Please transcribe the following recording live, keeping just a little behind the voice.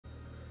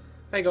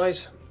Hey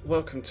guys,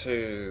 welcome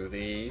to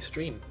the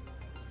stream.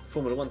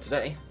 Formula 1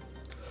 today.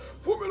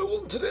 Formula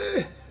 1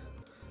 today!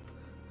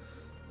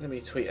 Let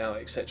me tweet out,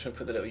 etc. and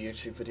put the little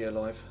YouTube video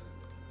live.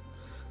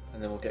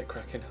 And then we'll get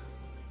cracking.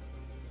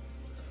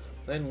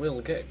 Then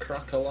we'll get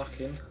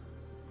crack-a-lacking.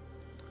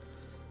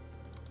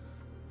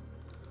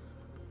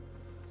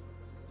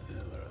 Where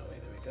are we?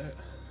 There we go.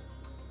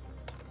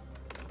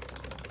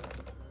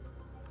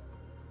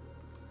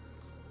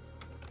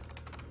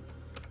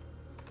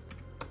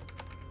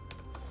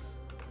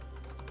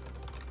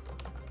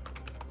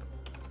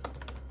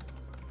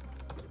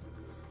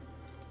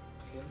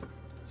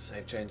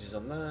 Save changes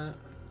on that.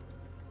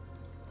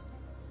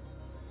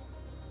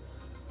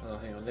 Oh,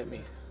 hang on. Let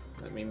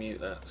me mute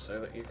that so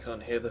that you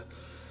can't hear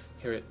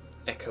it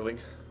echoing.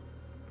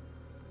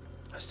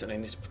 I still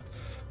need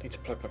to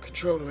plug my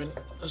controller in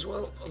as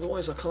well.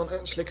 Otherwise, I can't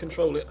actually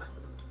control it.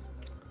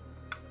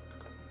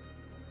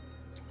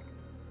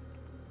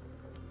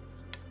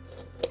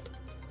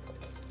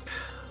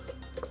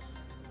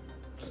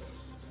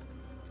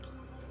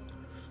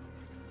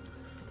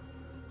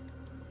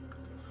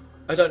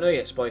 I don't know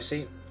yet,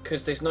 Spicy,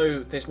 because there's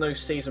no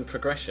season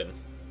progression.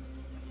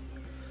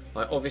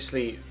 Like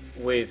obviously,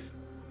 with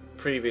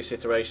previous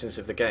iterations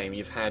of the game,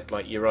 you've had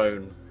like your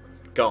own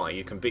guy.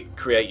 You can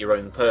create your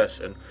own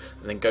person,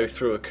 and then go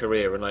through a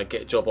career and like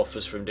get job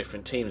offers from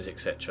different teams,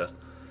 etc.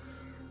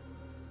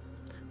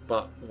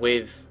 But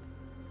with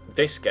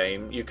this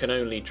game, you can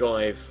only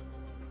drive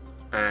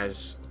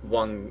as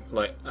one,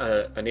 like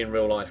an in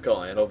real life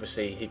guy, and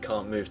obviously he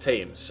can't move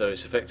teams. So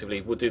it's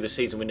effectively we'll do the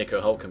season with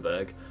Nico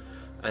Hulkenberg.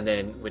 And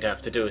then we'd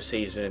have to do a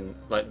season,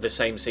 like the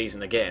same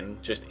season again,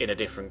 just in a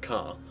different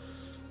car.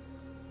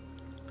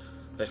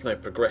 There's no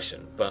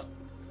progression, but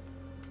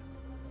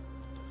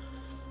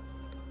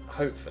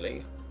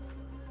hopefully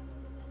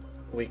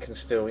we can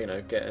still, you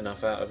know, get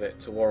enough out of it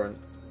to warrant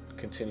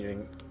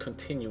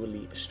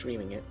continually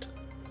streaming it.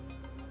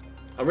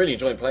 I'm really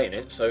enjoying playing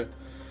it, so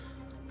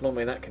long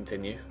may that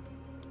continue.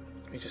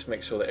 Let me just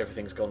make sure that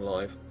everything's gone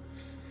live.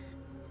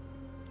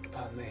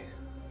 Pardon me.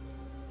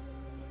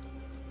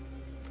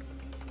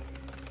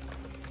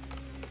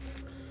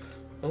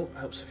 Oh,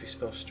 helps if you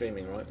spell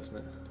streaming right, doesn't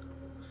it?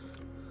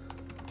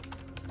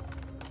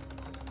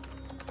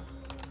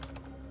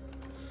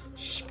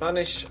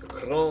 Spanish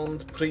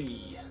Grand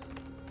Prix.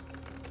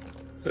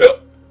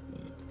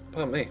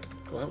 Pardon me.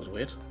 Oh, that was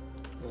weird. I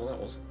don't know what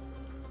that was.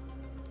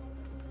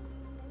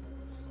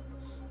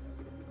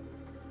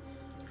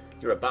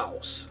 You're a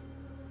boss.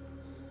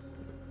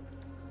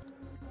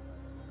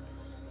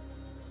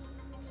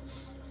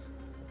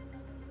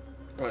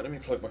 Right, let me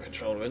plug my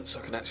controller in so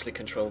I can actually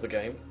control the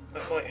game.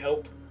 That might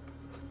help.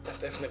 That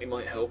definitely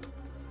might help.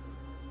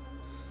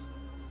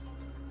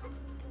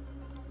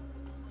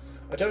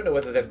 I don't know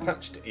whether they've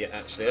patched it yet,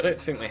 actually. I don't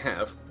think they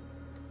have.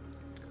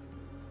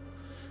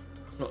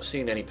 I've not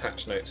seen any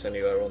patch notes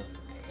anywhere on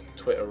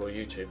Twitter or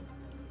YouTube.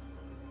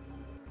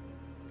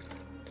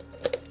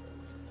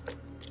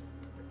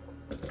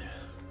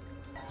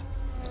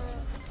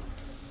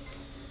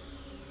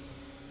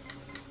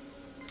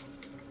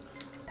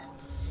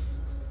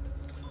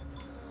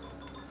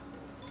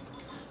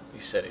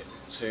 Set it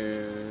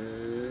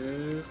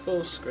to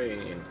full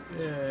screen.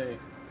 Yay.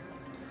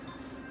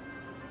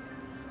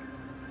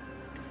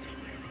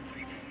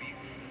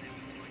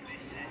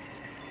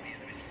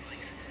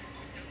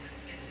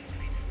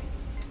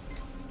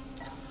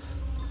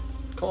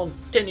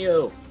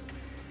 Continue.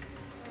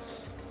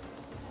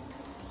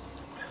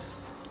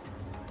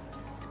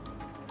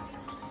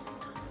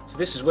 So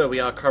this is where we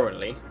are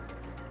currently.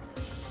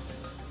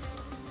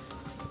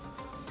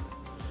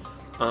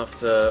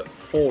 After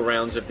 4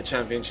 rounds of the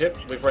championship,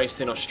 we've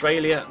raced in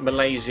Australia,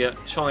 Malaysia,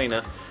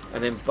 China,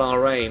 and then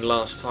Bahrain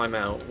last time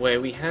out, where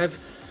we had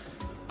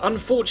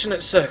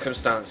unfortunate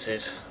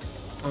circumstances.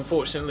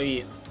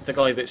 Unfortunately, the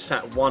guy that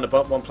sat one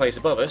place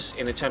above us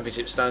in the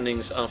championship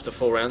standings after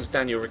 4 rounds,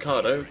 Daniel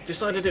Ricciardo,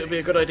 decided it would be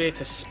a good idea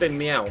to spin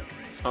me out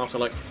after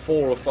like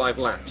 4 or 5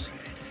 laps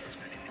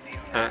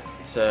at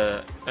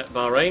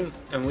Bahrain,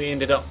 and we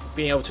ended up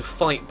being able to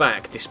fight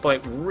back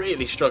despite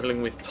really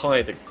struggling with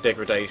tyre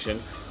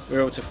degradation. We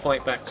were able to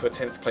fight back to a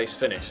 10th place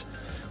finish,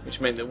 which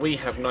meant that we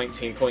have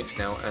 19 points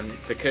now, and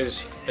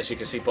because, as you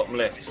can see bottom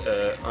left,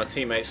 our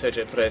teammate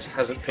Sergio Perez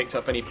hasn't picked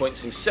up any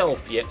points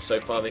himself yet so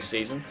far this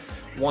season,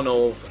 one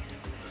of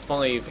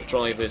 5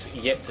 drivers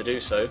yet to do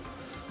so,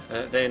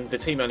 then the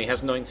team only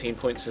has 19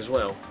 points as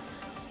well.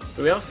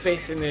 But we are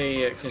 5th in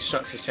the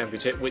Constructors'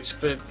 Championship, which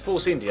for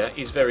Force India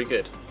is very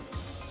good.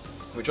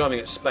 We're driving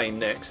at Spain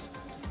next.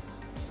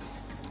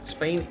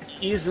 Spain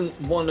isn't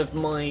one of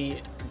my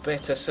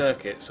better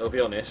circuits, I'll be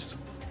honest.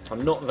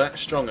 I'm not that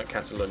strong at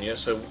Catalonia,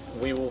 so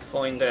we will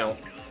find out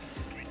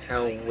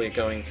how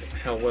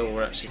well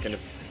we're actually going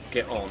to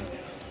get on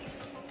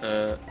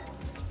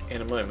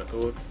in a moment. But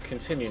we'll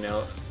continue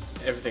now.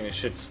 Everything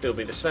should still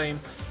be the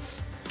same.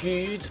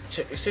 Good.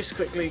 Check this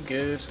quickly.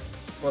 Good.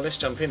 Well, let's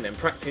jump in then.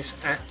 Practice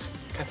at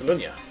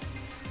Catalonia.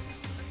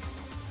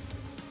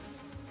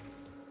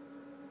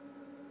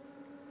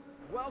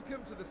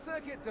 Welcome to the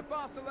Circuit de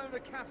Barcelona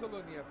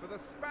Catalunya for the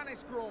Spanish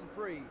Grand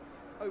Prix.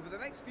 Over the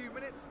next few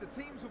minutes, the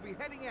teams will be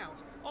heading out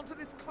onto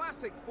this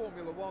classic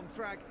Formula One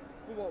track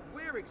for what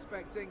we're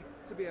expecting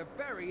to be a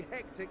very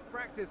hectic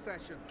practice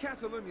session.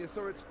 Catalunya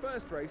saw its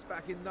first race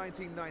back in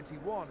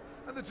 1991,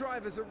 and the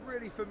drivers are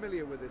really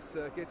familiar with this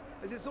circuit,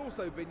 as it's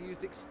also been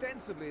used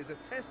extensively as a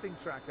testing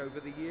track over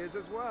the years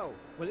as well.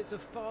 Well, it's a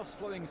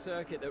fast-flowing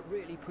circuit that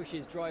really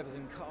pushes drivers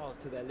and cars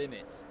to their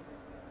limits.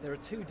 There are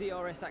 2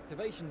 DRS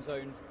activation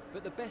zones,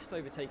 but the best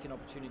overtaking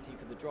opportunity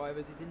for the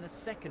drivers is in the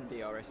second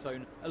DRS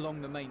zone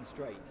along the main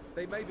straight.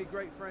 They may be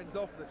great friends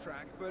off the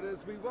track, but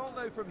as we well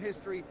know from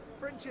history,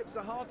 friendships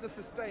are hard to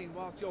sustain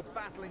whilst you're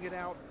battling it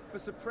out for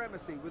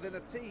supremacy within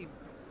a team.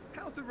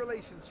 How's the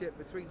relationship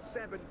between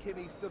Seb and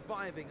Kimi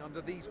surviving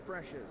under these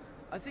pressures?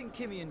 I think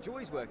Kimi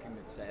enjoys working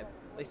with Seb.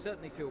 They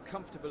certainly feel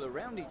comfortable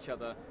around each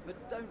other,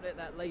 but don't let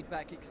that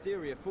laid-back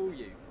exterior fool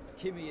you.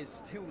 Kimi is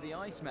still the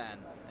Iceman,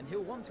 and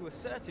he'll want to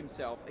assert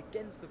himself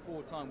against the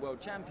 4-time world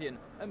champion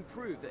and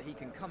prove that he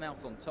can come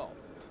out on top.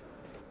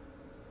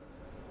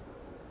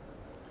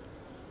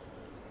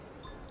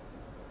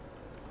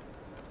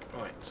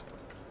 Right,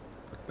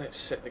 let's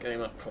set the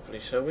game up properly,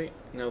 shall we?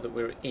 Now that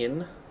we're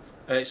in.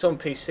 It's on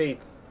PC,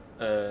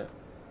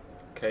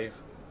 Cave.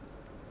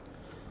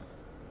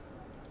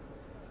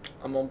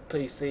 I'm on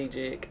PC,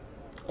 Jake.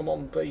 I'm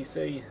on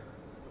PC.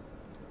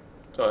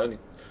 Sorry, I only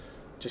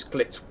just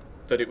clicked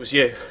that it was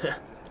you.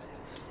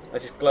 I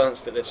just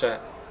glanced at the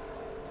chat.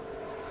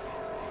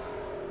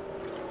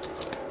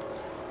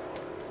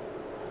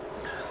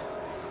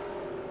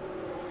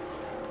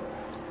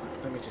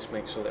 Let me just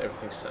make sure that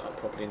everything's set up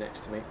properly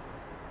next to me,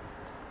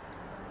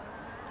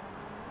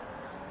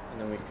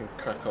 and then we can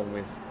crack on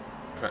with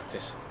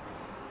practice.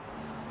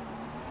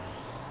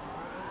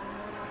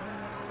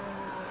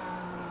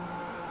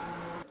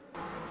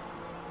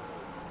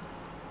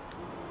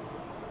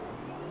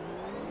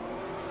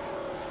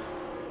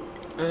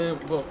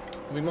 Well,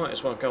 we might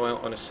as well go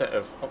out on a set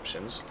of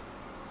options,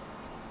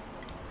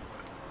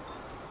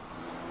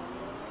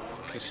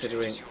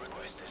 considering.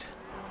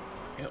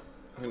 Yep.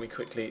 Let me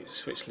quickly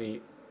switch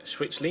it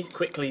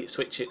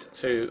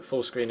to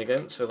full screen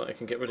again, so that I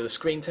can get rid of the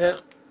screen tear.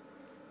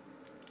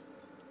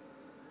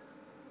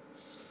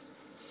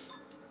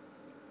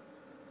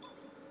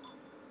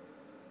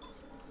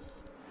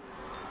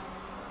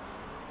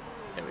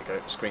 There we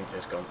go. Screen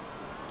tear's gone.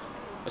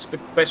 That's the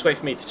best way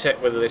for me to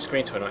check whether there's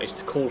screen tear or not is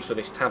to call for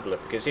this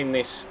tablet, because in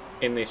this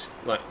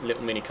like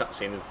little mini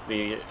cutscene of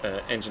the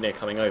engineer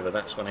coming over,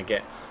 that's when I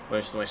get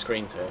most of my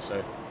screen tear.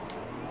 So,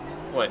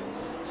 right,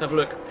 let's have a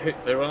look.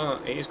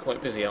 It is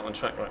quite busy out on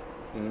track right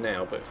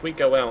now, but if we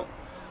go out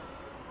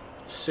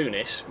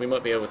soonish, we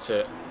might be able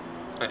to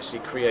actually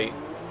create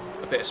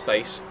a bit of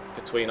space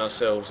between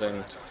ourselves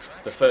and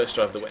the first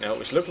driver that went out,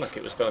 which looked like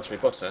it was Valtteri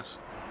Bottas.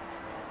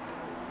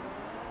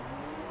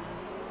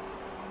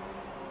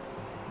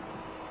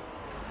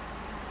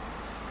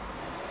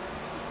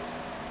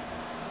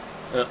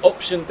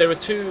 Option. There are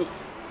 2.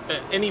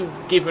 Any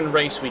given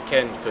race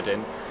weekend put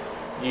in,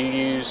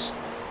 you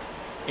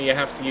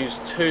have to use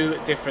 2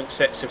 different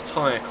sets of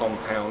tyre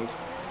compound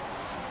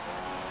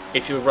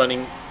if you're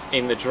running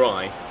in the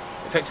dry.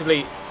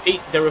 Effectively,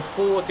 there are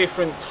 4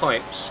 different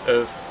types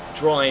of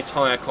dry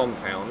tyre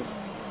compound.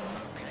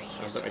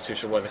 I'm not really too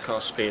sure why the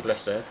car speed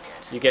left there.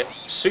 You get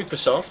super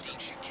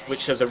soft,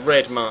 which are the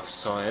red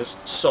marked tyres,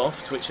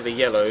 soft, which are the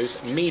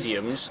yellows,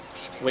 mediums,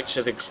 which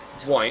are the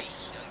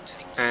whites,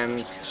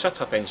 and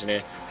shut up,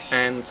 engineer,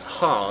 and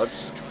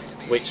hards,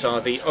 which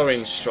are the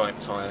orange stripe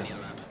tyre.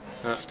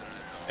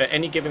 At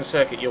any given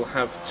circuit, you'll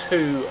have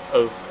 2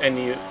 of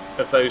any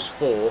of those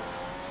 4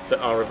 that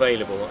are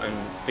available, and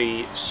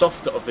the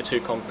softer of the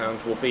 2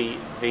 compounds will be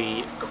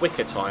the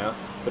quicker tyre,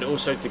 but it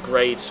also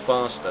degrades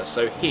faster.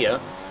 So here,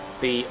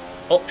 the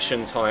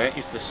option tyre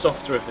is the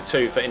softer of the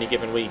 2 for any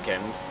given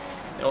weekend.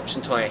 The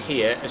option tyre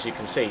here, as you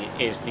can see,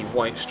 is the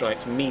white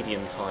striped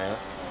medium tyre,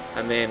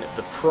 and then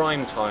the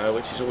prime tyre,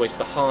 which is always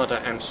the harder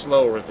and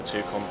slower of the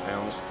 2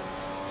 compounds,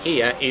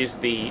 here is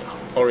the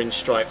orange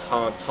striped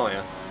hard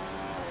tyre.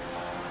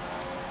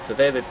 So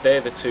they're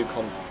the 2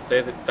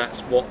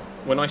 that's what,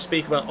 when I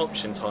speak about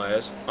option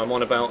tyres, I'm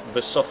on about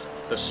the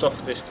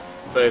softest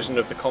version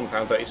of the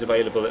compound that is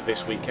available at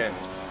this weekend.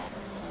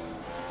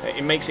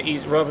 It makes it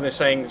easy, rather than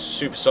saying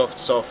super soft,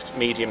 soft,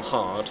 medium,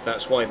 hard.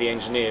 That's why the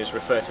engineers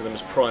refer to them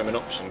as prime and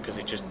option, because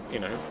it just, you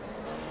know,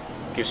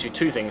 gives you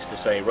 2 things to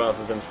say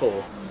rather than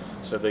 4.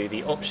 So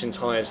the option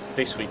tyres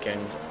this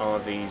weekend are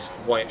these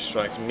white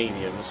striped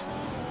mediums,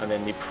 and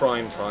then the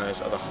prime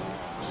tyres are the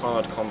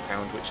hard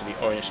compound, which are the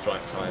orange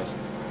striped tyres.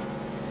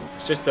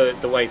 It's just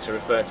the way to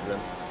refer to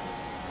them.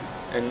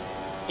 And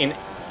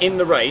in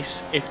the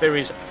race, if there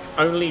is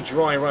only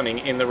dry running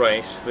in the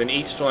race, then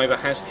each driver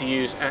has to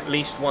use at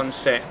least 1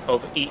 set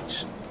of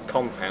each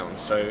compound.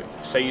 So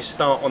say you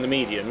start on the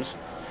mediums,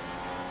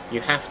 you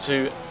have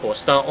to, or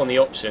start on the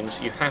options,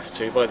 you have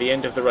to, by the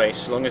end of the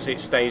race, as long as it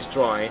stays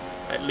dry,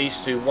 at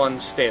least do 1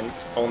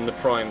 stint on the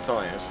prime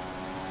tyres.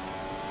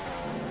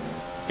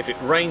 If it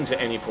rains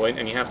at any point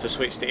and you have to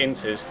switch to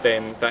inters,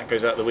 then that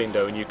goes out the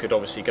window, and you could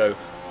obviously go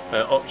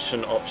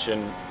option,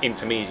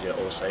 intermediate,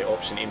 or say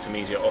option,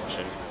 intermediate,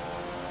 option.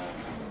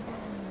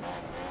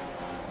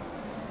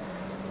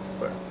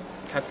 But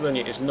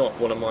Catalonia is not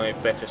one of my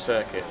better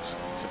circuits,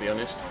 to be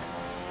honest.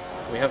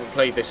 We haven't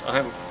played this, I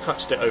haven't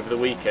touched it over the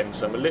weekend,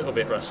 so I'm a little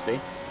bit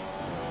rusty.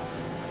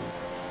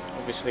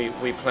 Obviously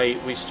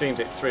we streamed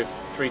it through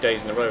 3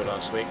 days in a row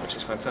last week, which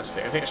is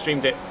fantastic. I think I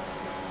streamed it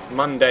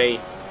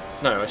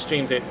I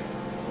streamed it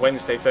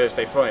Wednesday,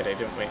 Thursday, Friday,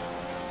 didn't we?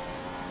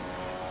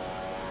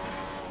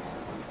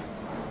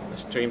 I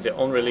streamed it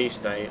on release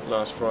day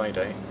last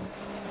Friday.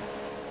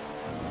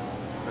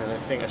 And I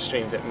think I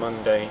streamed it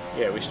Monday.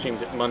 Yeah, we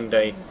streamed it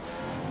Monday,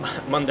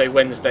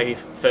 Wednesday,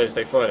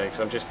 Thursday, Friday, because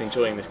I'm just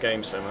enjoying this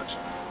game so much.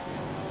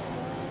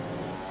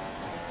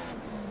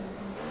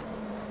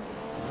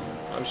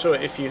 I'm sure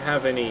if you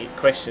have any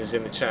questions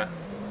in the chat,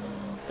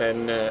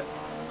 then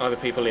other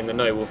people in the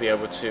know will be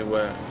able to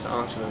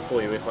answer them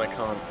for you. If I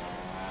can't,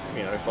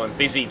 you know, if I'm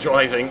busy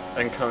driving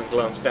and can't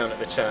glance down at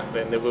the chat,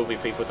 then there will be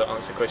people to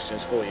answer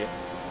questions for you.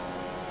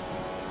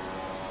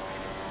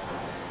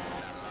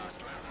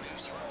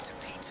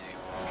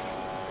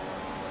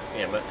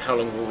 Yeah, but how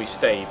long will we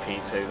stay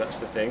P2? That's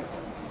the thing.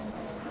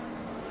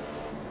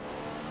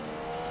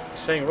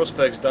 Saying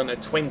Rosberg's done a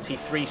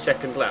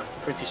 23-second lap.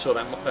 Pretty sure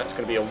that's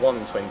going to be a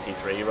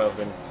 1:23 rather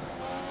than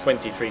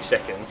 23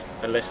 seconds,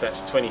 unless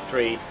that's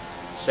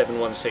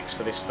 23.716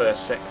 for this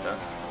first sector,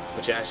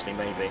 which it actually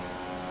may be.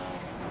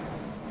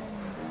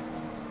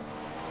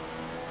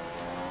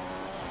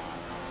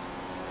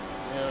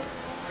 Yeah,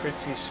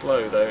 pretty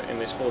slow though in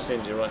this Force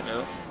India right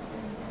now.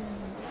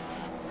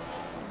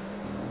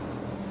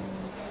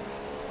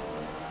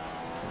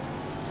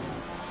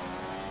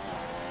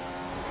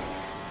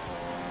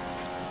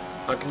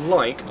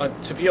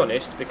 To be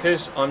honest,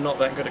 because I'm not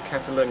that good at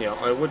Catalonia,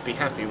 I would be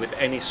happy with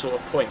any sort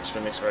of points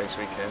from this race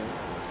weekend.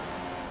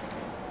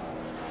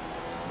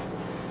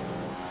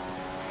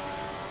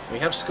 We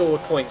have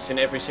scored points in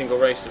every single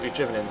race that we've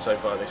driven in so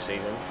far this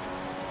season.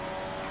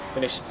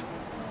 Finished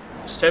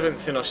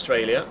 7th in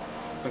Australia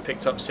and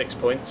picked up 6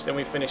 points. Then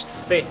we finished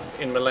 5th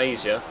in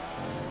Malaysia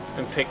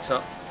and picked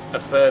up a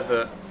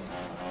further...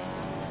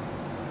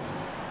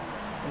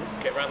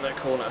 Get around that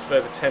corner, a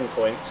further 10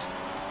 points.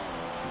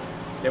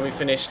 Then we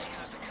finished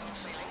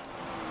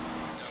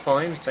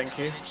fine, thank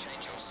you.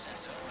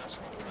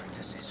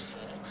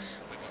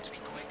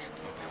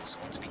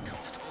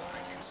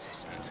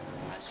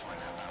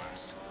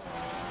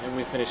 Then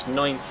we finished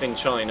 9th in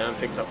China and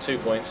picked up 2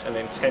 points, and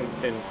then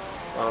 10th in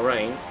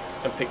Bahrain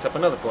and picked up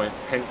another point.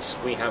 Hence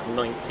we have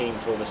 19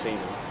 for the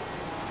season.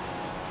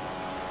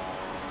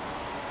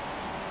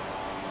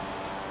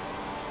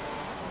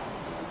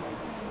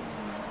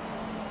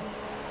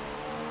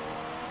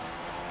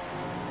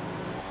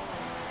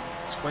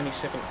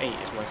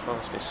 .27.8 is my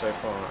fastest so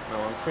far.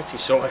 Now I'm pretty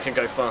sure I can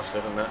go faster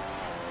than that.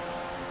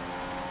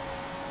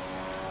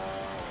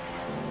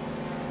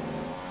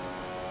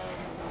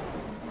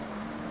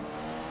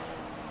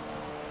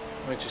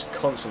 I just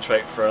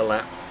concentrate for a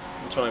lap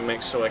and try and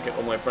make sure I get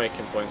all my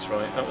braking points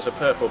right. That was a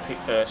purple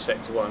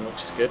sector 1,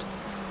 which is good.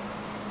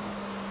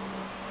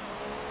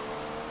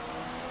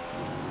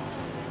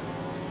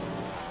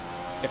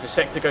 If a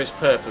sector goes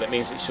purple, it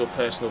means it's your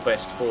personal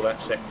best for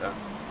that sector.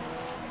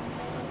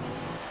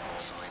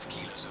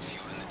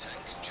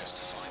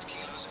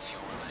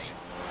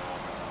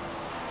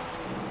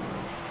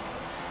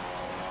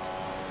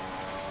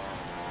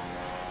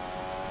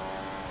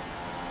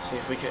 See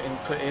if we can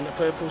put in a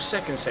purple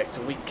second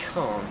sector. We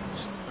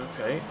can't.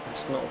 Okay,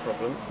 that's not a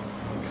problem.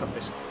 I'll cut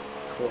this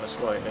corner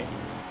slightly.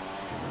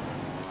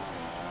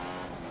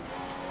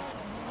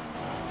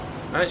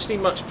 I actually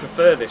much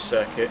prefer this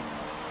circuit,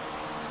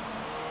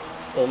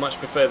 or much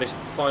prefer this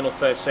final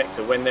third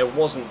sector when there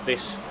wasn't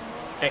this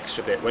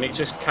extra bit, when it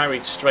just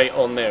carried straight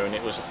on there and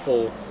it was a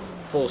full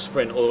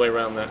sprint all the way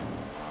around that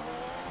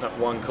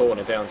one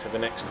corner down to the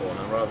next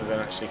corner, rather than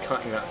actually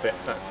cutting that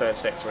third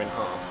sector in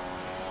half.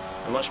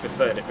 I much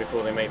preferred it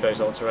before they made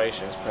those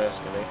alterations,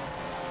 personally.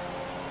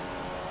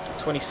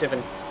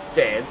 27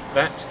 dead,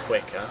 that's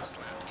quicker.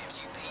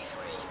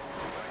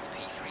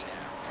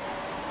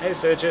 Hey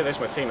Sergio, there's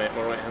my teammate on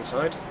my right hand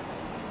side.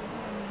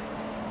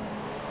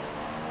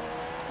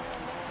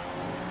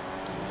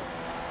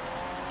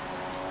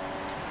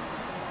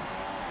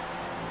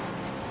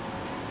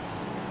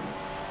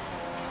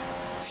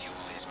 Fuel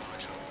is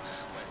marginal.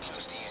 We're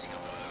close to using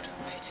up the load.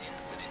 Pit in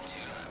within 2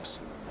 laps.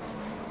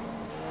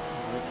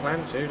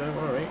 Plan to, don't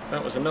worry.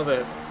 That was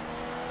another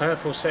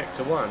purple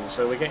sector 1,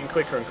 so we're getting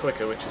quicker and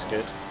quicker, which is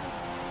good.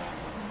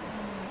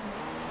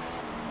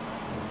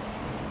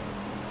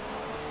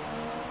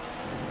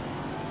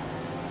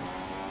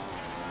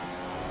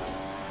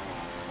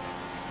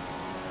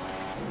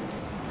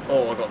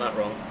 Oh, I got that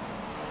wrong.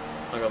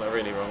 I got that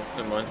really wrong.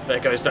 Never mind. There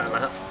goes that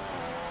lap.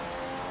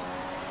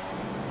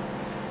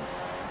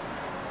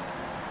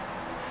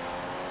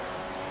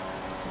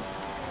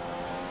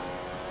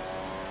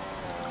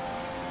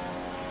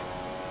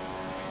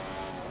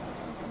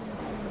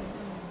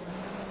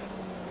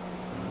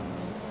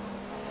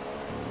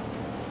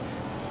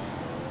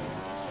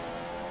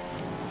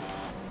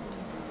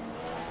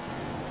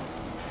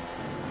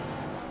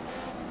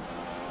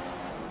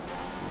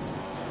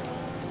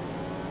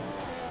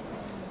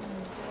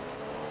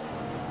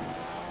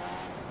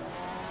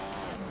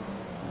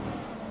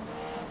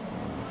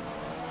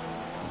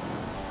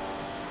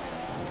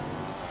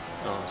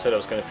 Oh, I said I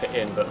was going to pit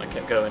in, but I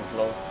kept going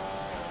long.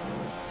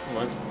 Come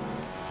on.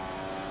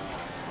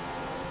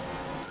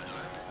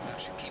 That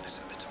should keep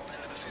us at the top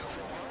end of the field for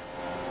a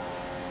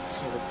while.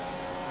 So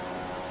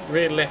the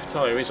rear left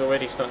tyre is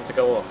already starting to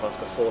go off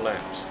after 4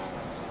 laps.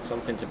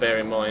 Something to bear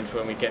in mind for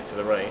when we get to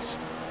the race.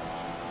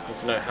 Need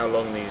to know how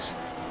long these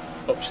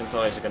option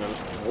tyres are going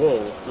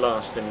to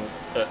last in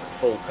at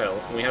full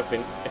pelt. And we have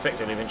been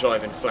effectively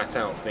driving flat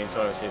out for the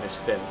entirety of this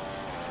stint.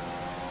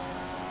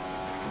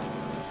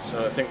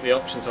 So I think the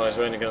option tyres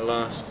are only going to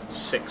last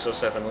 6 or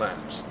 7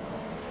 laps,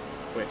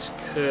 which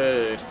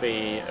could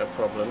be a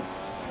problem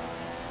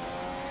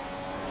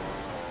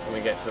when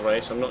we get to the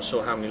race. I'm not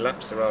sure how many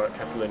laps there are at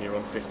Catalonia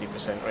on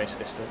 50% race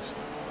distance.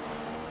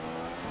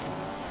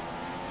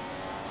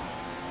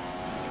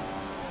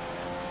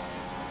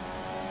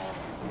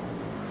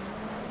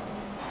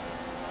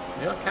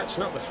 They are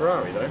catching up with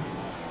Ferrari though.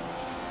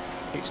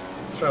 Keeps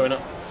throwing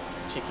up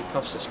cheeky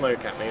puffs of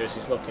smoke at me as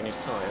he's locking his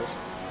tyres.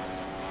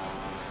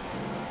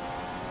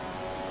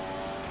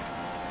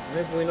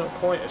 Maybe we're not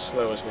quite as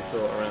slow as we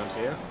thought around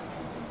here.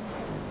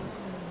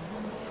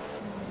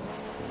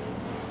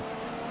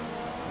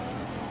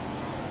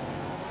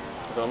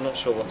 Although I'm not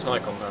sure what tyre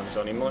compound he's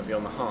on, he might be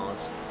on the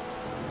hards.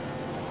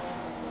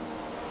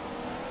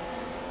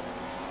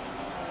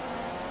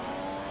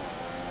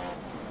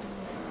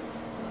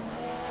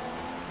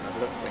 Have a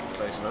look, we can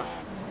close him up.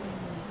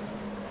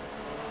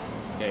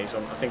 Yeah, he's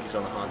on. I think he's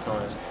on the hard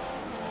tyres.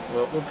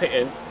 Well, we'll pit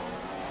in.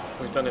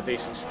 We've done a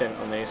decent stint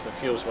on these, the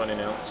fuel's running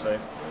out, so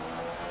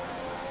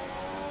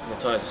the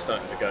tyres are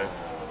starting to go.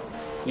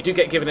 You do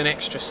get given an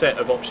extra set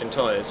of option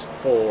tyres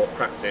for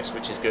practice,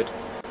 which is good.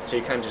 So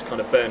you can just kind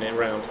of burn it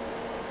around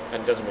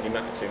and it doesn't really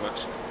matter too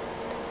much.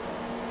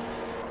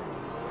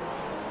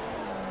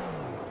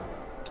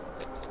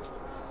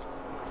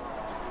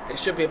 It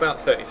should be about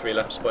 33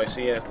 laps,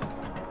 Spicy, yeah.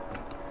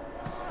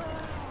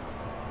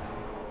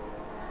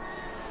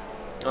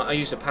 I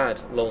use a pad,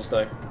 lols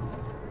though.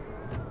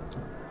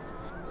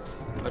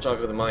 I drive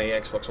with my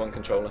Xbox One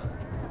controller.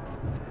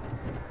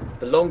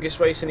 The longest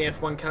race in the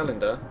F1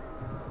 calendar,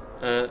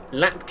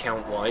 lap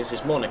count wise,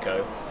 is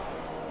Monaco,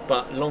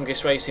 but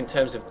longest race in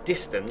terms of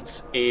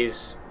distance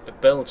is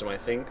Belgium, I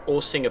think,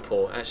 or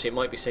Singapore. Actually, it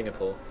might be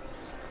Singapore.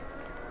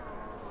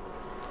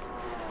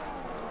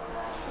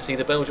 See,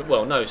 the Belgium.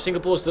 Well, no,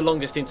 Singapore's the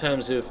longest in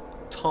terms of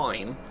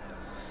time,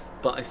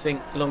 but I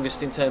think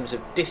longest in terms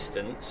of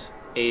distance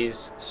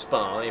is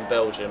Spa in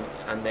Belgium,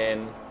 and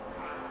then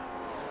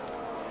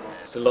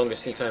the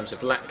longest in terms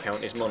of lap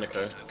count is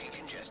Monaco.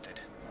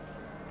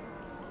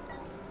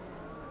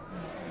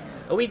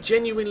 Are we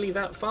genuinely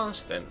that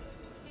fast then?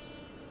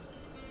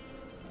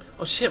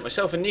 Oh shit,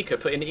 myself and Nico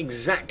put in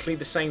exactly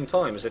the same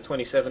time as a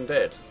 27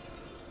 dead.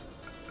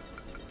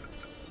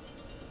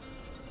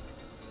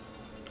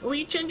 Are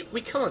we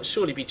can't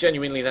surely be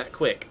genuinely that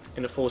quick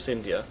in a Force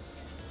India.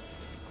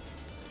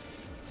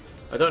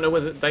 I don't know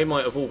whether they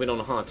might have all been on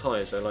hard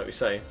tyres though, like we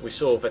say. We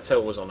saw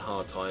Vettel was on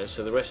hard tyres,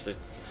 so the rest of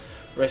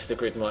the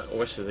grid might, or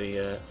rest of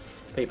the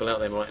people out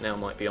there right now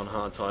might be on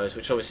hard tyres,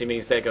 which obviously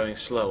means they're going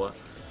slower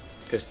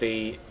because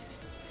the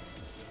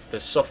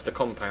softer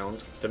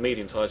compound, the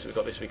medium tyres that we've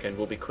got this weekend,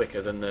 will be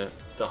quicker than the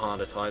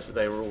harder tyres that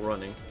they were all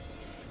running.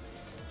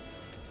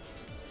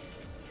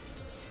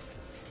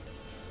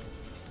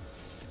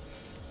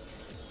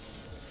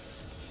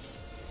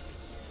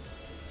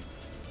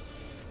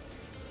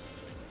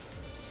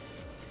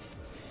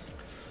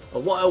 A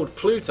wild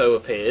Pluto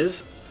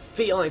appears.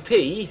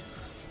 VIP.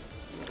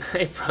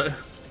 Hey bro.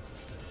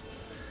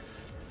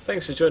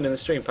 Thanks for joining the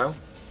stream, pal.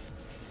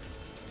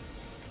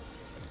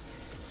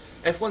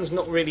 F1's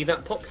not really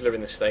that popular in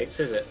the States,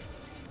 is it?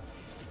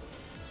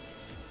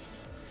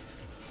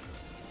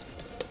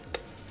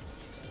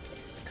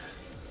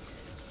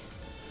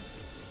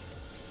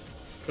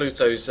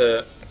 Pluto's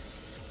a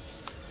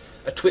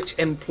Twitch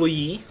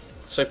employee,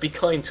 so be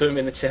kind to him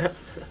in the chat.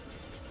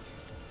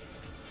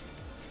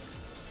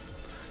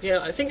 Yeah,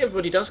 I think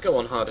everybody does go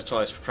on harder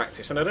tyres for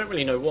practice, and I don't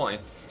really know why.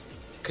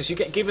 Because you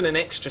get given an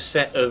extra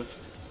set of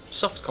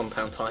soft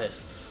compound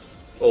tyres.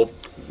 Or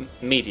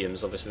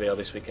mediums, obviously they are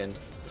this weekend.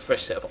 A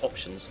fresh set of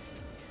options.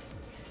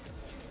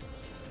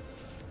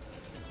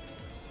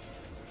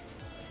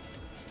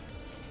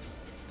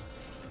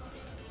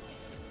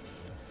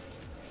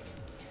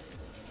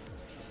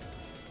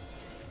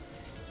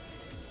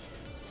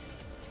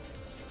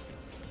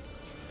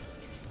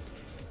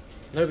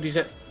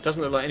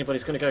 Doesn't look like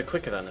anybody's going to go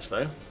quicker than us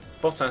though.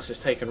 Bottas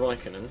has taken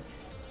Raikkonen.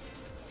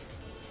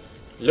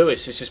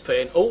 Lewis is just put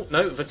in. Oh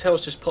no,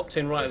 Vettel's just popped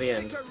in right at the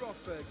end. Nico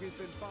Rosberg, who's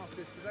been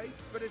fastest today,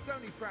 but it's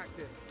only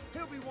practice.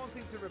 He'll be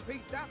wanting to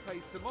repeat that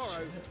pace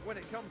tomorrow when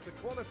it comes to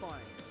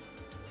qualifying.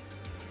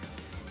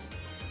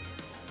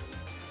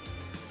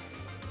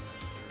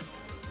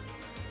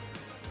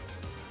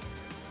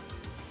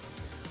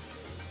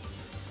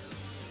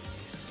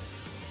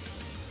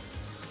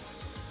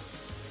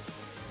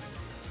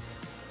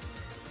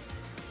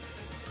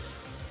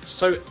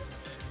 So,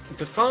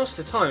 the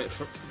faster time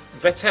for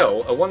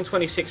Vettel, a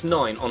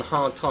 1:26.9 on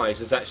hard tyres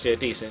is actually a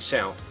decent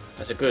shout.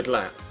 That's a good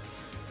lap.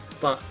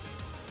 But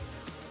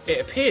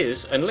it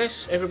appears,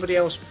 unless everybody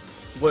else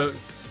were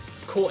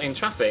caught in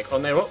traffic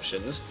on their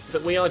options,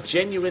 that we are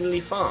genuinely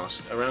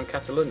fast around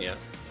Catalonia.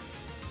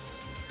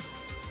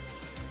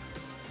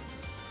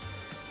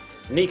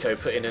 Nico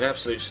put in an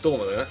absolute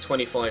stormer though, that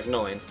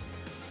 25.9.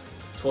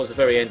 Towards the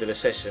very end of the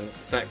session,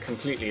 that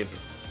completely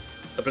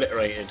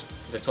obliterated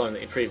the time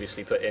that he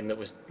previously put in that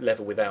was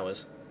level with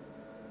ours.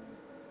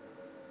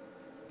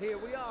 Here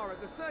we are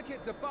at the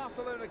Circuit de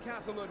Barcelona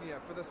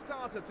Catalunya for the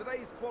start of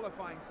today's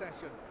qualifying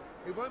session.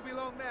 It won't be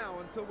long now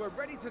until we're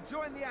ready to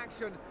join the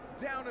action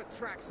down at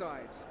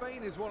trackside.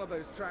 Spain is one of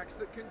those tracks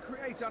that can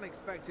create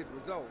unexpected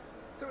results,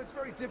 so it's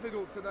very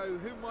difficult to know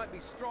who might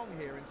be strong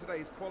here in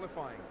today's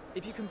qualifying.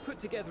 If you can put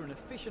together an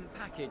efficient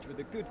package with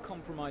a good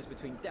compromise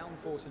between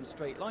downforce and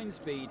straight line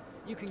speed,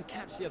 you can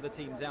catch the other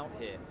teams out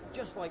here,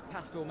 just like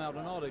Pastor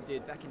Maldonado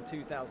did back in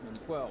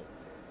 2012.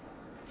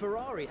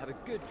 Ferrari have a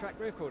good track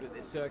record at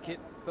this circuit,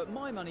 but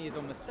my money is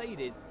on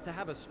Mercedes to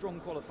have a strong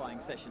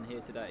qualifying session here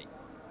today.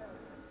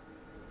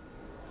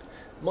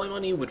 My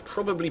money would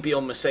probably be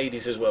on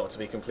Mercedes as well, to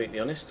be completely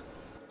honest.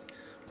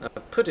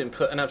 Put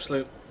an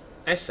absolute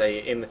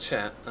essay in the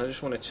chat. I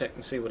just want to check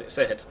and see what it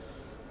said.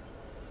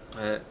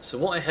 So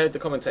what I heard the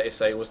commentator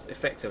say was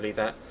effectively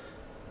that,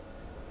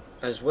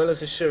 as well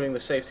as assuring the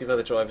safety of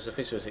other drivers,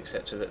 officials,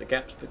 etc., that the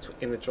gaps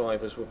between the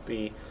drivers would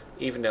be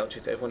evened out due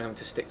to everyone having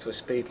to stick to a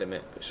speed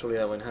limit. But surely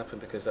that wouldn't happen,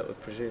 because that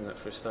would presume that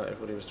for a start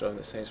everybody was driving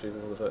at the same speed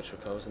with all the virtual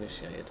cars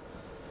initiated.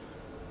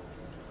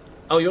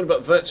 Oh, you're on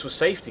about virtual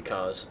safety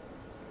cars?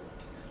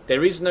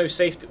 There is no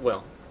safety.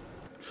 Well,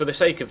 for the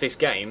sake of this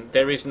game,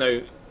 there is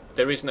no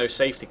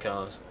safety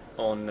cars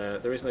on.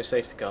 There is no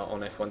safety car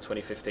on F1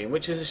 2015,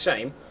 which is a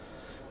shame,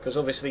 because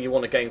obviously you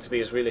want a game to be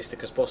as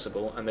realistic as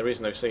possible, and there is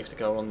no safety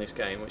car on this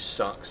game, which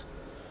sucks.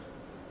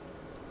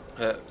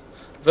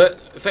 But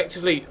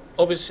effectively,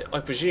 obviously, I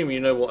presume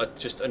you know what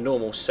just a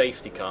normal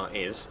safety car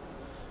is.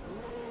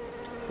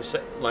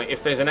 Like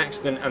if there's an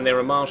accident and there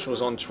are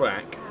marshals on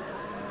track,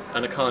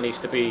 and a car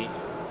needs to be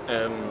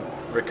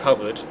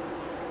recovered,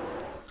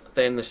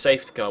 then the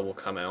safety car will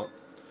come out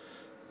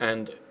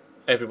and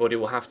everybody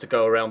will have to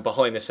go around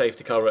behind the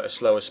safety car at a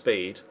slower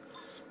speed.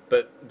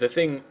 But the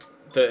thing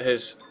that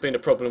has been a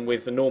problem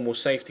with the normal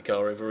safety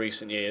car over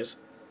recent years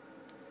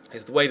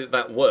is the way that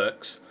that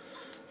works.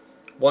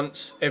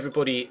 Once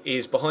everybody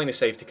is behind the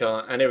safety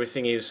car and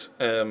everything is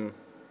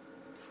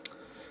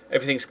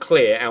everything's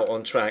clear out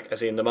on track,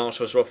 as in the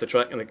marshals are off the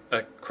track and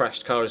a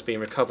crashed car is being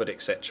recovered,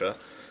 etc.,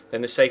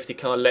 then the safety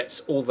car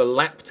lets all the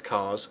lapped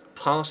cars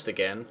past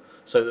again,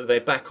 so that they're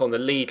back on the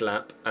lead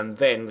lap, and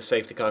then the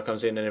safety car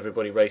comes in and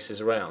everybody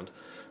races around.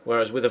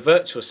 Whereas with a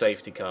virtual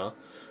safety car,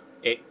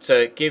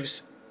 it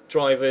gives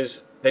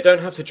drivers, they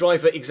don't have to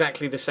drive at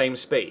exactly the same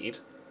speed,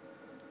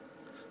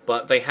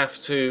 but they have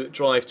to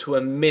drive to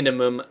a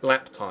minimum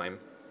lap time.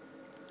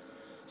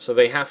 So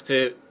they have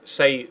to,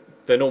 say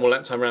the normal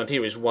lap time around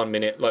here is 1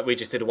 minute, like we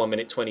just did a 1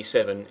 minute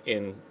 27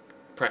 in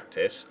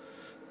practice.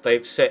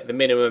 They'd set the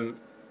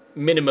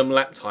minimum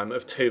lap time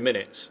of 2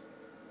 minutes.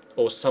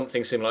 Or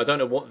something similar. I don't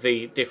know what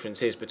the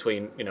difference is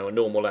between, you know, a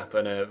normal lap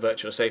and a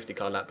virtual safety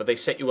car lap, but they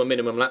set you a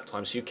minimum lap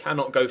time, so you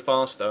cannot go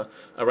faster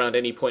around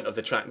any point of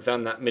the track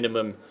than that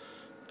minimum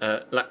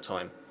lap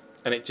time.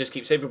 And it just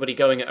keeps everybody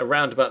going at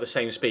around about the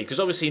same speed, because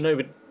obviously, you know,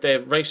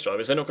 they're race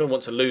drivers, they're not going to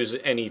want to lose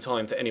any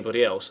time to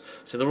anybody else,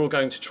 so they're all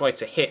going to try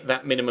to hit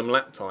that minimum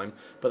lap time,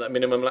 but that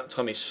minimum lap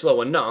time is slow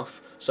enough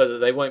so that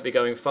they won't be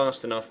going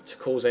fast enough to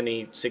cause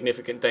any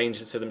significant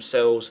danger to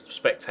themselves,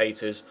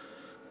 spectators,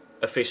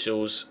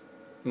 officials,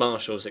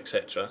 marshals,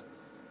 etc.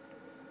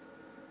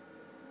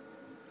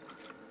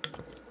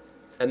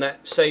 And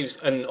that saves,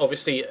 and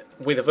obviously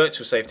with a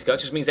virtual safety car,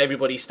 it just means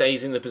everybody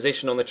stays in the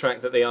position on the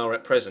track that they are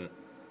at present,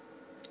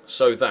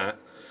 so that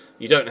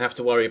you don't have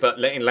to worry about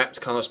letting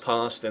lapped cars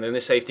past and then the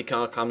safety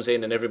car comes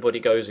in and everybody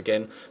goes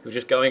again. You're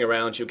just going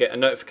around, you'll get a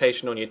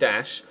notification on your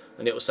dash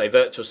and it will say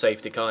virtual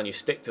safety car, and you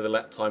stick to the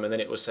lap time, and then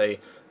it will say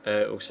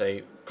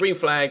green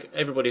flag,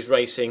 everybody's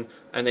racing,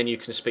 and then you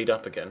can speed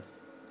up again.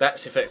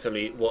 That's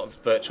effectively what a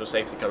virtual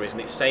safety car is,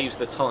 and it saves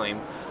the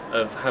time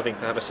of having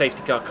to have a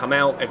safety car come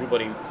out,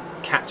 everybody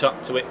catch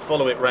up to it,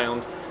 follow it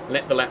round,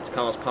 let the lapped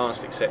cars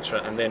pass,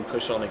 etc., and then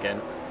push on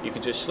again. You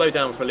can just slow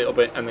down for a little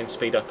bit and then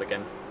speed up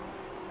again.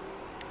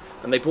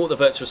 And they brought the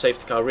virtual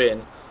safety car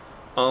in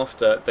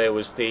after there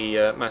was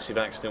the massive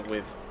accident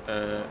with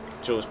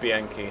Jules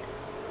Bianchi,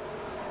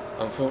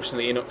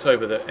 unfortunately in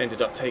October, that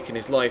ended up taking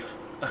his life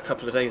a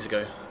couple of days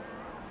ago.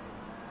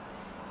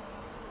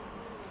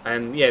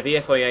 And yeah, the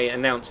FIA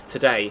announced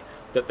today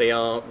that they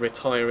are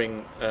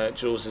retiring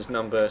Jules's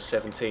number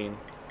 17.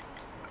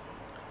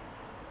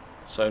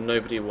 So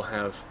nobody will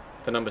have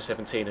the number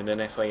 17 in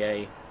an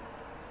FIA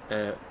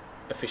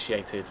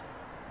officiated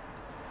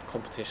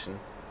competition.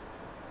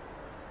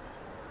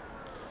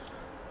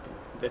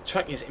 The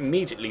track is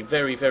immediately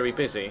very, very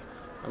busy.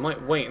 I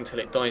might wait until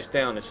it dies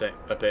down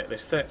a bit.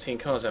 There's 13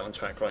 cars out on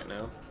track right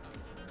now.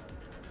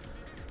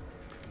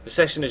 The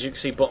session, as you can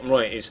see bottom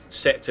right, is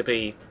set to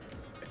be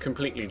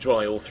completely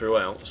dry all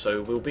throughout,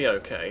 so we'll be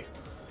okay.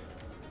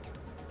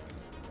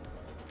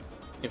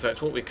 In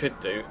fact, what we could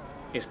do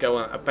is go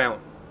out about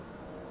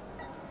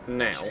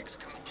now, Checks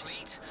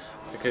complete.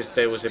 because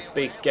there was a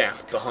big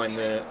gap behind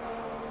the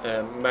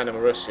man of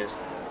Mauritius.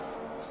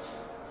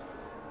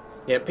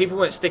 Yeah, people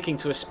weren't sticking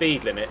to a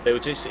speed limit. They were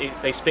just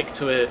they stick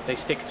to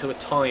a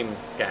time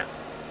gap,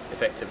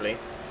 effectively.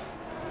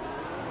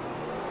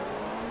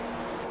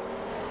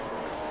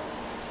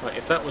 Right,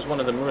 if that was one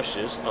of the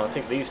Mauritius, I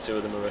think these two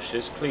are the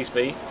Mauritius. Please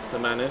be the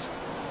Manners.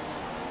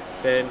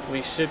 Then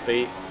we should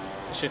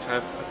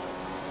have a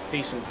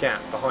decent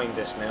gap behind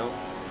us now,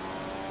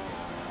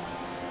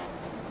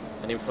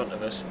 and in front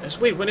of us. It's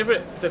weird.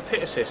 Whenever the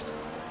pit assist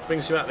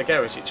brings you out of the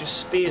garage, it just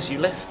spears you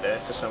left there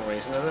for some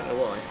reason. I don't know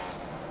why.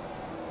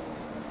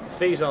 If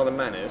these are the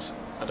Manners,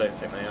 I don't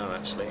think they are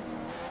actually.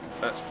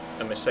 That's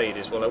a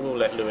Mercedes. Well, I will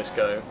let Lewis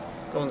go.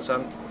 Go on,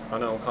 son. I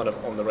know I'm kind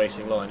of on the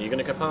racing line. Are you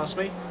going to go past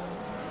me?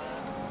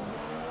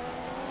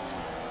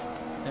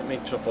 Let me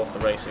drop off the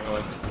racing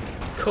line.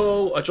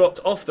 Cool, I dropped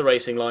off the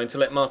racing line to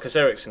let Marcus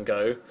Ericsson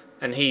go,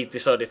 and he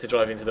decided to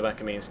drive into the back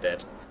of me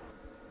instead.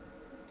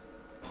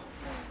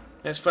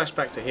 Let's flash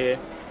back to here.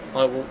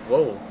 I'll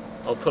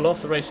pull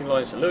off the racing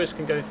line so Lewis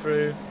can go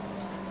through,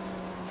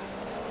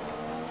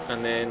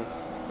 and then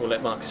we'll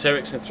let Marcus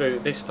Ericsson through.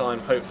 This time,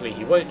 hopefully,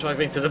 he won't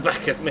drive into the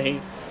back of me.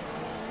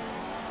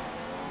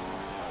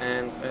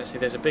 And let's see,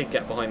 there's a big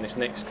gap behind this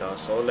next car,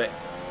 so I'll let...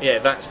 Yeah,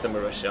 that's the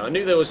Marussia. I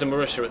knew there was a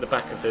Marussia at the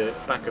back of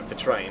the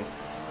train.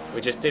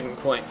 We just didn't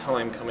quite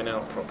time coming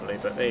out properly,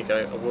 but there you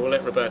go. We'll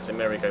let Roberto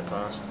Merri go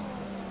past.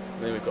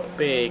 And then we've got a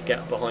big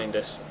gap behind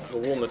us.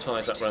 We'll warm the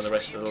tyres up around the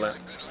rest of the lap.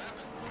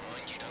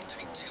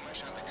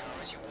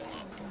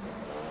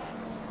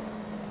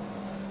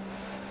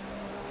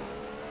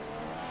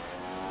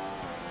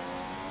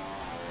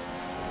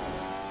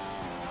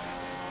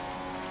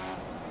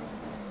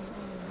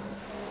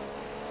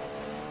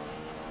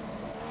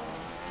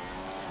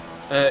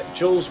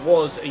 Jules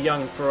was a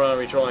young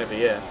Ferrari driver,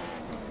 yeah.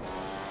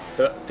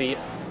 The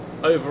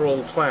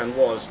overall plan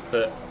was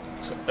that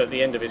at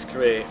the end of his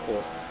career,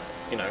 or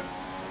you know,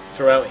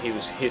 throughout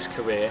his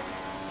career,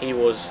 he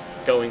was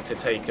going to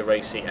take a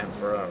race seat at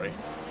Ferrari.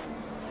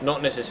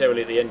 Not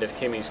necessarily at the end of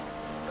Kimi's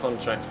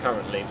contract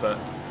currently, but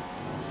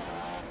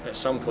at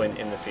some point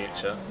in the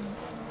future,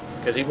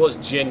 because he was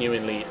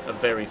genuinely a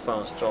very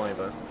fast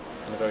driver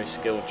and a very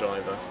skilled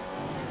driver.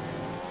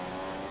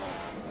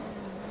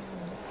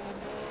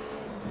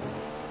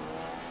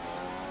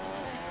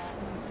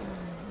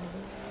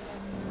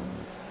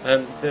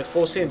 The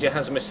Force India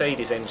has a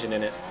Mercedes engine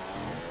in it.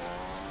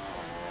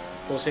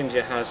 Force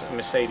India has a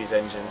Mercedes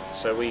engine,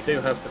 so we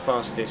do have the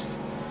fastest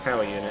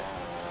power unit.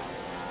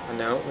 And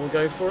now we'll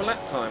go for a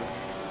lap time.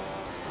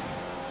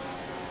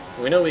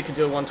 We know we can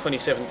do a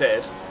 1:27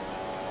 dead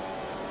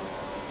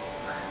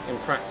in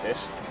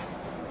practice.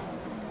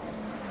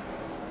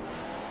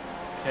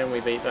 Can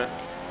we beat that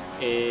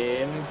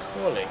in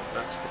quali?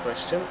 That's the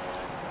question.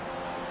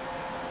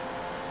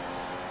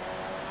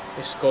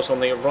 This, of course, on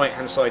the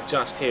right-hand side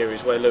just here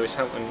is where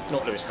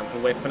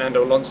where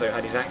Fernando Alonso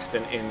had his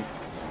accident in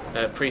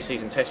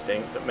pre-season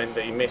testing that meant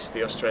that he missed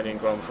the Australian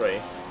Grand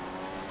Prix.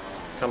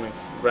 Coming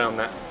round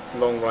that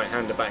long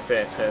right-hander back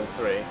there, turn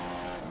 3.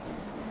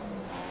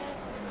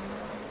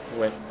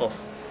 Went off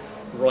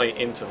right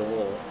into the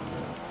wall.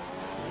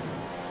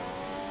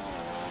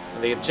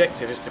 And the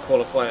objective is to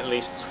qualify at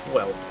least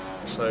 12th,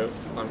 so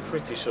I'm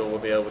pretty sure we'll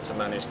be able to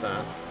manage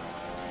that.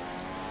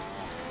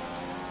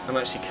 I'm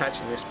actually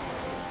catching this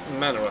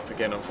manner up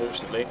again,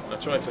 unfortunately. I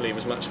tried to leave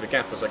as much of a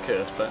gap as I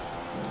could, but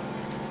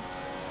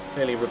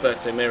clearly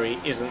Roberto Merri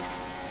isn't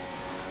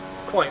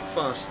quite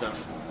fast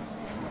enough.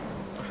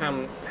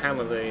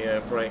 Hammer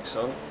the brakes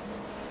on.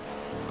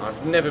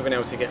 I've never been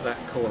able to get that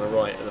corner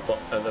right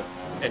at the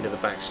end of the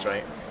back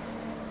straight.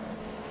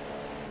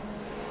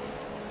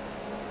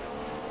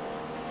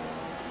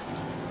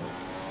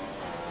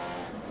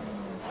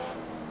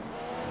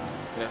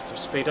 I'm going to have to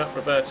speed up,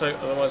 Roberto,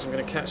 otherwise I'm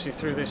going to catch you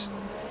through this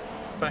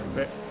back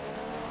bit.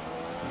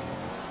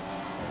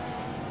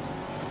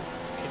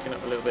 Kicking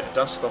up a little bit of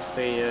dust off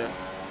the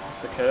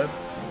curb.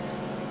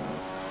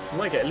 I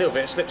might get a little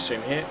bit of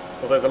slipstream here,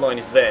 although the line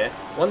is there.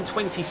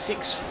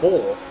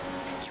 1:26.4.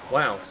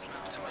 Wow,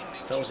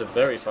 that was a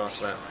very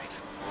fast lap.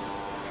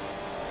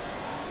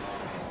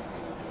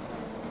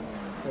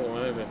 Oh,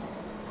 I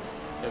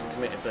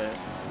overcommitted there.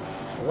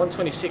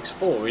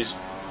 1:26.4 is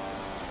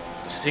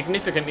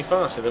significantly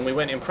faster than we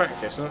went in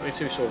practice. I'm not really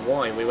too sure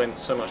why we went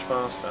so much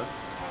faster.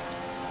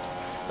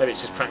 Maybe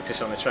it's just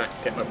practice on the track,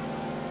 get my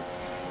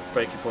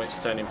braking points,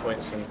 turning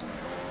points, and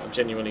I'm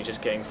genuinely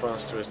just getting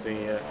faster as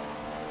the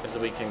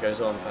weekend goes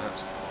on,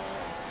 perhaps.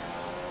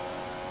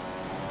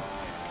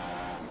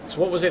 So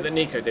what was it that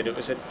Nico did? It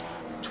was a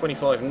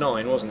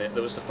 25.9, wasn't it?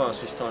 That was the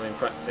fastest time in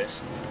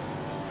practice.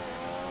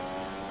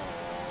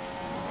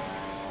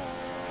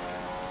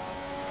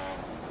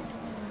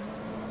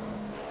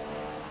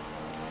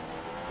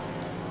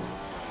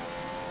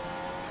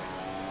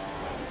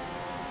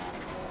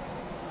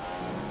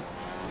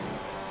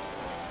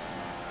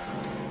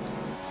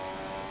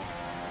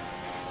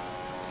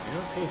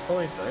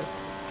 P5 though.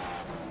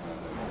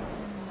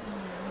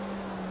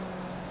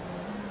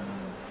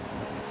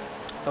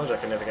 Told you I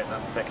could never get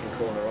that second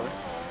corner right.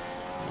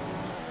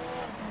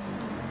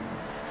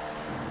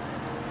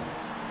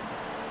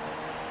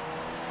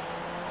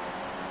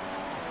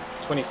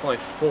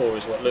 .25.4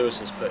 is what Lewis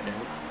has put in.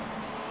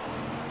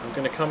 I'm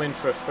going to come in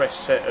for a fresh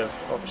set of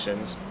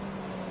options.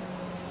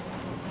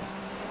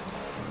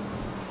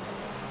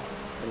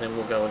 And then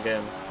we'll go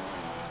again.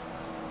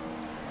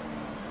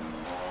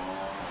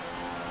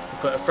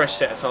 Put a fresh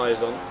set of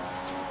tyres on.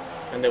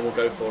 And then we'll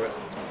go for it.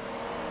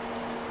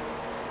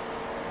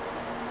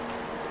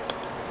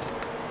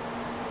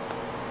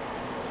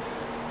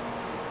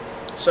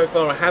 So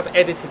far I have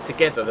edited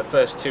together the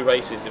first two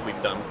races that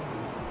we've done.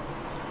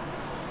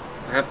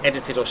 I have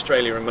edited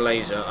Australia and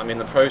Malaysia. I'm in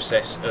the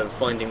process of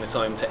finding the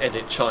time to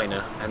edit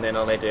China, and then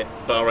I'll edit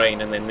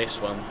Bahrain and then this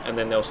one, and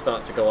then they'll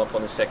start to go up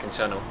on the second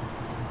channel.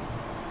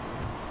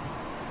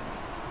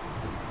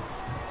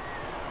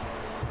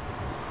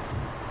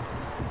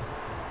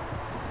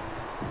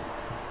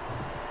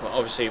 Well,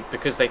 obviously,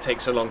 because they take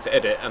so long to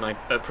edit, and I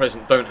at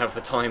present don't have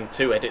the time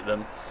to edit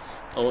them,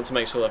 I want to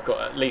make sure I've got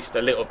at least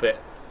a little bit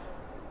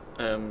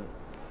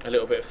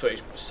of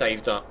footage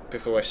saved up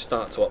before I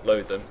start to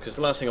upload them, because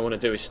the last thing I want to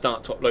do is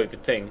start to upload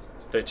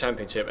the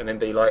championship, and then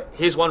be like,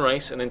 here's one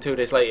race, and then 2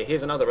 days later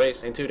here's another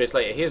race, and 2 days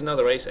later here's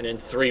another race, and in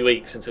 3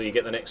 weeks until you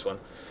get the next one.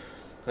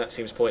 That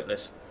seems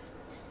pointless.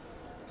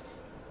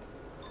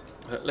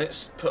 But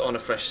let's put on a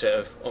fresh set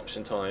of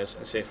option tyres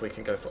and see if we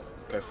can go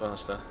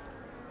faster.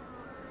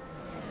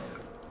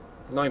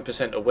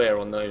 9% of wear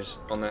on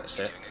that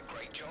set. Doing a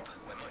great job.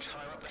 We're much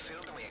higher up the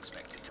field than we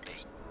expected to be.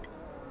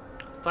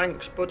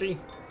 Thanks, buddy.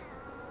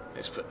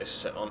 Let's put this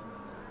set on.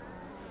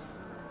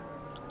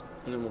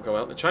 And then we'll go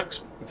out. The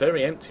track's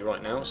very empty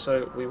right now,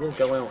 so we will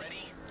go out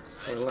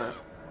for a lap.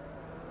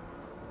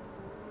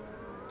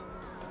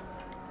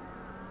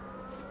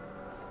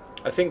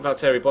 I think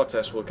Valtteri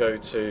Bottas will go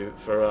to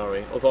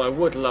Ferrari, although I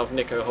would love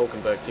Nico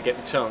Hülkenberg to get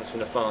the chance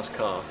in a fast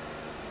car.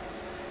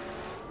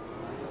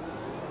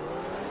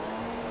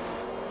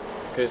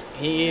 Because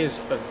he is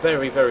a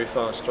very, very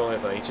fast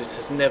driver. He just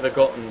has never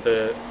gotten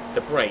the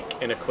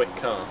break in a quick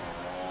car.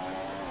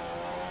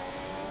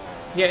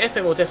 Yeah,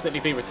 FM will definitely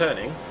be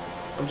returning.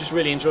 I'm just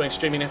really enjoying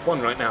streaming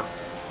F1 right now.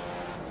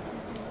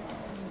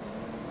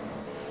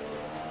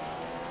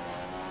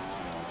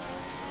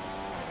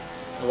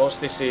 And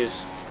whilst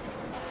this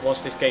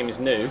game is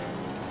new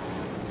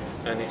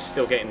and it's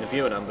still getting the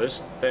viewer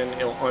numbers, then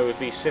I would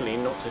be silly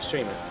not to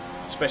stream it,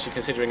 especially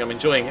considering I'm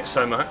enjoying it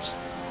so much.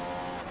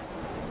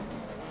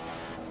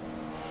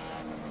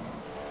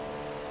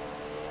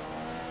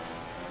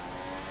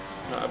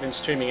 I've been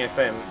streaming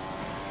FM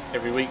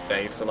every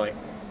weekday for like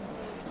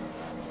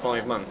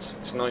 5 months.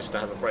 It's nice to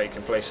have a break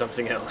and play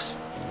something else.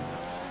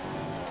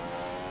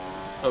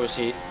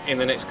 Obviously, in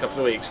the next couple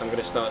of weeks I'm going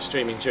to start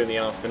streaming during the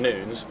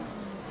afternoons,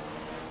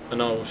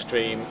 and I will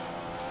stream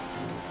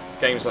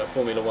games like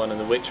Formula 1 and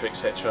The Witcher,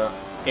 etc.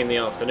 in the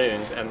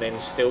afternoons, and then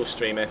still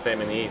stream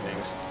FM in the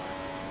evenings.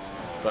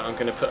 But I'm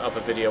going to put up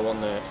a video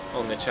on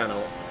the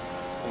channel,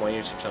 on my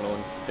YouTube channel,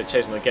 on the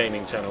Chesnoid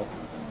Gaming channel,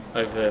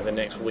 over the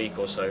next week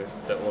or so,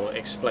 that will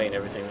explain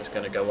everything that's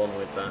going to go on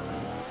with that.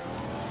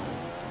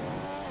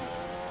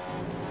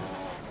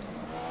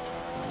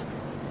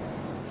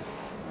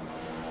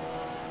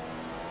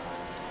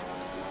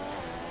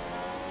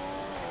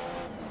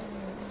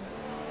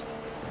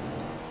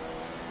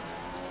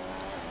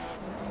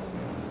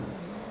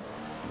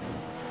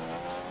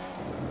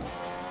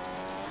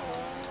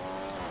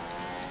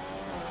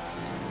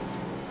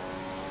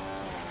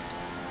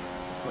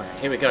 Right,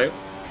 here we go.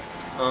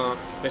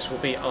 This will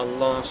be our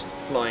last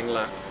flying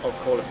lap of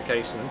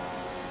qualification.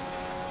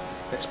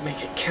 Let's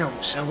make it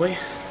count, shall we?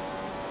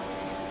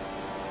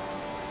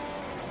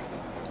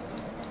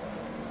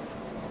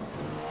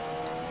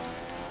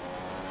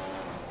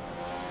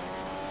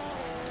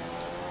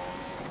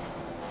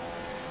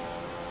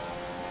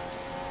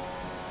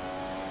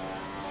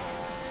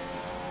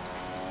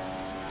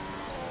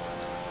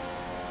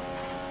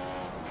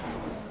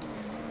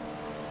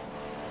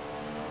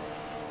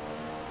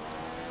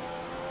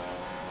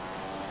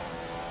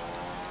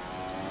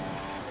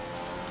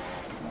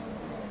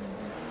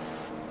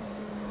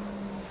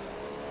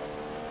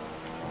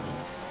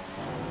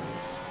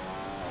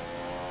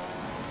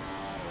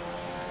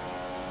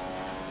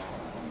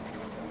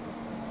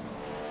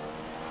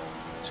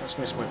 Just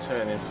missed my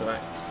turn in for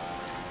that.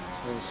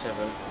 Turn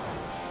 7.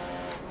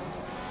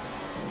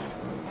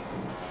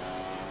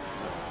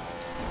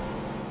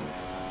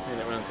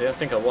 It around here. I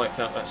think I wiped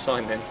out that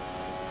sign then.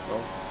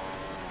 Well,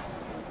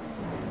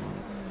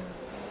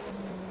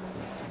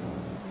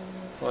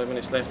 5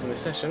 minutes left in the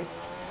session.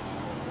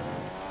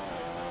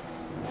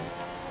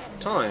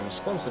 Time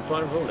sponsored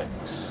by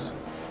Rolex.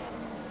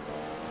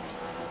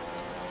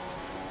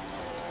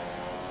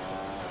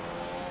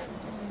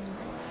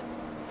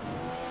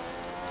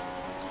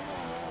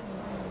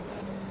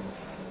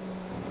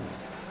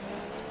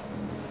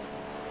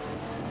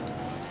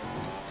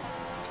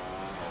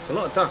 A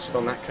lot of dust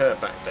on that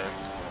curb back there.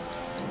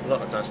 A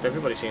lot of dust.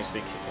 Everybody seems to be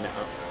kicking it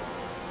up.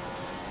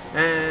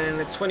 And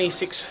the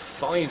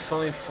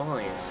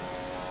 26.555.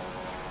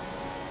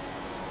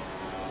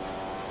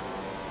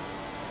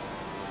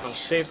 I'll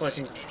see if I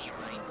can.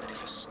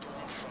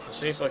 I'll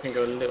see if I can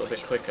go a little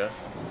bit quicker.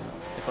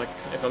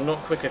 If I'm not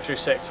quicker through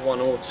sector 1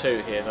 or 2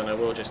 here, then I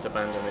will just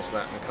abandon this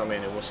lap and come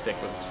in, and we'll stick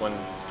with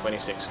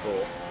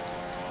 1:26.4.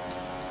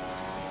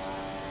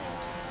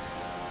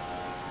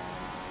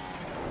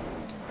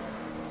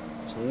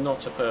 It's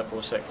not a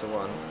purple sector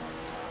 1,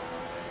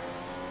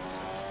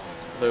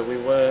 though we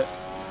were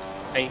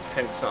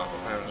 8/10 up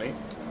apparently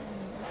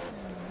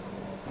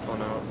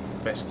on our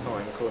best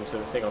time according to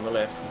the thing on the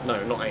left.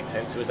 No, not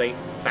 8/10, it was 8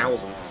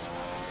 thousandths.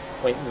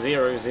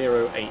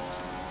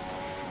 0.008.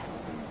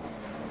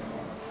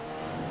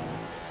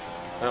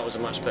 That was a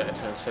much better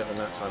turn 7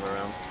 that time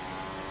around.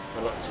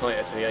 A lot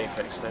tighter to the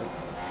apex then.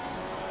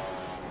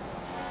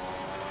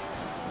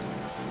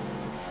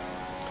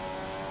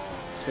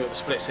 See what the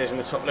split says in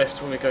the top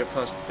left when we go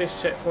past this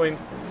checkpoint.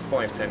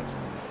 5/10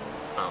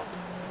 up.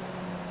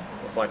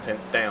 Or 5/10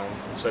 down,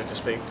 so to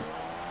speak.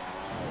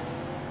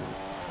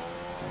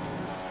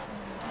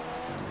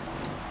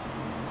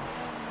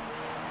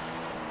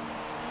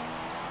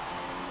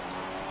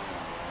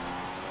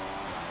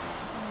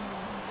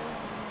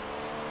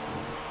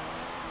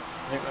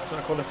 I think that's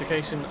our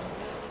qualification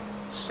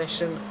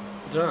session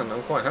done.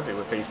 I'm quite happy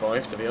with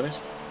P5, to be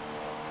honest.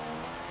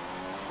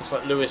 Looks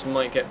like Lewis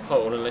might get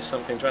pole unless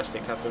something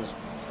drastic happens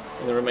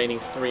in the remaining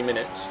 3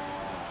 minutes.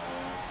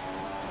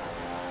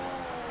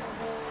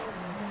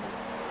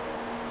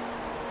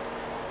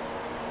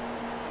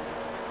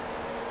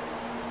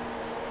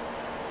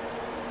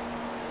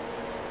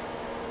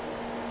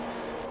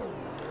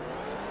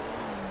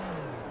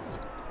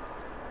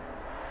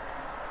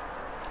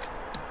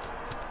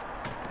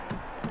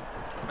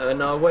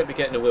 No, I won't be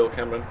getting a wheel,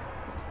 Cameron.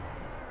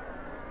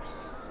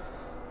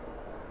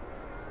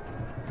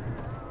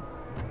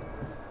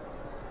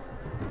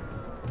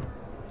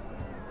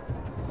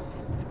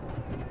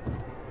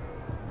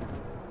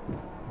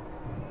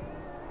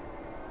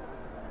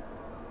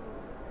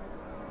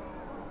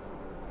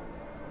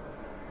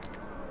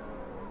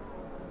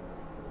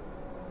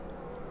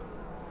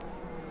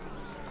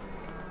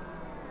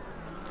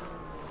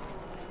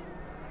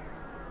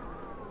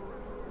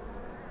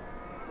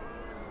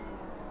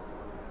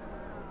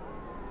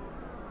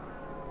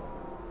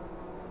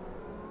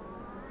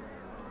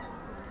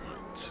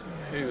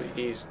 Who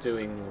is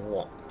doing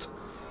what?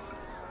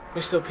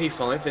 We're still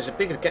P5. There's a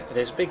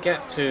big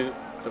gap to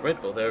the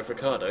Red Bull there of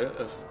Ricardo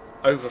of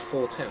over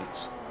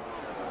 4/10.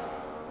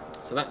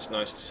 So that's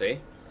nice to see.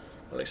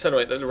 I'll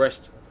accelerate the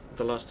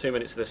last 2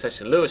 minutes of the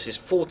session. Lewis is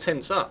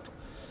 4/10 up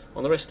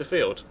on the rest of the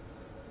field.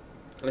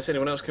 Unless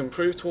anyone else can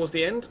improve towards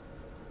the end.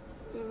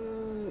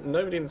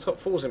 Nobody in the top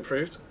 4's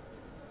improved.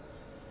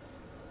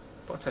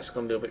 Bottas has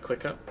gone a little bit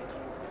quicker.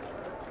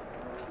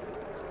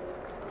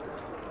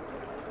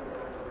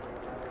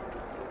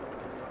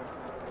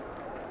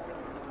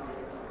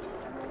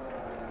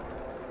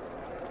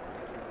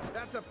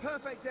 That's a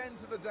perfect end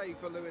to the day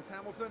for Lewis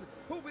Hamilton,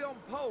 who'll be on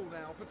pole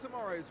now for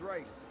tomorrow's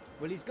race.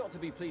 Well, he's got to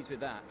be pleased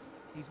with that.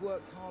 He's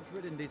worked hard for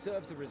it and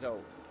deserves the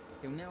result.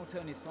 He'll now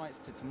turn his sights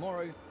to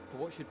tomorrow for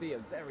what should be a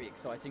very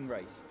exciting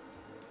race.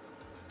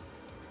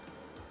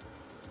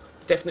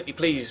 Definitely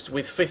pleased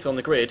with 5th on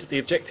the grid. The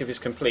objective is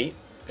complete,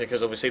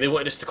 because obviously they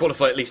wanted us to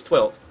qualify at least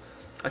 12th.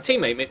 Our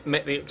teammate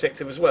met the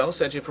objective as well,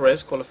 Sergio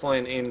Perez,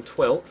 qualifying in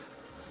 12th.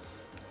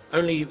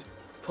 Only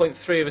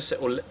 0.3 of a set,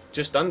 or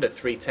just under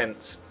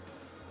 3/10.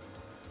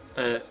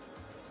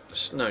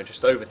 No,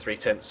 just over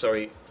 3/10,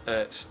 sorry,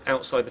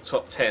 outside the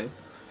top 10.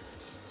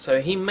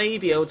 So he may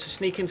be able to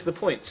sneak into the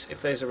points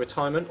if there's a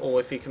retirement, or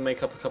if he can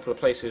make up a couple of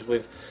places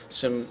with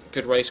some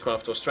good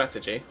racecraft or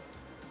strategy.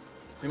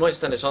 We might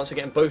stand a chance of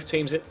getting both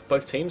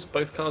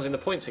cars in the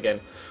points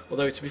again.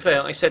 Although, to be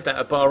fair, I said that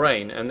at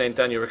Bahrain, and then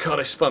Daniel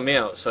Ricciardo spun me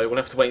out, so we'll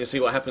have to wait and see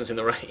what happens in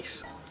the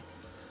race.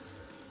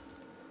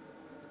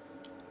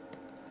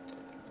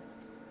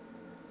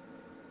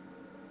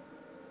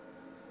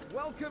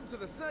 Welcome to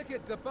the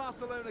Circuit de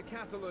Barcelona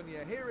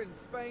Catalunya here in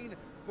Spain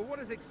for what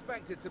is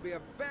expected to be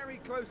a very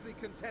closely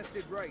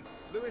contested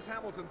race. Lewis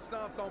Hamilton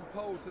starts on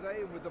pole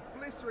today, and with the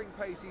blistering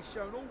pace he's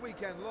shown all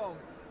weekend long,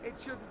 it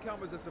shouldn't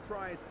come as a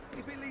surprise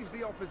if he leaves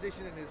the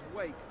opposition in his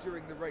wake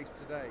during the race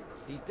today.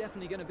 He's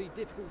definitely going to be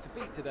difficult to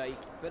beat today,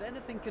 but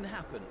anything can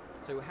happen,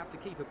 so we'll have to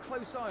keep a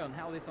close eye on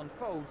how this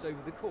unfolds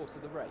over the course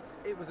of the race.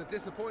 It was a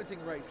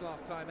disappointing race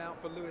last time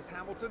out for Lewis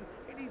Hamilton.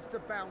 He needs to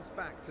bounce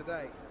back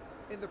today.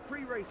 In the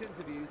pre-race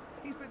interviews,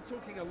 he's been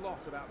talking a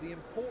lot about the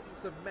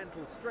importance of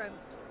mental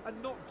strength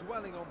and not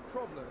dwelling on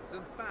problems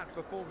and bad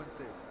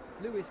performances.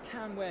 Lewis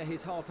can wear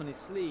his heart on his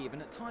sleeve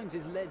and at times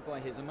is led by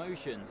his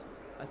emotions.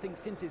 I think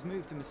since his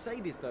move to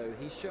Mercedes, though,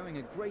 he's showing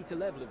a greater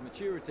level of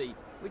maturity,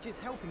 which is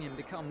helping him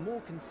become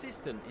more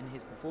consistent in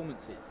his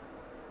performances.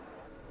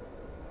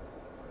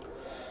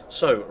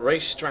 So,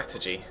 race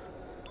strategy.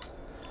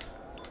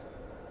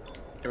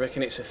 I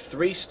reckon it's a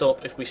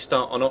 3-stop if we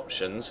start on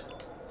options,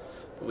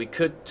 but we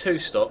could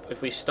 2-stop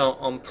if we start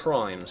on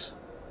primes.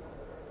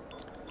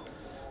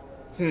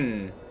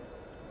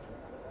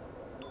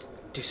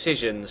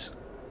 Decisions.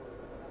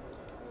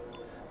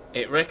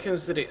 It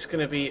reckons that it's going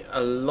to be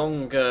a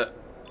longer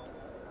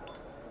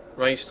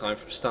race time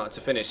from start to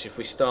finish if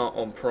we start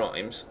on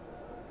primes.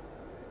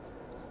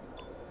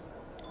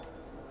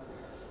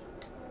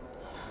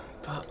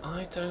 But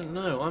I don't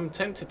know. I'm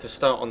tempted to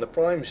start on the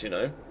primes, you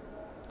know.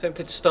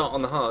 Tempted to start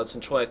on the hards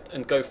and try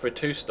and go for a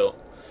 2-stop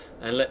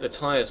and let the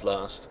tyres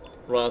last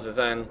rather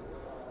than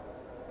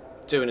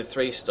doing a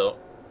 3-stop.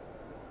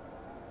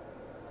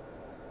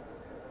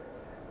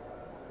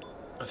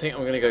 I think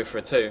I'm going to go for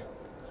a 2.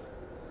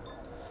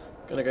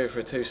 Going to go for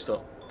a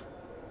 2-stop.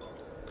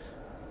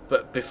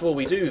 But before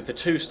we do the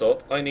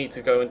 2-stop, I need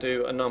to go and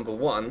do a number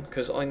 1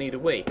 because I need a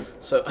wee.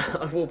 So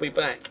I will be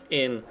back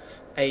in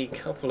a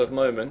couple of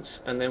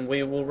moments and then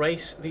we will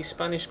race the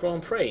Spanish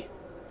Grand Prix.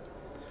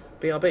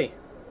 BRB.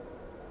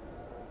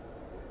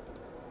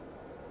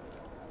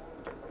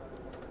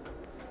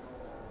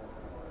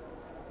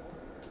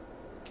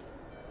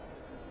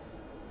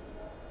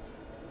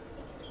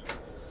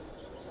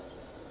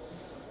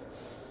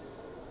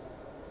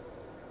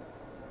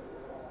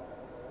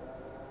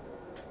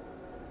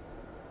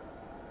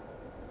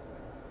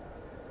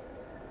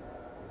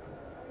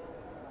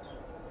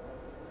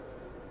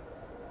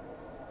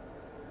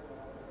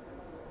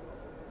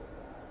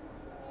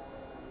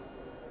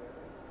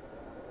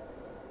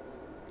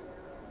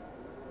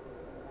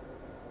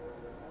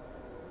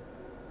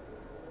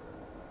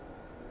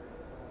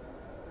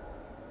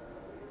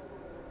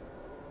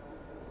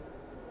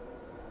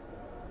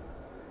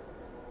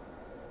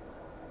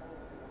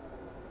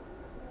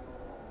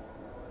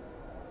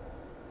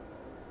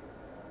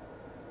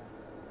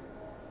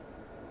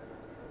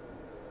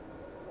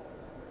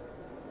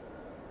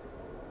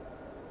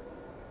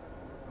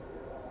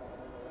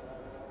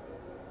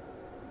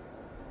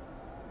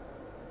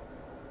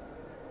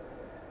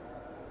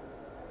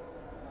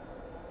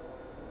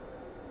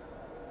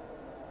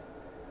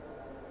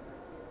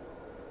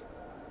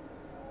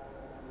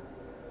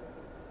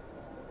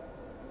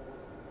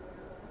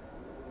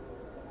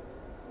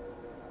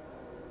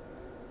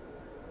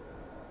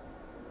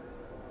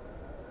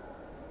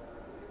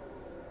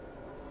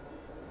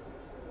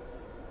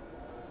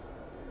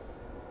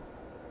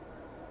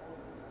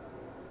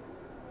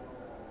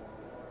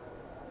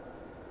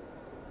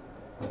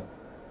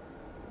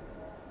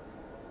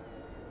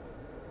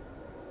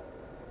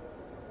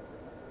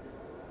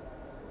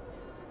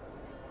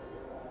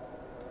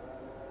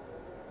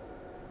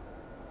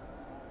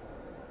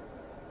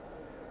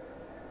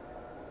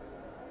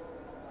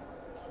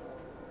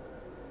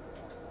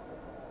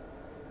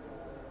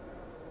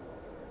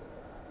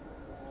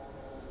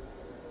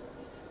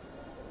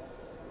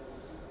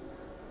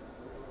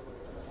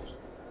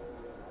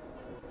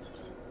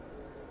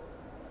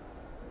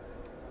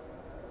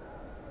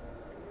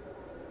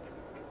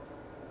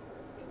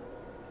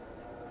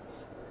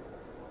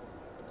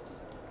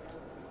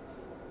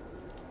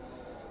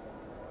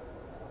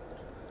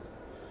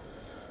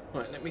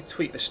 Right, let me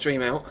tweak the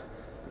stream out.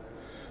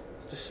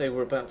 Just say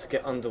we're about to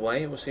get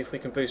underway. We'll see if we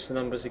can boost the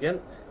numbers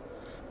again.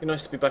 Be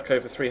nice to be back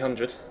over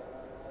 300,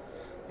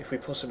 if we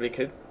possibly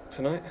could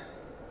tonight.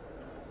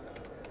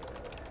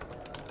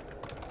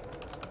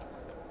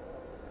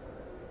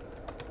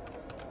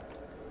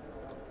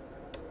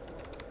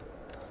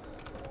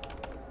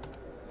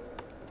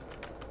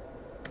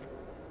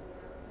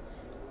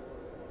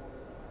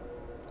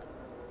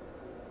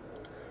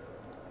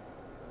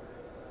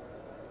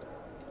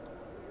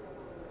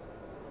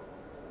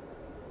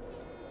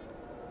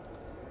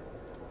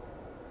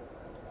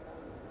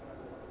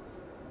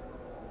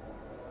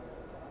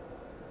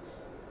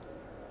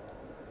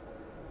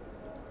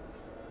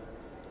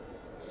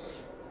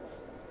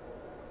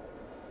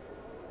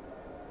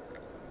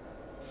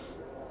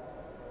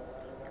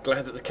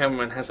 Glad that the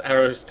cameraman has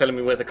arrows telling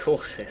me where the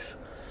course is.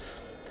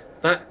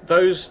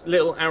 Those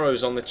little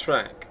arrows on the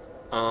track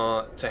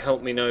are to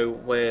help me know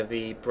where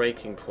the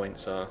braking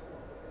points are.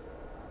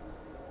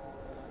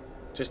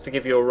 Just to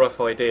give you a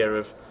rough idea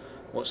of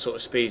what sort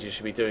of speed you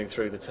should be doing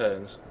through the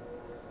turns.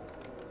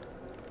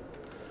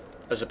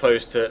 As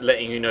opposed to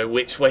letting you know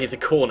which way the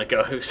corner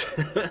goes.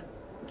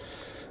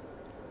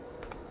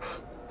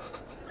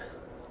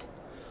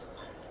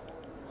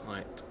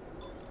 Right.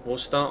 We'll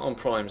start on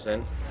primes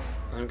then.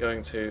 I'm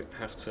going to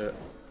have to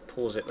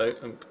pause it though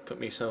and put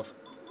myself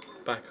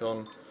back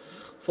on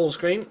full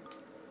screen.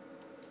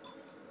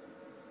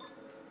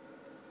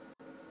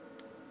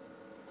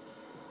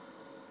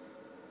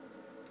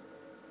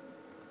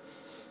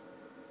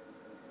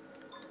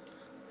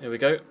 There we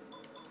go.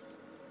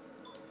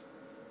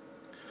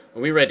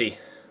 Are we ready?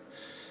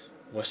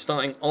 We're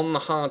starting on the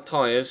hard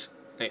tyres.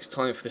 It's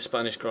time for the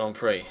Spanish Grand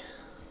Prix.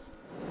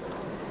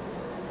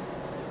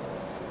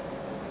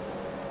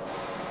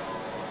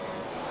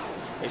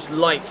 It's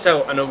lights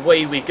out and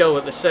away we go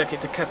at the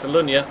Circuit de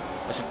Catalunya.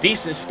 That's a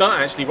decent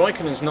start actually.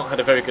 Raikkonen's not had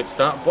a very good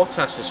start.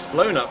 Bottas has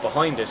flown up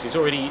behind us. He's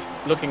already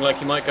looking like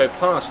he might go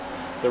past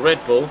the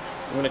Red Bull.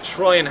 I'm going to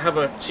try and have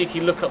a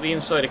cheeky look up the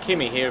inside of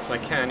Kimi here if I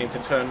can into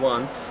turn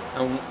 1.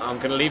 And I'm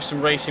going to leave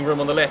some racing room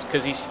on the left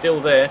because he's still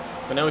there.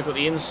 But now we've got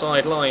the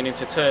inside line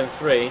into turn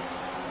 3.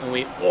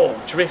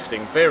 And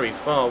drifting very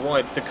far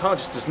wide. The car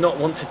just does not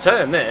want to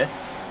turn there.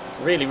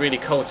 Really, really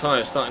cold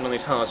tyres starting on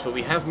these hards, but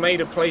we have made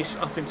a place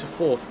up into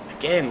 4th.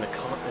 Again, the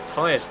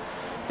tyres,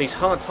 these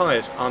hard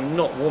tyres are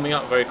not warming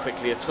up very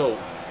quickly at all.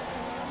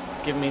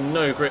 Giving me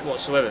no grip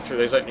whatsoever through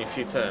those opening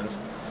few turns.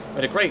 We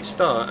had a great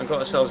start and got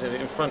ourselves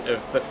in front of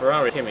the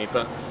Ferrari Kimi,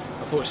 but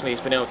unfortunately he's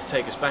been able to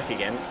take us back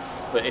again.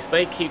 But if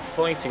they keep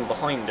fighting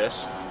behind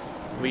us,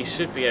 we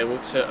should be able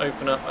to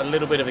open up a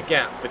little bit of a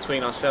gap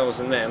between ourselves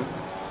and them.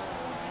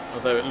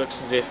 Although it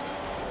looks as if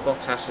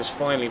Bottas has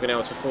finally been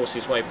able to force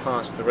his way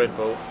past the Red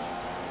Bull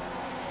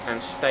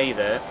and stay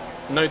there.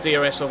 No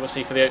DRS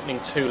obviously for the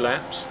opening 2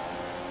 laps,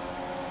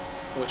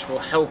 which will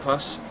help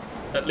us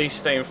at least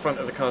stay in front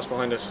of the cars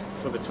behind us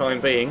for the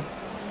time being,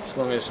 as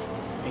long as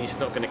he's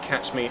not going to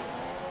catch me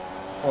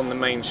on the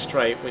main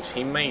straight, which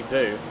he may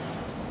do,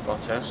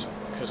 Bottas,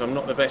 because I'm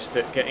not the best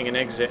at getting an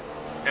exit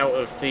out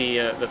of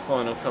the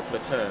final couple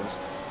of turns.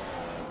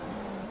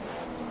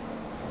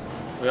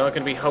 We are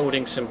going to be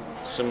holding some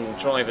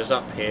drivers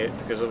up here,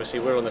 because obviously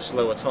we're on the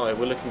slower tyre.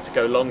 We're looking to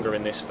go longer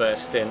in this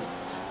first stint.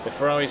 The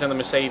Ferraris and the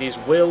Mercedes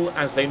will,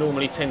 as they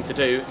normally tend to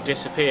do,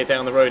 disappear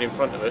down the road in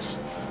front of us,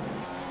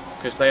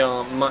 because they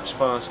are much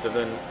faster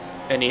than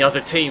any other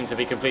team, to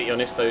be completely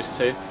honest, those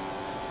two.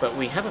 But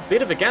we have a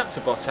bit of a gap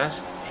to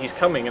Bottas. He's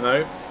coming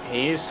though.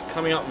 He is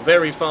coming up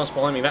very fast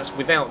behind me. That's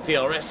without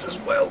DRS as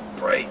well.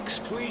 Brakes,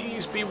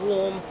 please be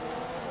warm.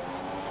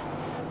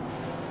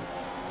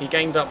 He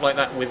gained up like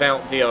that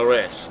without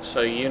DRS,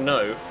 so you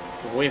know,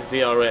 with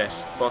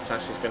DRS,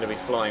 Bottas is going to be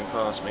flying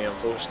past me,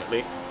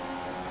 unfortunately.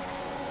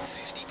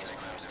 50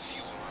 kilograms of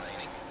fuel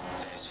remaining.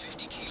 There's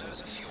 50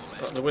 kilos of fuel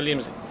left. But the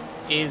Williams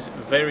is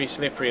very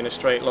slippery in a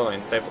straight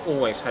line. They've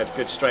always had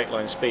good straight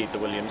line speed, the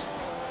Williams.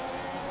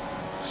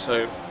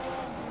 So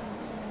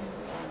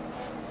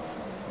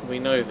we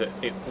know that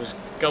it was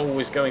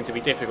always going to be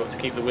difficult to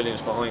keep the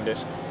Williams behind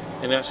us.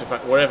 In actual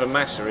fact, wherever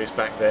Massa is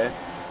back there,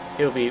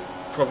 he'll be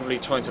probably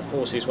trying to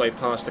force his way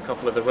past a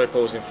couple of the Red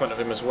Bulls in front of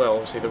him as well.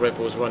 Obviously the Red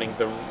Bull's running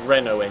the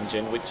Renault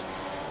engine, which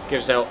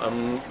gives out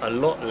a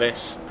lot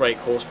less brake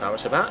horsepower.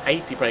 It's about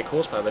 80 brake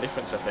horsepower, the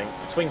difference, I think,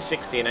 between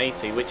 60 and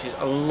 80, which is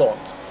a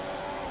lot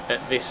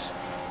at this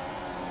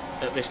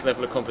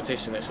level of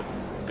competition. It's a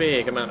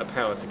big amount of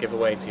power to give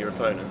away to your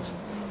opponents.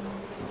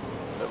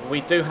 But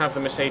we do have the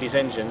Mercedes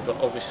engine, but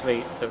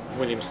obviously the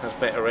Williams has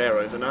better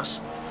aero than us.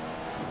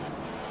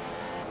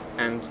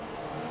 And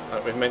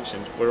like we've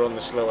mentioned, we're on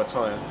the slower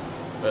tyre,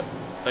 but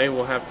they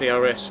will have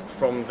DRS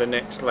from the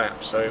next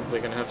lap, so we're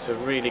going to have to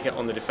really get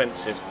on the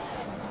defensive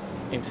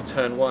into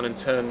turn 1 and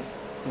turn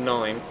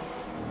 9.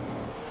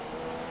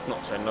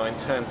 Not turn 9,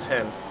 turn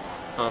 10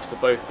 after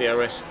both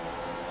DRS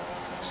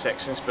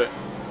sections, but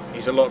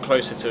he's a lot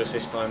closer to us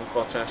this time,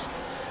 Bottas.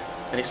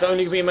 And it's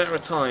only going to be a matter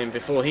of time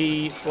before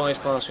he flies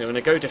past me. I'm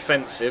going to go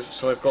defensive,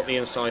 so I've got the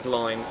inside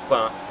line,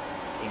 but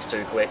he's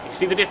too quick. You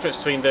see the difference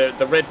between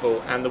the Red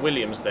Bull and the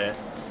Williams there?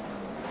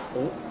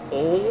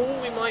 Oh,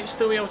 we might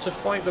still be able to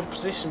fight the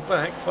position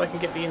back if I can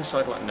get the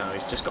inside line. No,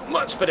 he's just got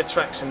much better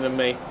traction than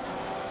me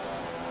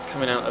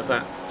coming out of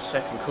that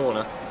second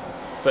corner.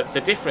 But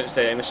the difference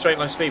there in the straight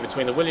line speed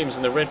between the Williams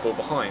and the Red Bull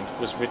behind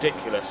was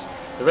ridiculous.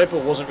 The Red Bull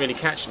wasn't really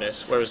catching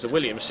us, whereas the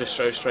Williams just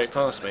drove straight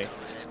past me.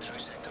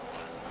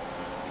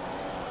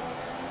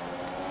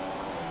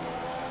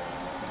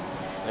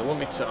 They want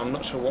me to, I'm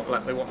not sure what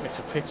lap they want me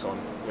to pit on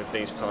with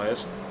these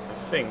tyres. I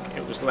think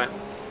it was lap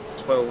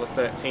 12 or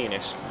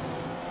 13ish.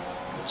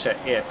 Check,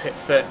 yeah, pit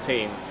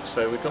 13.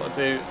 So we've got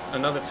to do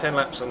another 10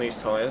 laps on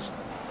these tyres,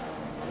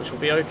 which will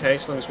be okay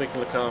as long as we can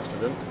look after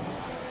them.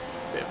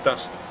 Bit of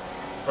dust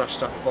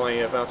brushed up by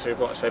Valtteri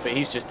Bottas there, but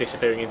he's just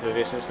disappearing into the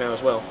distance now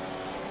as well.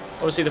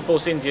 Obviously the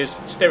Force Indias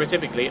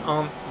stereotypically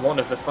aren't one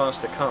of the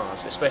faster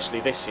cars, especially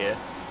this year.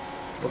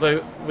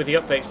 Although with the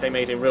updates they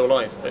made in real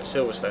life at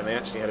Silverstone, they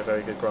actually had a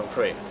very good Grand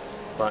Prix.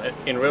 But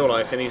in real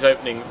life, in these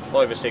opening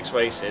 5 or 6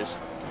 races,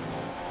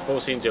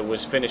 Force India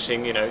was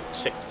finishing, you know,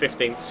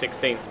 15th,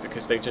 16th,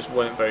 because they just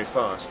weren't very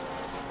fast.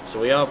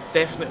 So we are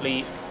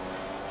definitely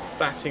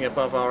batting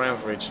above our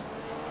average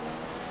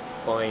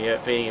by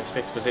being in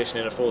 5th position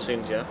in a Force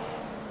India.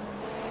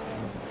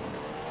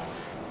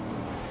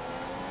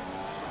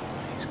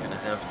 He's going to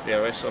have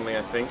DRS on me,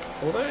 I think.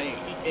 Although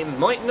it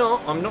might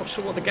not. I'm not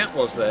sure what the gap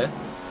was there.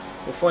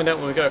 We'll find out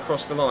when we go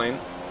across the line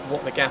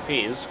what the gap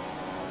is.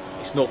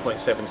 It's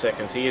 0.7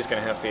 seconds. He is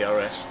going to have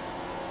DRS.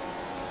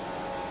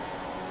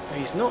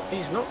 He's not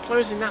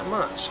closing that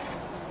much.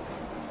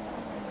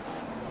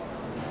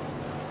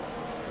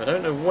 I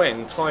don't know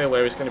when tyre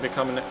wear is going to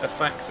become a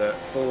factor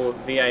for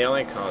the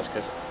AI cars,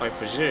 because I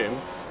presume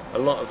a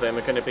lot of them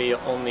are going to be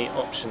on the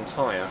option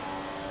tyre,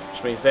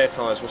 which means their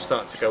tyres will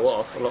start to go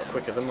off a lot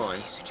quicker than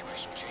mine.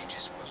 Situation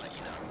changes, we'll let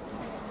you know.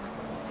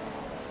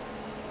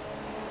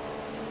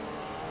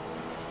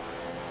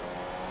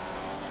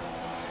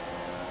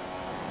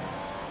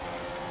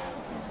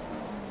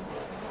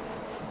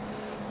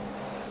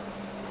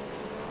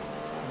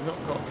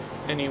 Not got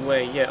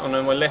anywhere yet. Oh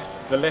no,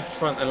 the left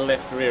front and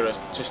left rear are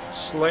just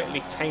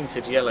slightly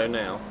tainted yellow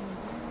now.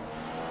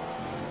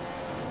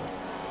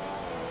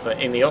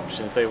 But in the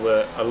options they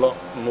were a lot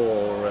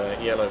more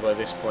yellow by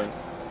this point.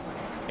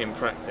 in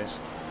practice.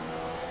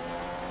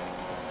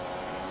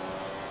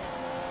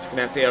 It's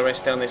going to have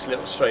DRS down this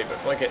little straight, but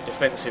if I get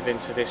defensive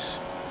into this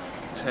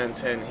turn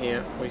 10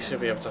 here, we should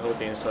be able to hold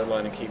the inside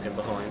line and keep him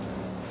behind,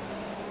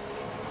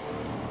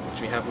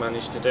 which we have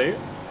managed to do.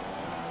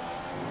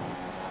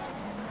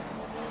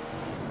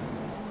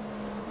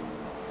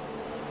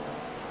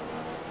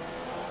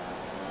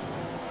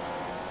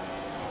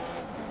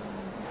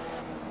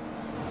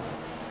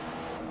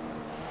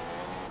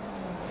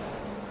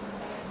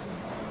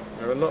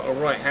 There are a lot of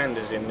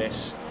right-handers in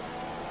this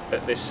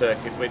at this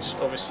circuit, which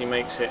obviously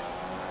makes it,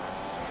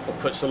 or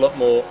puts a lot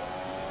more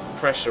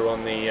pressure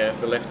on the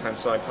left-hand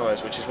side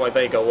tyres, which is why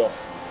they go off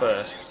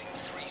first.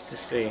 You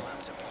see,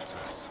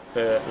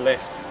 the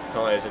left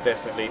tyres are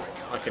definitely.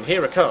 I can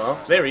hear a car.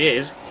 There he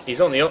is. He's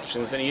on the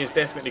options, and he is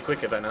definitely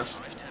quicker than us.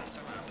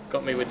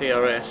 Got me with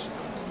DRS,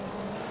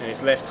 and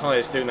his left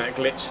tyre's doing that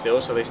glitch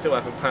still, so they still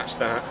haven't patched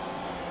that.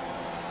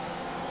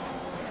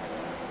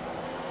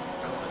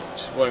 God,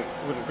 just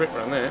wouldn't grip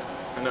around there.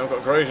 And now I've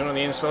got Grosjean on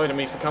the inside of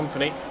me for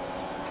company.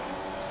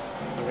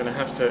 I'm going to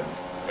have to...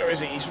 Where is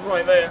he? He's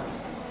right there.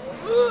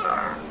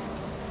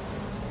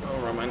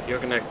 Alright, man, you're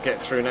going to get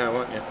through now,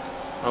 aren't you?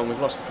 Oh, and we've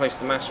lost the place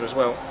to Massa as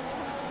well.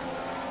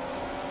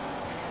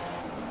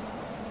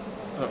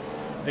 Oh,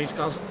 these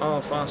cars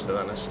are faster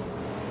than us,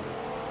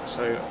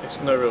 so it's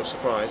no real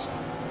surprise.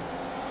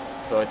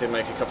 Though I did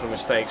make a couple of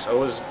mistakes. I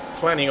was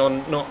planning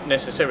on not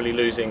necessarily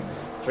losing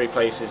 3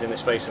 places in the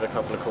space of a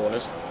couple of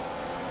corners.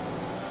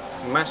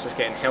 Massa's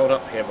getting held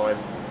up here by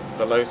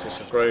the Lotus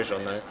of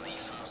Grosjean though.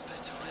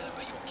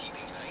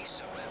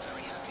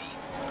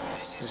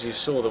 As you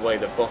saw the way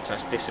that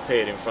Bottas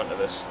disappeared in front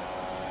of us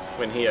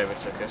when he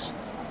overtook us.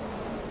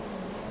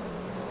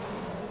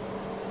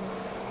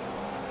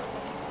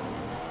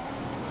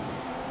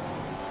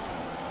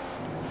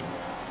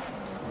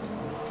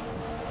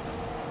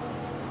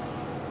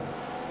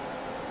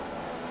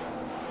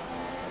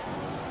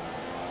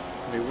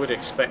 We would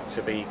expect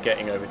to be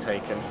getting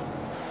overtaken.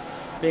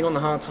 Being on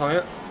the hard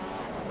tyre,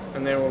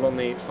 and they're all on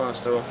the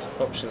faster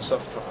option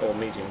soft or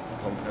medium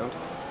compound.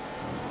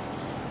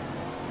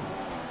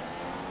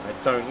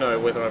 I don't know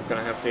whether I'm going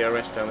to have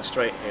DRS down the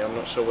straight here. I'm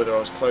not sure whether I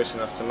was close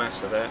enough to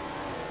Massa there.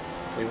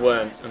 We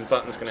weren't, and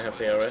Button's going to have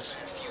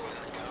DRS.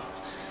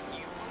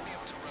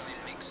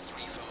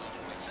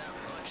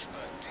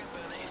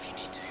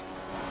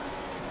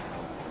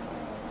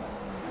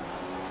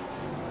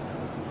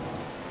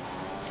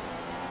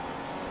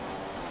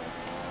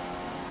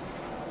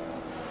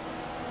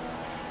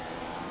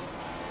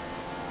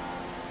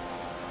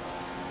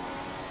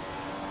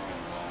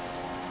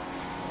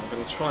 I'm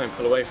going to try and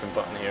pull away from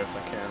Button here if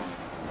I can.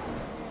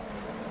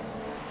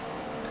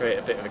 Create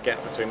a bit of a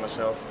gap between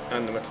myself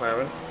and the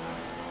McLaren.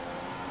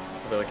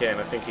 Although again,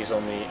 I think he's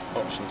on the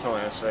option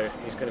tyre, so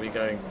he's going to be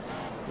going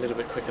a little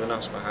bit quicker than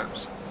us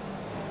perhaps.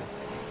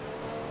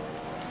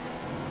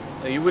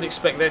 Now, you would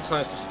expect their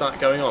tyres to start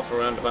going off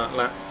around about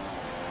lap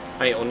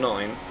 8 or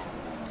 9.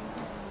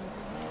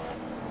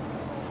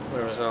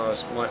 Whereas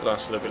ours might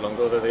last a little bit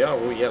longer, although they are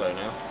all yellow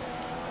now.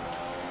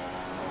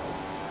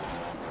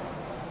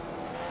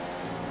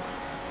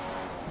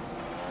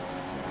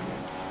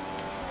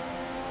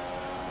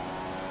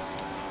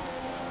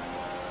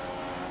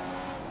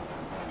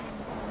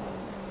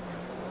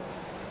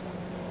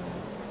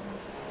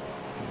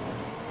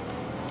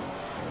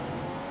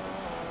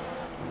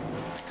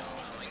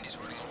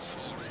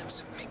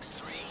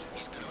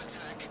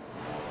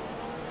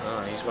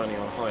 He's running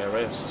on higher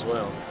revs as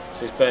well,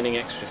 so he's burning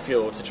extra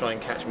fuel to try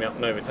and catch me up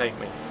and overtake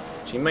me,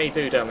 which he may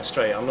do down the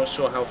straight. I'm not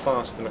sure how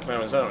fast the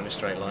McLarens are in a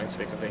straight line, to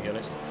be completely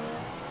honest.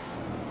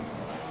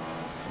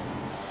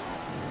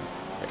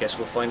 I guess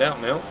we'll find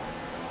out now,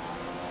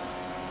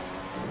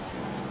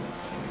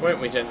 won't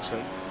we,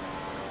 Jensen?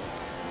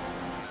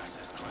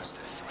 Massa's close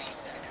to 3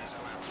 seconds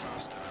a lap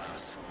faster than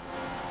us.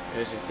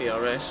 There's his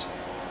DRS.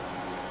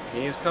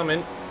 He is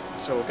coming,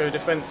 so we'll go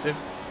defensive.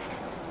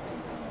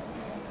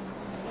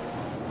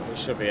 We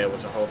should be able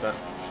to hold that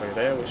through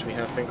there, which we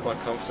have been quite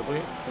comfortably,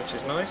 which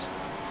is nice.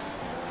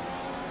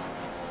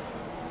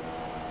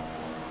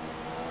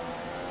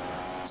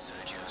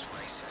 Sergio's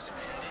race has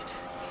ended.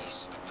 He's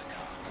stopped the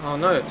car. Oh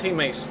no,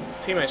 teammates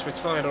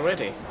retired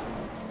already.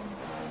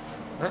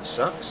 That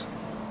sucks.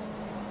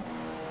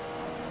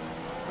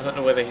 I don't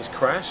know whether he's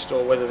crashed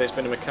or whether there's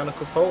been a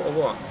mechanical fault or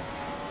what.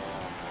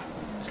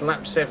 It's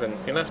lap 7.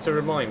 You'll have to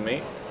remind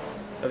me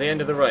at the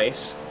end of the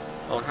race.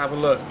 I'll have a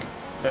look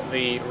at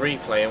the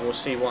replay and we'll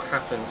see what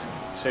happened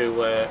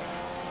to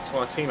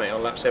our teammate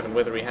on lap 7,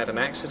 whether he had an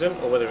accident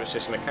or whether it's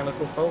just a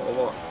mechanical fault or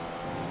what.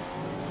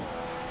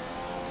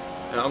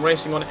 I'm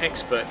racing on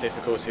expert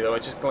difficulty though. I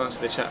just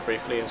glanced at the chat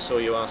briefly and saw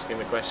you asking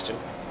the question.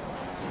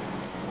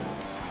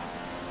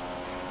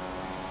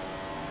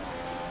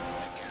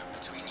 The gap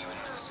between you and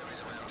Massa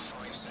is around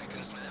 5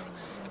 seconds now.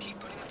 Keep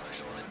putting the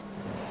pressure on him.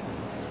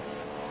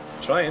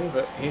 Trying,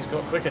 but he's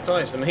got quicker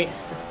tyres than me.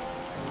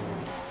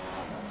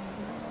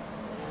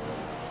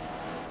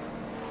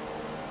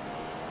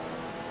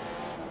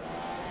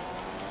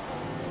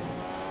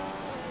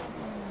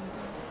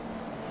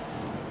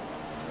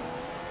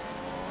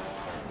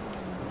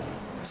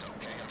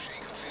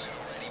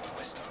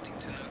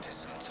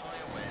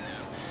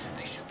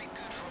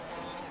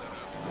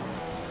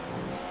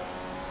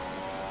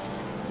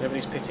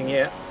 Nobody's pitting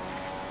yet.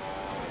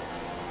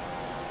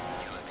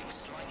 Galloping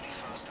slightly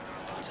faster than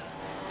a button.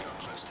 You're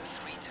close to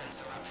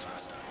 0.3 a lap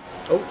faster.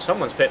 Oh,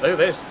 someone's pit though.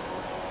 There's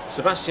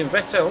Sebastian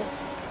Vettel.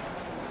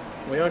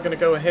 We are going to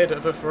go ahead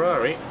of a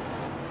Ferrari.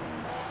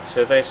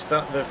 So the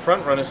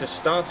front runners are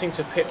starting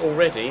to pit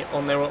already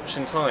on their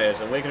option tyres,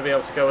 and we're going to be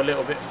able to go a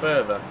little bit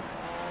further.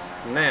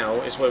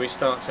 Now is where we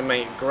start to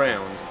make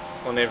ground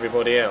on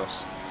everybody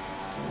else.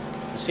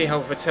 You see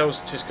how Vettel's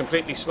just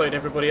completely slowed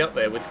everybody up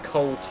there with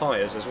cold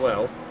tyres as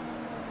well.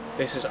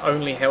 This is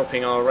only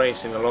helping our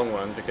race in the long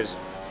run, because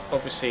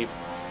obviously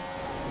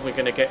we're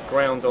going to get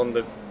ground on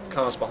the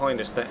cars behind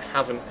us that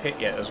haven't pit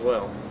yet as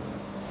well.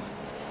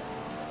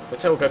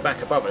 Vettel will go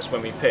back above us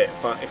when we pit,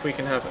 but if we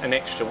can have an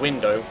extra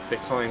window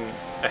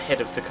ahead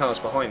of the cars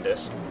behind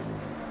us,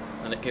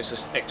 and it gives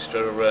us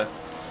extra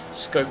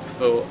scope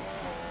for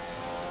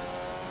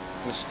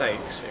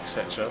mistakes,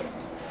 etc.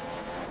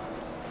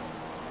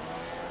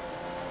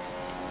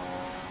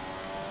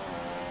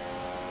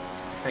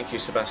 Thank you,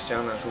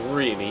 Sebastian, that's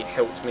really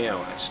helped me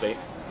out actually.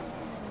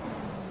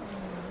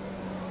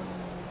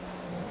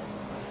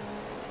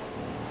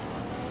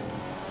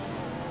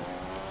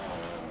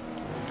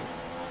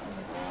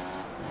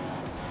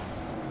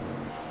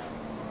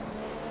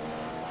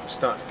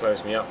 Starting to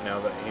close me up now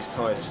that his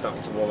tyres are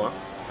starting to warm up,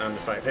 and the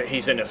fact that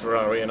he's in a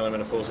Ferrari and I'm in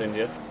a Force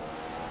India.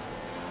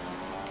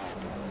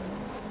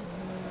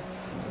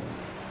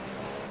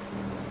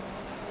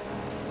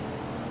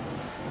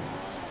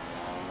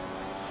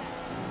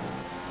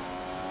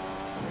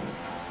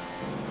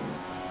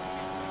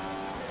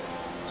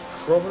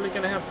 Probably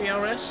going to have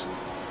DRS.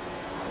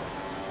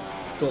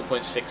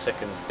 0.6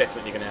 seconds,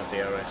 definitely going to have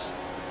DRS.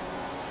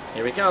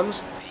 Here he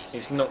comes.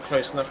 He's not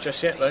close enough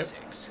just yet though.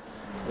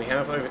 We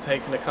have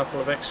overtaken a couple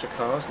of extra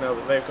cars now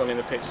that they've gone in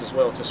the pits as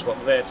well to swap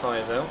their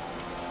tyres out.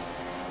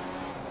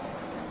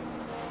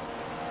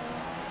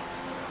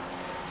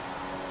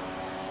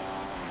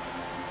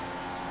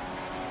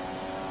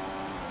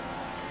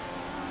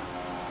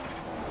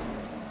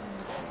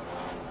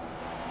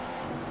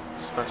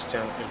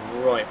 Sebastian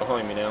is right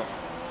behind me now.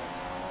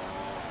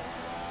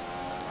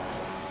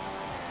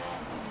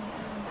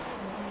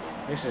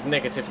 This is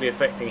negatively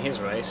affecting his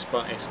race,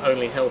 but it's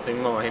only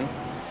helping mine.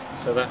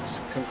 So that's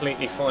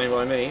completely fine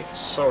by me.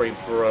 Sorry,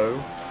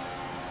 bro.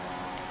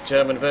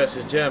 German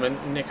versus German,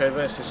 Nico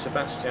versus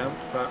Sebastian,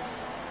 but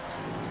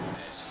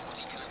There's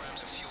 40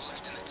 kilograms of fuel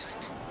left in the tank.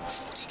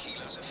 40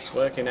 kilos of it's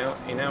fuel. working out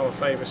in our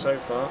favour so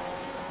far.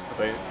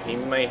 Although he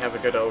may have a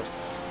good old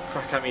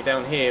crack at me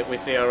down here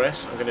with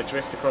DRS. I'm going to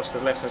drift across to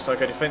the left hand side,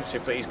 go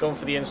defensive, but he's gone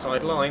for the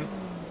inside line.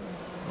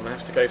 I'm going to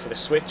have to go for the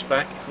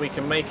switchback if we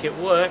can make it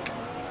work.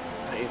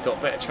 But he's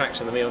got better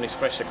traction than me on his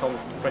fresher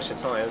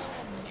tyres.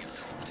 You've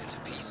dropped into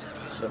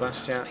P7.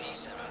 Sebastian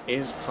P7.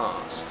 is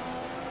passed.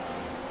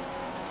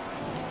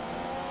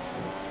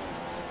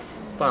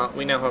 But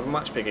we now have a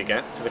much bigger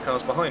gap to the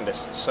cars behind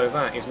us, so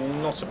that is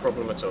not a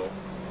problem at all.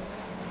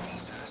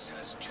 Bottas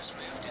has just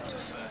moved into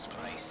first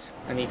place.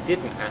 And he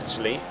didn't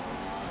actually.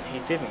 He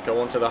didn't go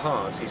onto the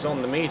hards. He's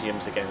on the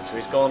mediums again, so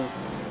he's gone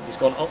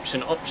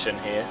option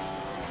here.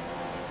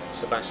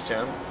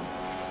 Sebastian.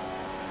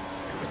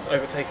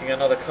 Overtaking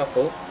another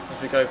couple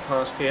as we go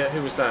past here.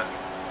 Who was that?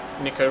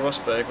 Nico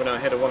Rosberg. We're now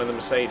ahead of one of the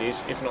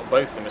Mercedes, if not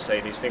both the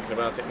Mercedes, thinking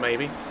about it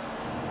maybe.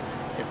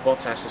 If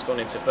Bottas has gone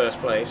into first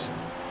place.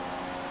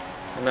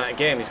 And that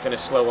again is going to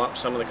slow up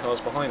some of the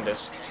cars behind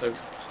us. So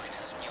Behind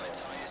has newer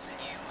tyres than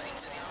you.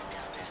 Maintain our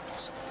gap if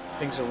possible.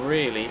 things are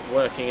really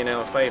working in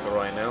our favour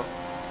right now.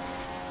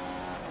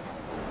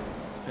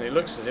 And it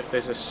looks as if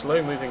there's a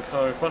slow moving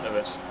car in front of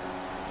us.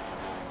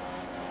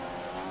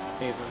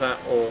 Either that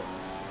or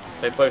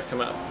they both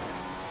come out.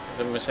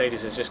 The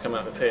Mercedes has just come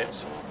out of the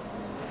pits.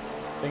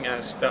 I think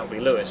that'll be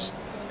Lewis,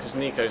 because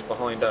Nico's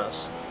behind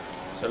us.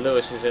 So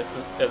Lewis is at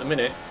the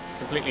minute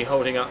completely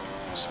holding up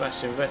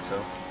Sebastian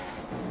Vettel.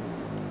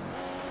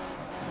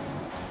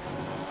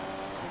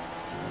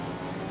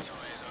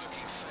 Tyres are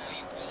looking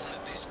fairly worn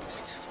at this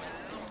point.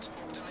 We're not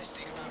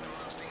optimistic about them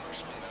lasting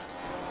much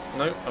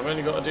longer. No, I've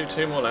only got to do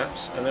 2 more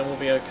laps and then we'll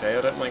be okay.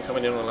 I don't mind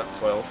coming in on lap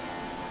 12.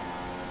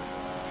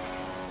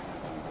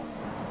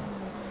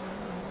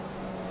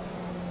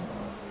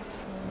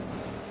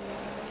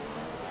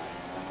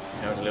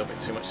 Had a little bit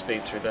too much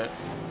speed through there.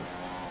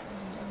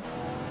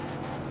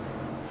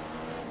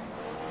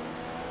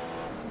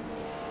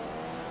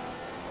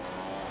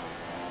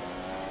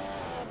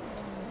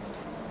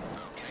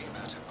 Okay,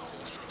 about a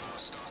quarter of our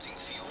starting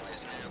fuel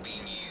has now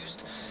been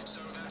used, so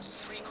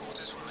that's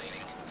 3/4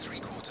 remaining.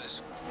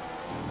 3/4.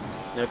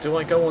 Now, do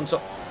I go on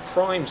to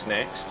primes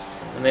next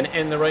and then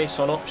end the race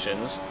on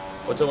options,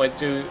 or do I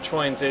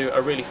try and do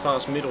a really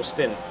fast middle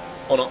stint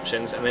on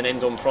options and then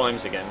end on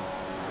primes again?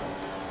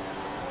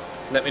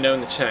 Let me know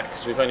in the chat,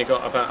 because we've only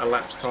got about a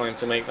lap's time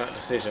to make that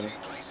decision. 2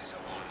 places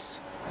at once.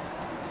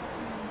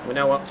 We're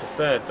now up to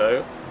 3rd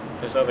though,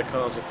 as other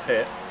cars have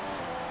pit.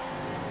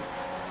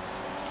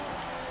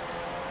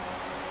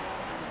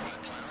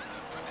 McLaren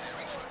are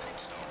preparing for a pit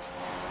stop.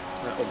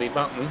 That will be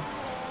Button.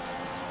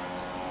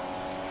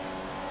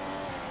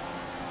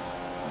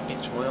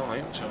 It's my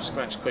eye, which I'll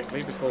scratch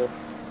quickly before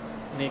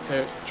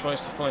Nico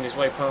tries to find his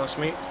way past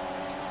me.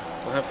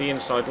 I'll have the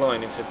inside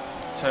line into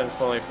turn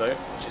 5 though,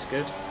 which is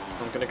good.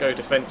 I'm going to go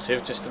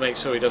defensive just to make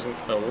sure he doesn't...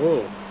 Oh, whoa.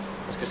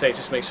 I was going to say,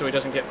 just to make sure he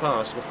doesn't get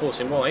past. We'll force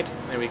him wide.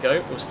 There we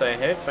go. We'll stay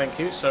ahead. Thank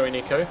you. Sorry,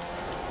 Nico.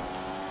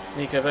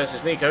 Nico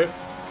versus Nico.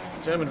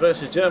 German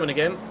versus German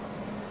again.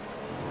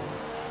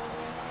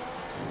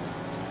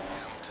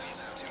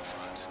 Hamilton's out in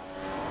front.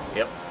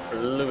 Yep.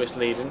 Lewis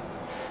leading,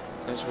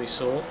 as we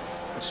saw.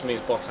 Which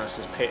means Bottas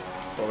is pit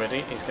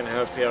already. He's going to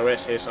have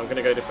DRS here, so I'm going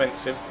to go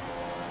defensive.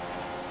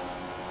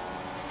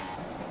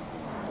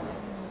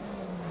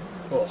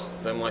 Oh,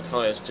 then my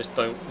tyres just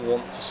don't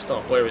want to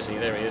stop. Where is he?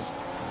 There he is.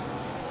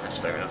 That's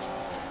fair enough.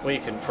 We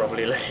can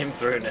probably let him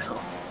through now.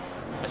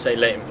 I say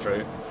let him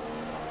through.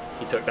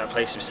 He took that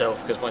place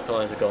himself because my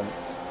tyres are gone.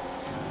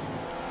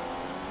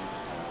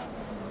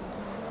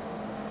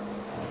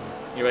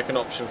 You reckon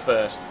option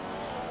first?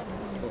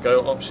 We'll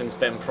go options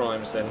then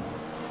primes then.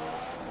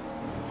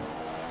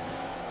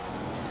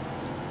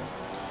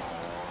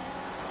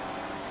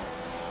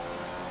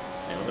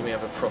 Yeah, well, let me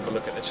have a proper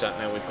look at the chat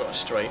now. We've got a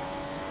straight.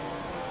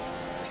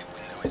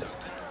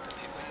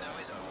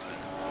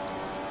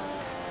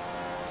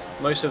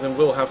 Most of them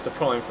will have the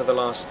prime for the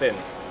last stint.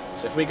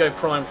 So if we go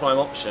prime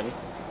option,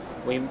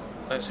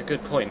 that's a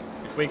good point.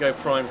 If we go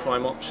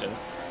prime option,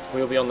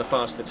 we'll be on the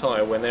faster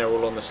tyre when they're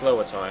all on the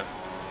slower tyre.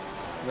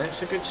 And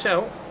that's a good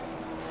shout.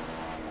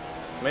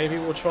 Maybe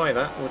we'll try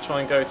that. We'll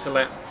try and go to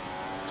lap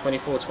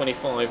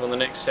 24-25 on the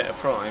next set of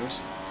primes.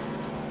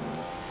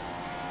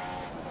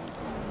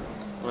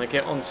 When I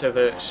get onto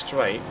the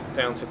straight,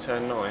 down to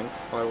turn 9,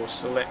 I will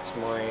select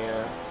my...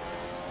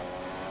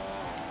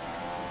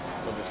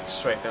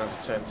 straight down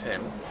to turn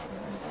 10.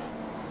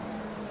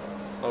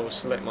 I will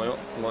select my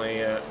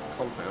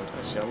compound.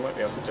 Actually, I might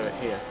be able to do it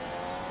here.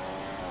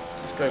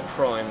 Let's go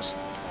primes.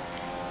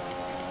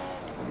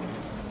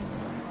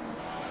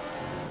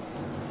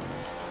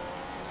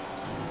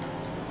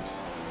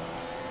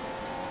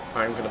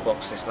 I'm going to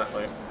box this that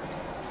way.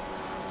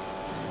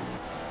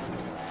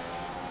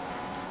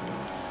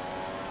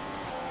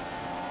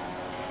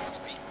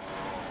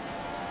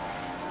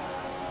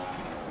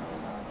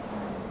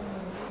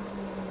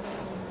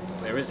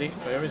 Where is he?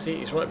 Where is he?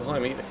 He's right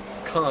behind me. The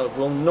car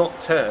will not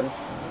turn.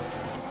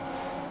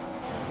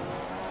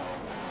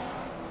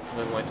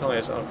 And my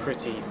tyres are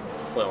pretty...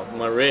 well,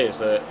 my rears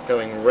are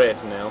going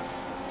red now.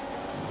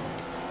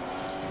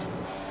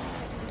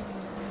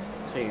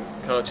 See,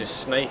 the car just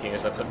snaking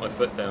as I put my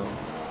foot down.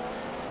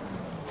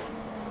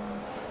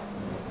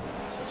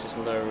 So there's just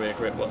no rear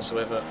grip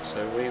whatsoever.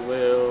 So we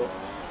will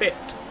pit.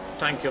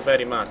 Thank you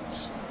very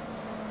much.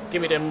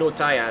 Give me them no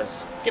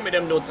tyres. Give me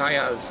them no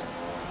tyres.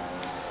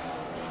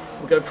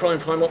 We'll go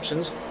prime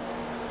options.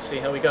 See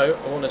how we go.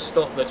 I want a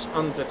stop that's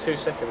under 2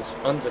 seconds.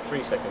 Under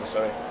 3 seconds,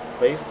 sorry.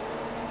 Please.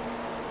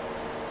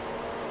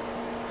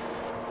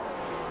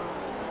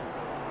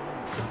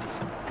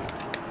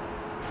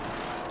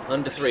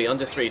 Under 3,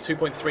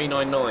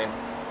 2.399.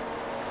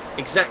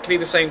 Exactly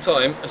the same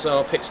time as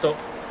our pit stop,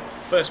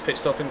 first pit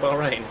stop in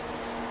Bahrain.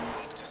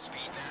 Up to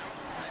speed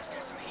now. Let's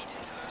get some heat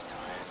into those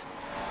tyres.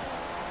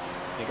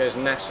 Here goes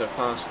NASA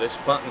past us.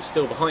 Button's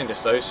still behind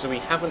us though, so we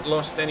haven't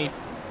lost any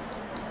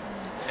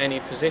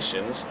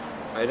positions.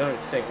 I don't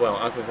think, well,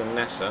 other than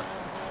NASA.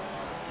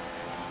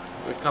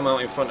 We've come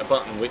out in front of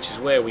Button, which is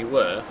where we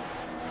were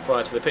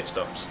prior to the pit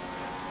stops.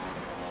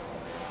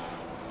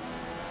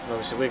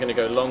 Obviously we're going to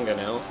go longer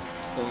now.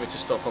 Want me to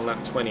stop on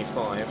lap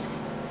 25.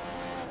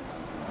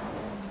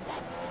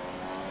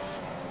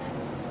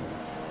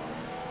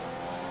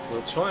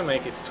 We'll try and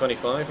make it to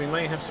 25. We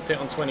may have to pit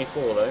on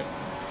 24 though.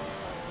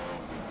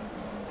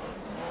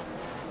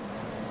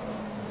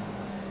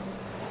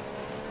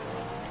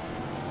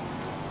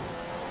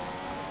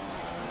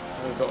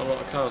 We've got a lot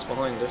of cars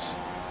behind us.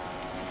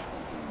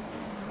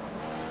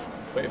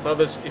 But if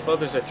others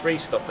are 3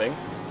 stopping,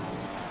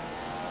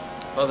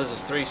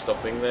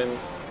 then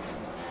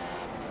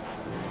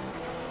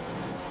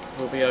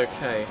we'll be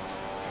okay.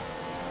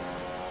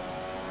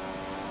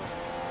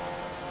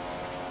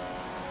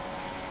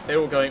 They're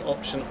all going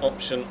option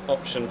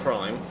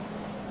prime.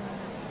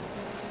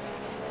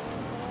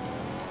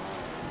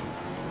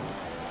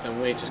 And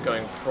we're just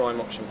going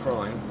prime option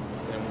prime.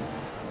 And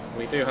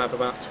we do have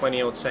about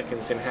 20 odd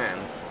seconds in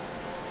hand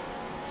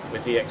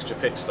with the extra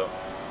pit stop.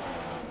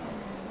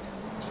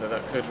 So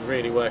that could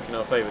really work in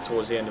our favour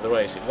towards the end of the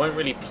race. It won't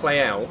really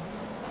play out.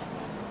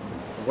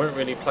 It won't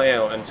really play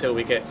out until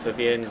we get to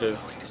the end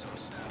of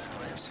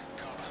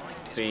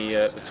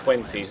the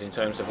 20s in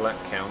terms of lap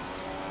count.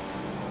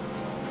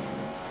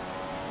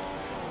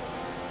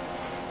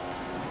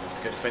 Have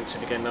to go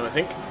defensive again now, I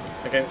think,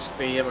 against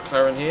the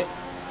McLaren here,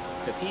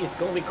 because he is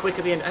going to be quick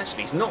at the end.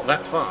 Actually, he's not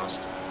that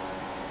fast.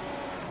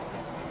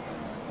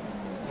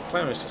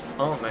 McLarens just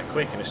aren't that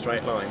quick in a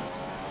straight line,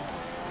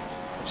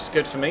 which is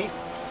good for me.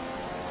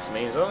 This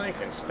means I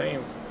can stay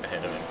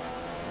ahead of him.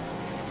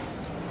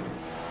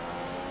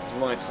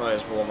 My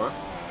tyres warm up.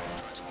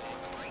 Try to warm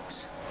up the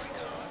brakes. Brake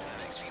hard in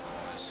the next few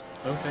corners.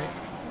 Okay.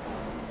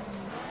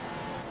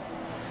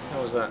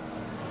 How was that?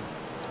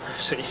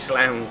 absolutely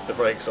slammed the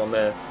brakes on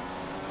there.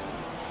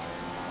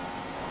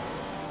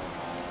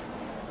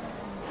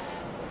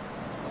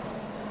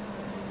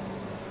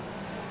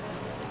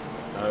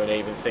 I wouldn't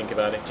even think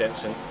about it,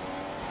 Jensen.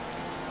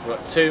 We've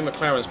got 2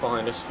 McLarens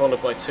behind us,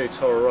 followed by 2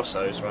 Toro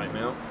Rossos right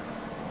now.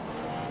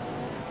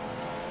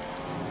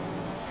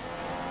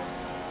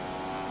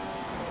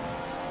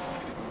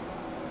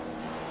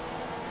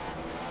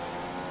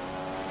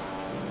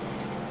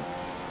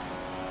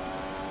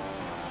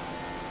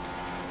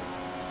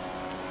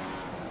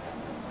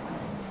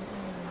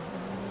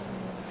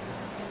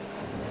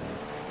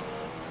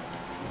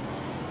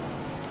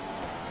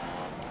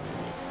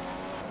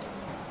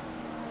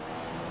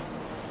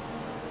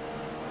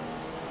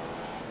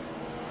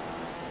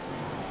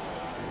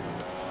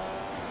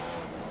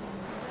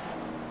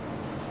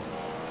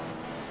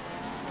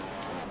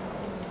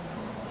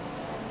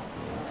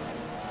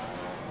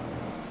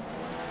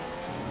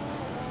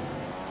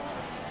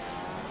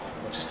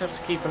 Just have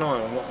to keep an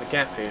eye on what the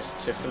gap is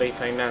to Felipe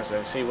Nasr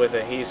and see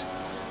whether he's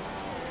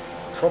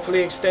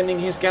properly extending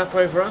his gap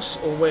over us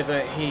or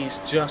whether he's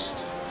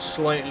just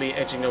slightly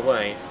edging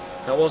away.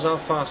 That was our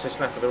fastest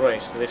lap of the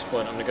race. To this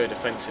point I'm going to go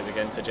defensive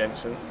again to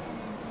Jensen.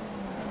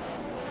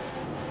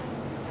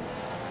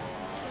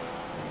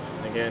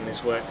 Again,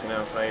 this worked in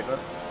our favour.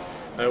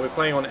 We're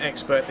playing on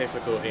expert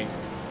difficulty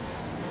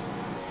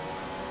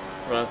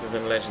rather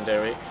than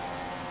legendary,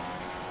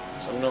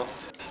 so I'm not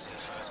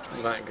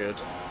that good.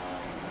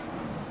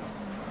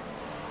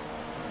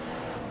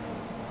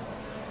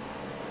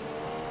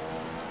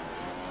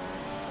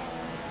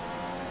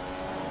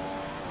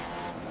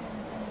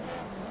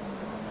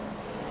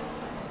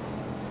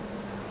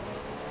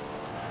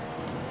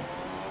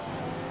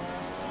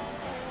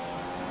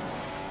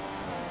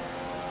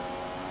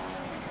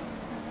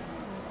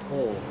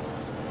 Oh,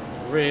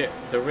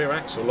 the rear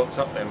axle locked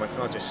up there, my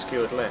car just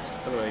skewered left.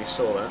 I don't know whether you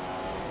saw that.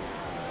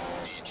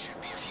 It should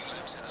be a few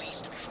laps at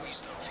least before you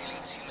start feeling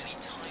too many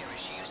tyre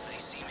issues. They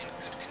seem in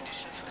good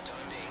condition for the time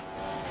being.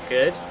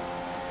 Good.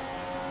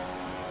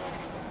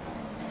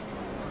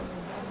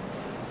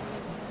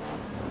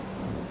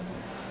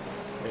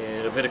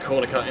 Need a bit of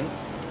corner cutting.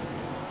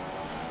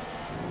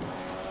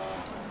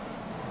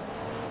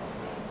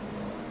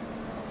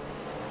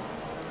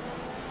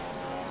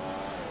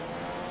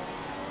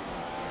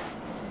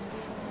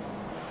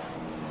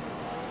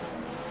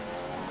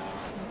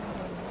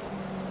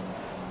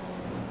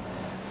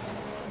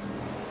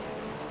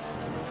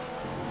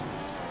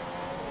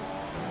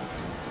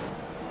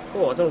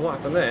 Oh, I don't know what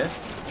happened there.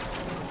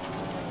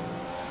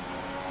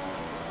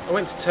 I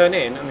went to turn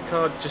in and the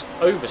car just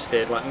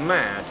oversteered like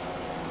mad.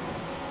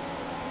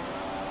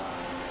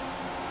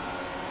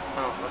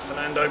 Oh,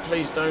 Fernando,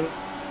 please don't.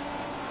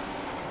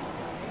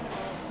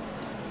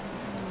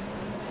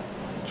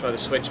 Try the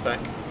switchback,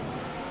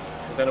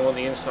 because then I want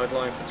the inside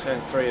line for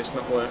turn 3. It's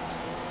not worked.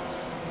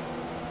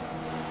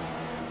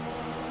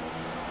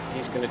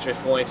 He's going to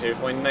drift wide here.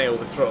 If I nail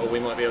the throttle, we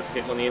might be able to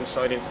get on the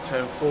inside into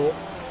turn 4.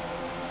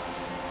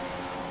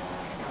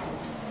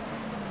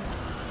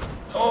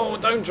 Oh,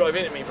 don't drive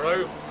into me,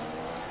 bro.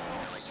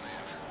 Nice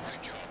move.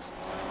 Good job.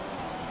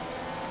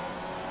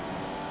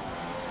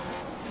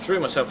 Threw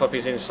myself up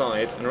his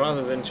inside, and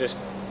rather than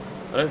just...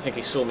 I don't think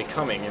he saw me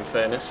coming, in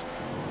fairness.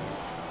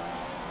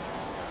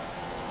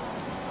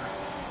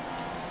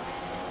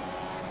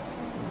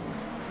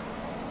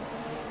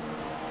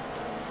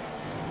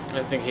 I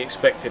don't think he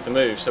expected the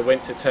move, so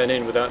went to turn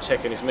in without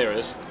checking his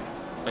mirrors,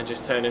 and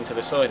just turned into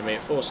the side of me.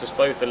 It forced us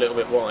both a little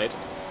bit wide.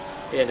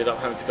 He ended up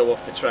having to go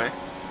off the track.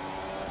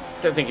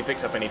 Don't think he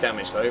picked up any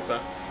damage though,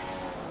 but...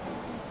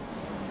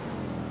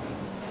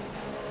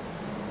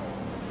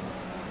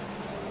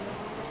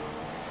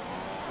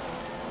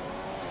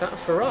 Is that a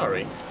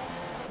Ferrari?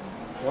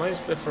 Why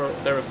is there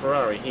a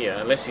Ferrari here?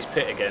 Unless he's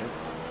pit again.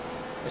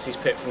 Unless he's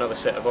pit for another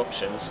set of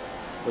options.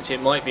 Which it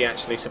might be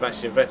actually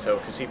Sebastian Vettel,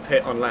 because he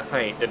pit on lap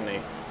 8, didn't he?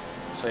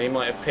 So he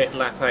might have pit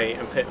lap 8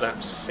 and pit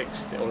lap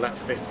 60 or lap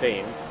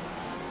 15.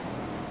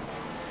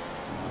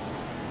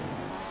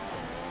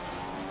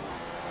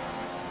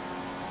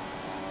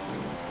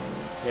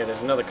 Yeah,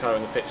 there's another car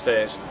in the pits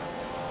there.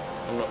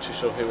 I'm not too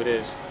sure who it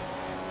is.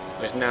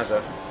 Oh, it's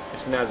Nasr.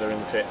 It's Nasr in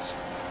the pits.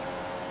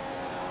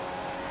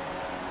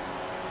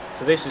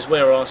 So this is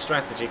where our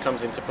strategy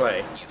comes into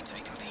play. You've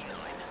taken P9.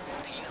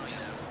 P9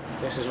 now.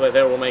 This is where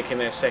they're all making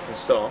their second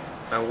stop,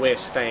 and we're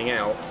staying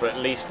out for at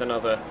least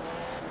another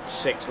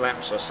 6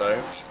 laps or so.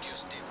 We've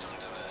just dipped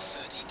under the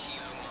 30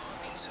 kilo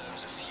mark in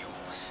terms of fuel.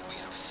 We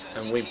have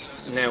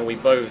 30 And we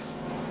both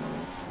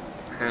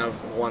have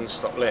 1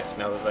 stop left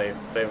now that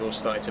they've all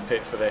started to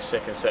pit for their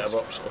second set of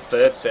options, or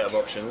third set of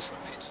options.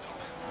 Pit stop.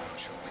 Not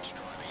sure which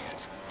driver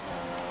yet.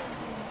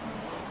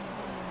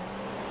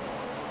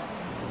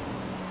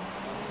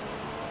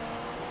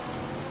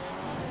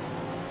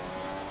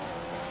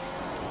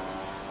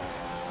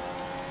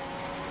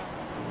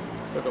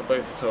 Still got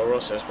both the Toro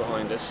Rossos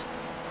behind us.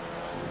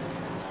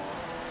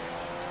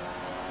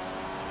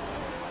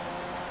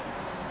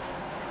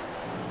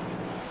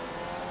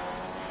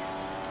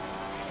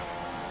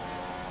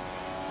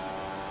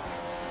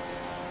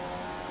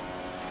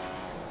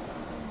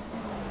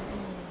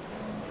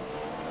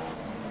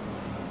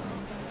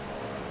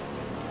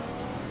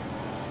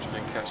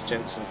 catch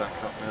Jensen back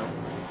up now.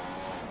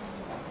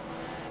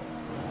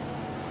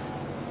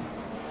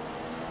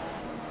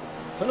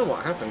 Don't know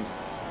what happened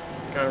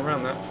going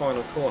around that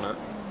final corner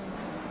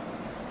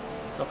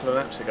a couple of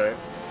laps ago.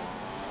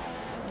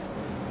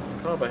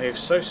 The car behaved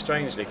so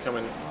strangely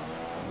coming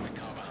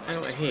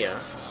out of here.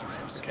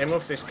 It came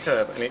off this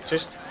curb and it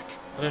just,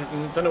 I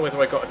don't know whether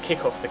I got a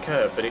kick off the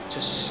curb, but it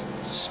just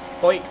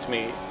spiked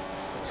me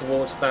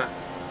towards that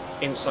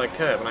inside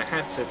curb, and I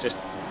had to just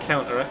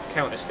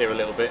counter steer a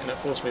little bit, and it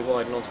forced me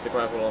wide and onto the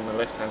gravel on the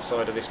left hand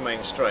side of this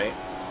main straight,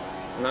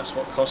 and that's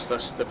what cost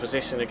us the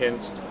position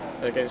against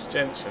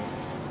Jensen.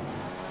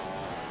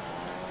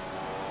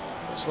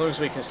 As long as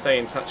we can stay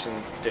in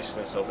touching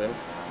distance of him,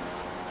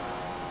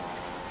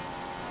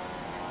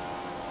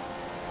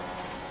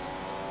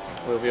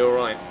 we'll be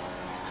alright,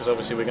 because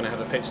obviously we're going to have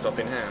a pit stop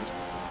in hand.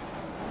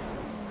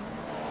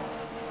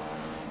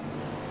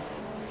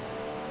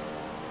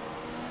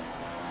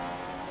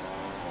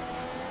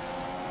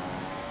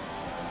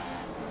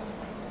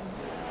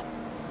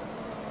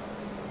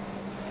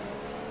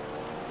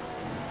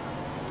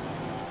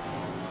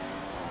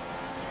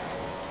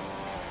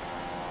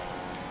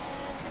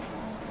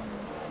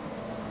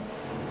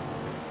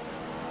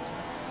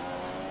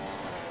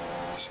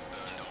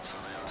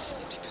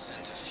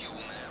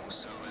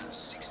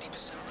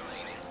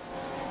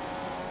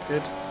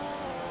 Good.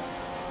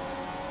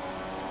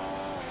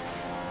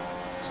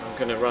 So I'm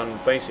going to run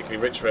basically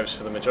rich revs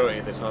for the majority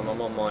of the time. I'm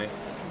on my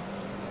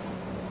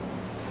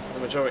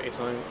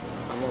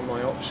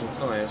option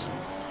tyres.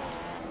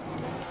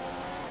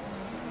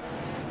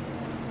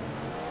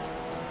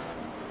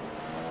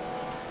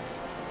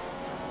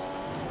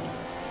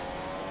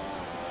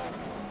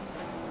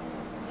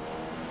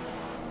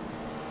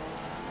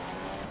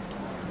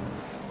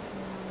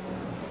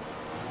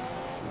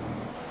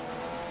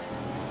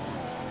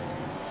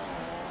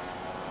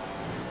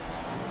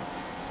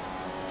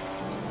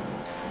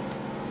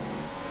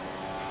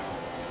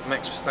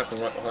 Max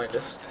Verstappen right behind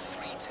us.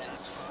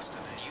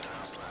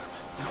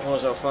 That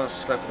was our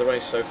fastest lap of the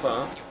race so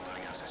far.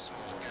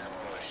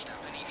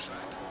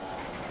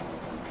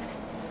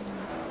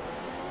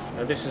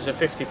 Now this is a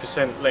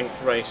 50%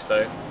 length race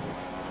though.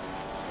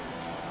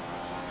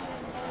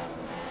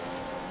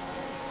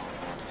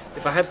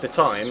 If I had the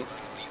time,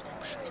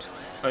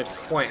 I'd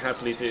quite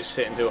happily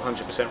sit and do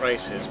 100%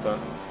 races, but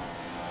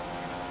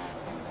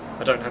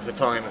I don't have the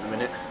time at the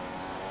minute.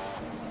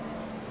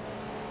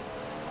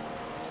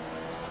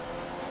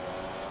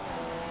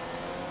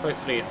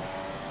 Hopefully,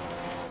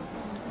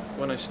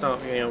 when I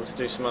start being able to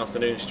do some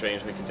afternoon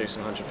streams, we can do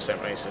some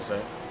 100% races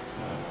though.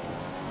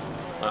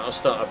 I'll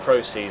start a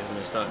pro season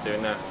and start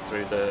doing that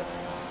through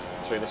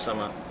the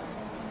summer.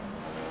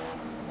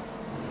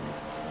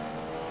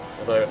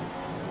 Although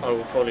I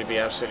will probably be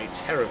absolutely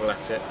terrible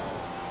at it.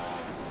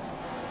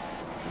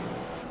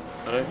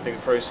 I don't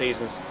think pro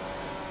season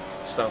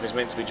stuff is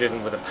meant to be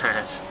driven with a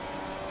pad.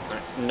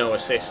 Like, no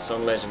assists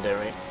on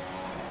legendary.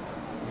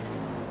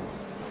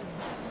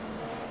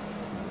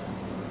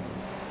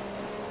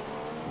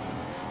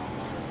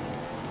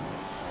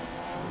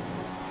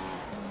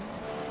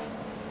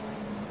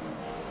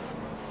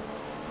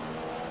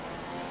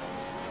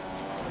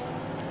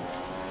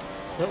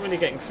 Not really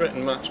getting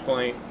threatened much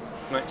by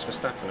Max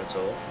Verstappen at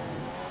all.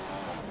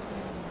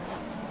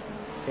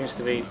 Seems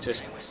to be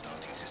just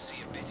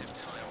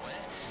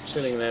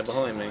chilling there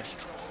behind me.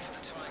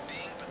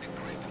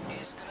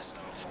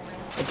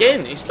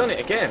 Again, he's done it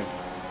again.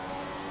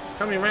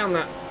 Coming around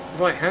that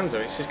right-hander,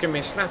 it's just given me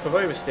a snap of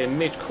oversteer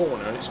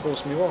mid-corner and it's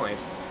forced me wide.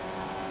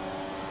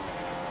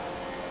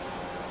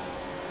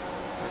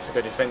 I have to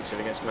go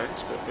defensive against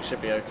Max, but we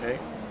should be okay.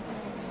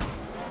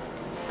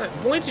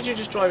 Why did you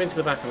just drive into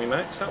the back of me,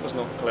 Max? That was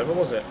not clever,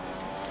 was it?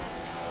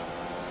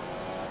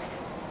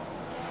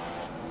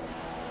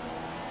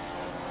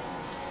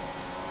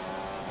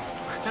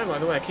 I don't know, by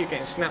the way, I keep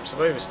getting snaps of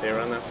oversteer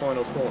around that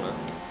final corner.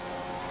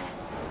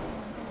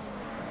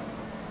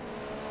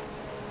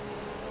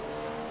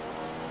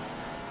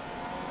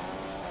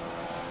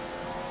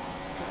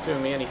 Not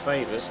doing me any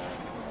favours.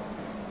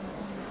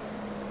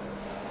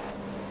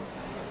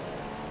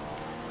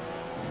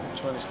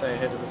 Trying to stay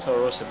ahead of the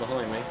Toro Rosso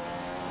behind me.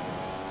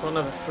 Got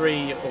another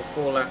 3 or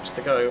 4 laps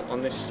to go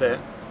on this set,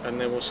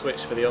 and then we'll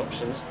switch for the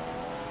options.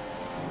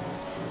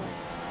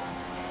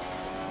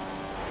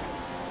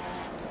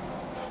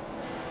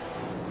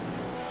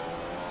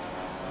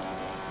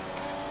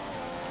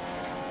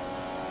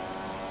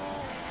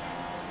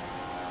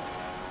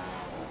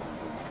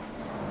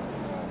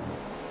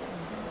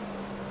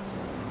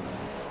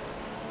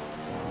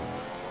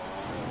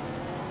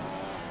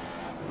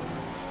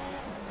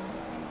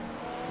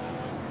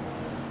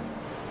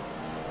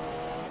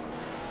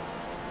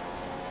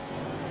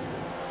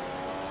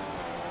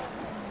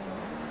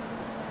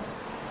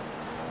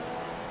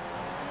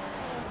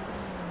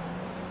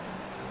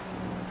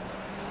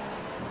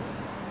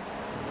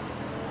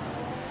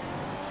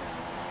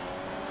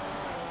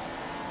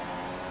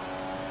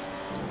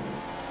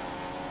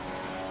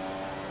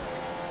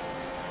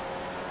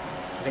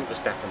 I think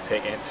Verstappen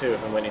pit, yeah, 2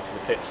 of them went into the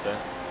pits there.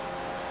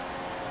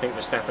 think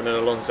Verstappen and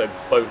Alonso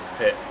both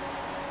pit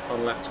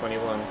on lap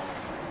 21.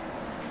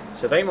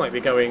 So they might be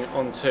going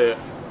on to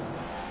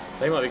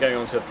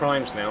the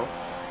primes now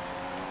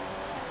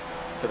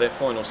for their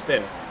final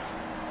stint.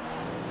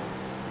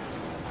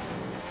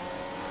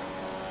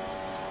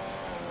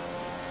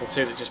 The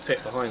two that just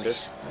pit behind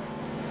us.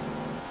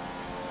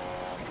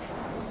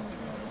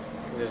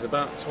 There's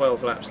about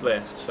 12 laps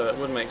left, so it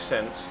would make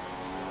sense.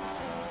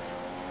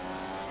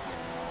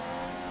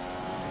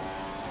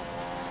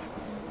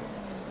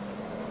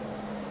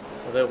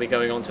 Well, they'll be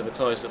going on to the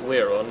tyres that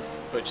we're on,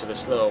 which are the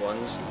slower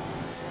ones,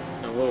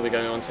 and we'll be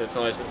going on to the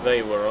tyres that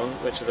they were on,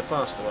 which are the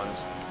faster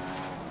ones.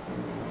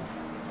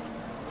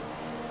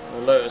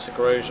 The Lotus of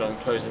Grosjean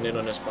closing in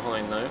on us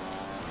behind though.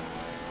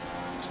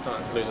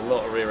 Starting to lose a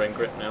lot of rear end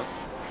grip now.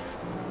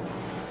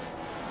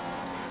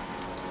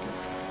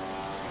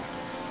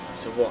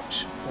 To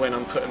watch when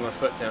I'm putting my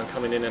foot down,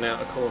 coming in and out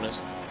of corners.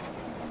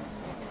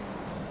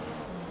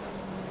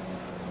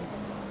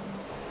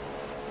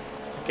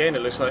 Again,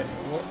 it looks like,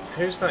 what?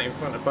 Who's that in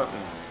front of Button?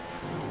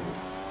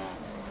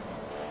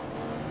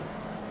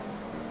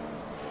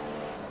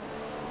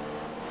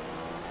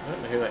 I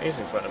don't know who that is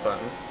in front of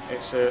Button.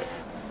 It's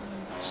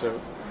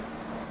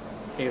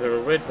either a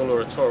Red Bull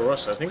or a Toro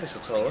Rosso. I think it's a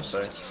Toro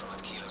Rosso.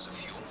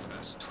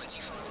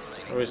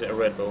 Or is it a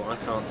Red Bull? I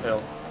can't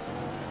tell.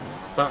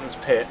 Button's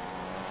pit,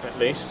 at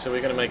least, so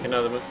we're going to make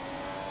another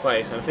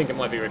place, and I think it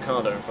might be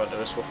Ricciardo in front of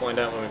us. We'll find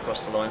out when we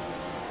cross the line.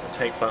 We'll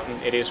take Button.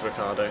 It is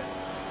Ricciardo.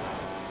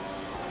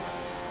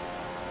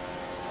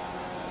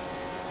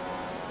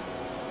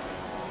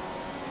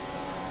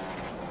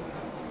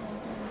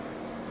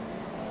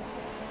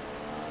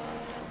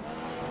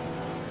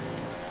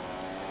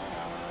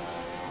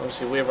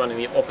 Obviously we're running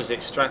the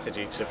opposite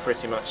strategy to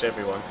pretty much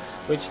everyone,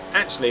 which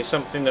actually is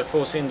something that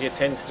Force India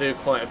tend to do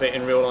quite a bit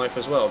in real life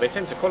as well. They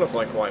tend to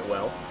qualify quite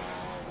well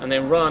and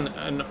then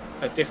run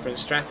a different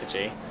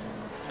strategy,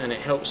 and it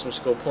helps them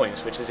score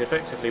points, which is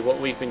effectively what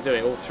we've been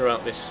doing all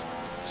throughout this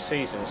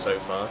season so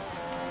far.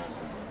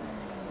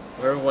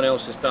 Where everyone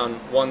else has done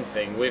one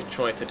thing, we've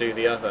tried to do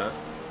the other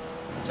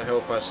to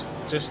help us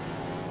just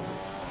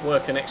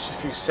work an extra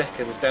few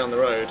seconds down the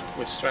road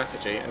with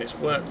strategy, and it's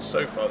worked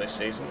so far this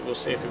season. We'll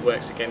see if it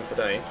works again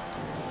today.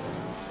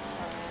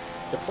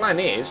 The plan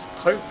is,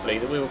 hopefully,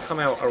 that we will come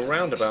out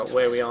around about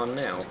where we are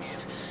now.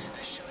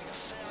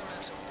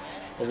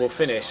 Or we'll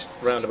finish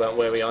round about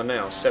where we are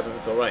now,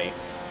 7th or 8th.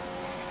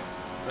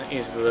 That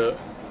is the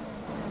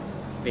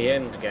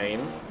end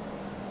game.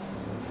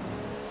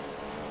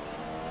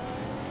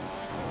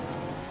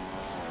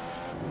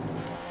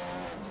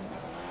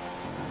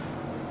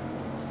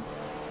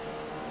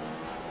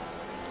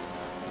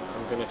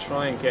 I'm going to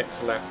try and get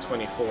to lap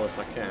 24 if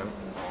I can,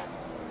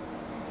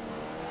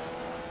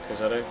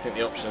 because I don't think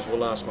the options will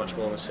last much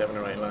more than 7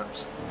 or 8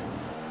 laps.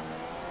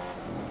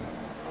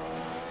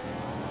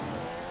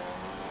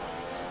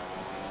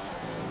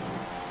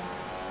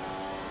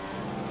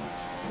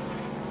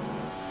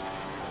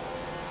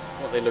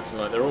 What are they looking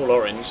like? They're all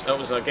orange. That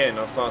was again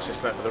our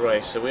fastest lap of the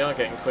race, so we are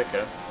getting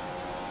quicker.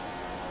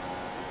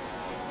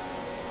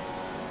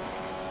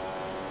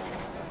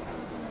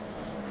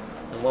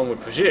 One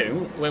would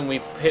presume when we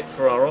pit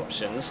for our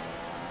options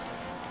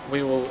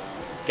we will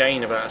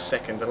gain about a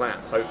second a lap,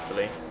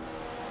 hopefully.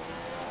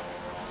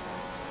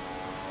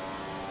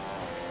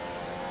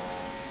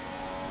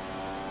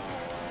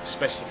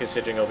 Especially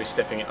considering I'll be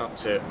stepping it up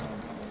to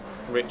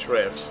rich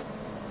revs.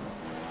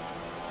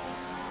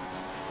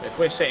 If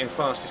we're setting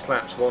fastest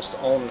laps whilst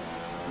on,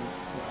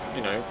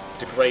 you know,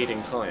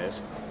 degrading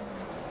tyres,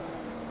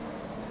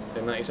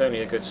 then that is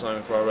only a good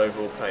sign for our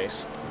overall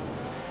pace.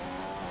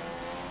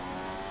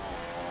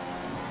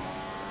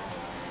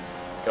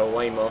 Go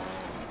away,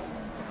 Moth.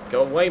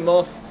 Go away,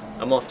 Moth!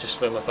 A moth just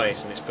flew in my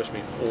face and it's pushed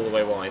me all the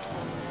way wide.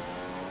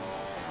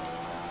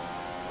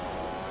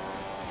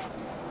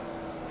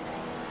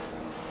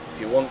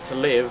 If you want to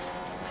live,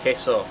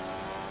 piss off.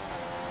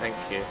 Thank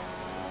you.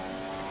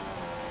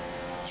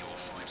 You're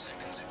 5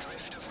 seconds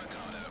adrift of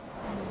Ricciardo.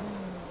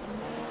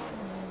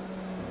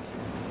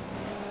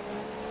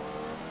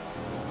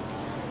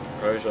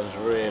 Grosjean's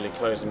really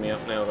closing me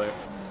up now though.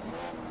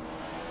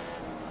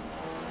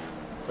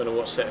 Don't know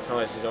what set of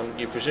tyres he's on.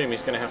 You presume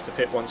he's going to have to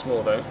pit once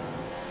more though,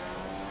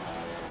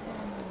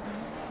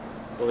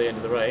 for the end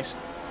of the race.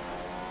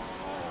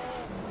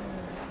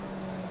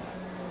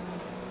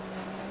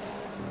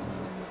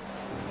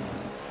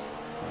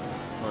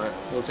 Right,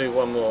 we'll do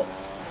one more.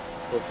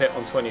 We'll pit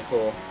on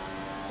 24.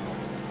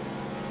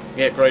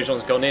 Yeah,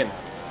 Grosjean's gone in.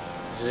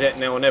 This is it,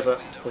 now or never.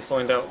 We'll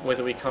find out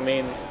whether we come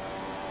in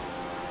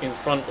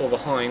front or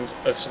behind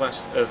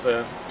of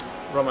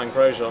Romain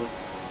Grosjean.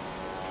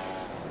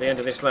 The end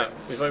of this lap.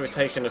 We've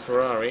overtaken a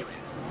Ferrari.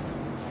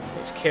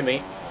 It's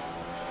Kimi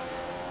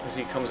as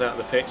he comes out of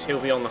the pits. He'll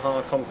be on the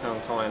hard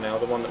compound tyre now,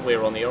 the one that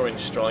we're on, the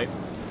orange stripe,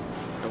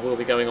 and we'll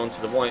be going on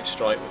to the white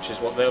stripe, which is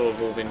what they'll have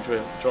all been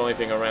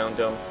driving around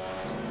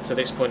to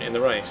this point in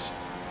the race.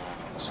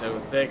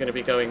 So they're going to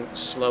be going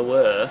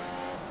slower,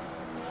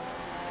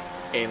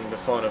 in the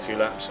final few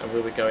laps, and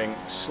we'll be going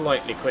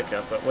slightly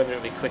quicker, but whether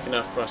it'll be quick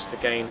enough for us to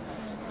gain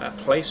a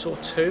place or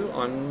two,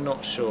 I'm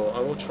not sure. I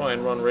will try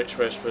and run rich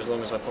revs for as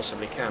long as I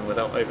possibly can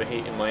without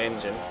overheating my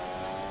engine.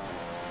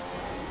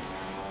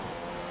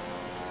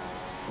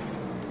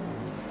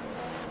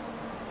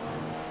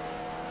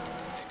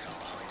 The car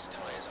behind's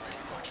tyres are in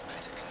much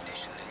better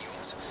condition than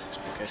yours. It's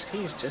because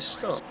he's just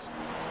stopped.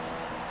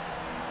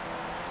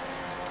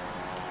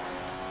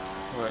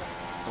 Right,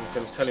 I'm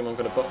going to tell him I'm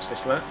going to box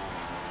this lap.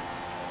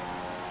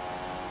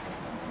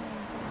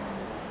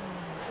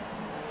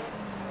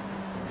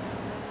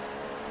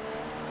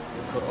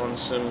 We'll put on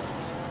some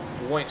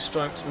white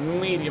striped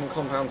medium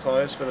compound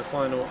tyres for the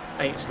final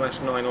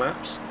 8/9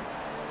 laps.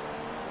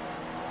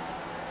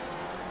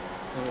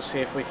 And we'll see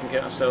if we can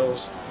get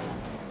ourselves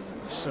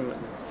some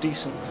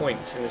decent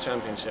points in the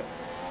championship.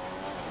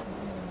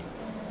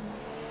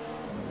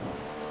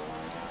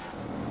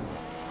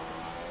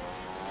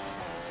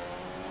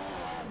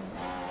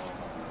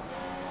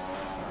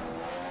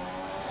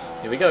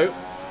 Here we go.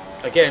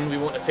 Again, we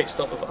want a pit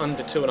stop of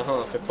under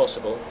 2.5 if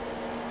possible.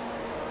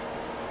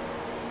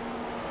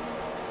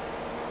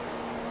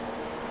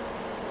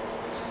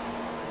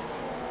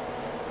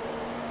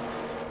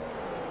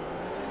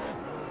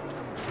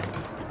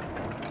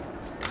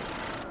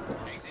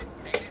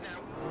 Exit now.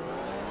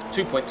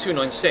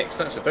 2.296,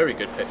 that's a very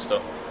good pit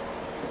stop.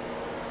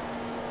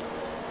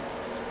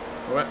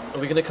 Alright,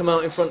 are we going to come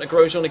out in front of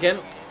Grosjean again?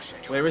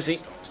 Where is he?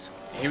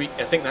 Here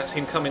I think that's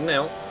him coming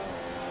now.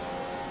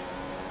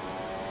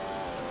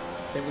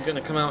 I think we're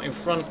going to come out in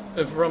front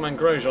of Romain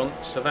Grosjean,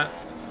 so that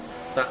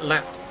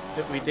lap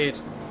that we did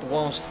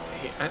whilst...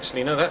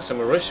 Actually, no, that's a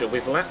Marussia.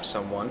 We've lapped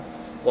someone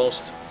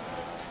whilst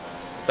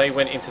they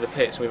went into the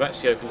pits. We've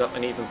actually opened up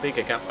an even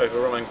bigger gap over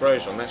Romain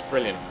Grosjean. That's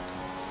brilliant.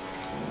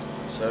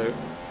 So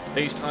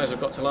these tyres have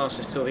got to last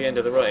us till the end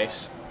of the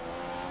race.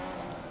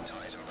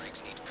 Tyres and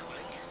brakes need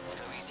cooling.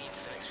 Go easy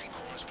into the next few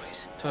corners,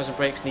 please. Tyres and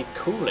brakes need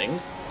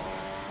cooling.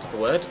 The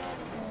word.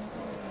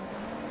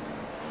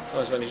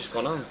 Tyres have only just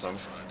gone on from.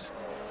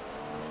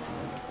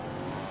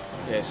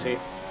 Yeah, see,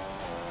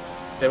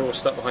 they're all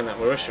stuck behind that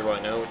Marussia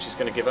right now, which is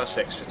going to give us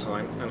extra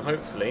time, and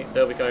hopefully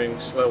they'll be going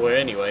slower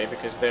anyway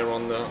because they're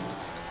on the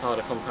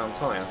harder compound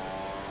tyre.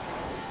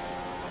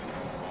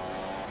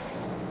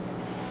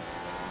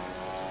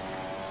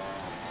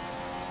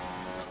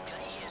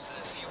 Okay, here's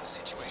the fuel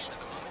situation at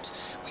the moment.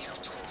 We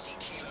have 20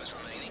 kilos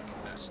remaining.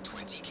 That's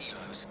 20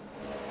 kilos.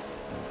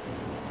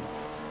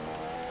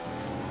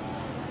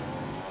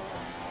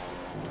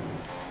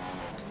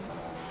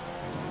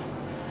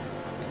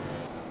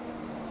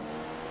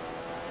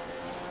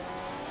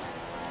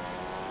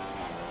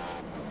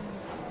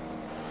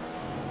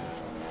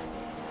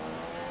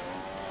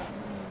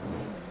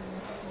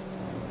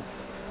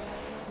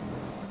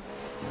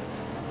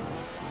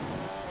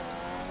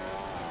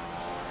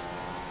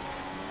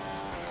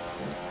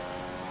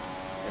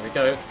 There we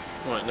go.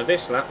 Right, now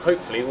this lap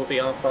hopefully will be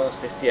our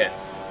fastest yet.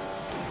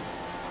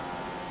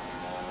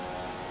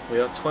 We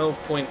are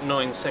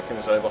 12.9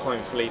 seconds though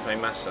behind Felipe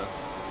Massa.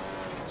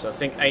 So I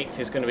think 8th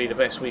is going to be the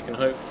best we can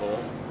hope for.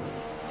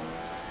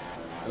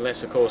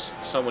 Unless of course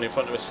someone in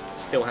front of us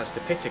still has to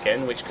pit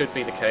again, which could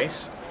be the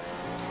case.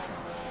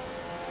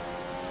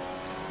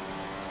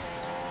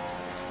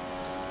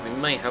 We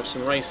may have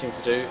some racing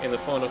to do in the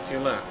final few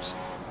laps.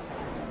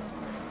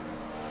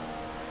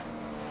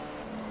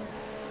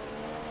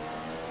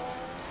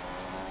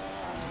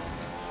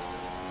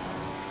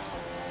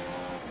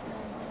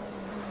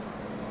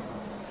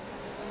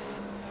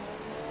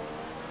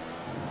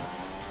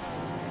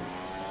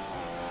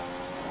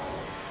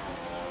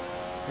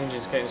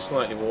 Engine's getting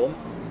slightly warm.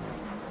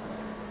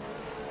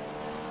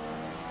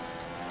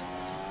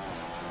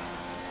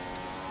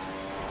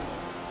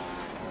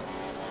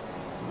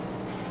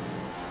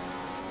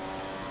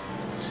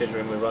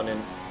 Considering we're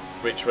running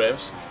rich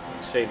revs, you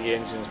can see the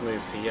engine's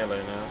moved to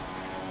yellow now.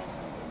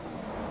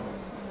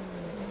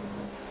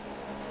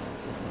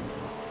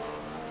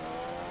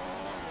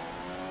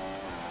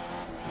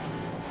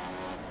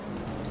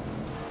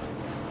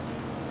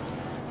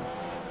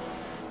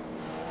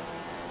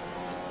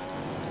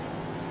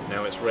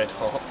 Now it's red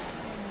hot.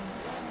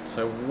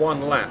 So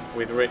one lap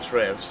with rich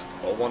revs,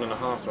 or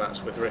 1.5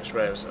 laps with rich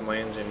revs, and my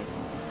engine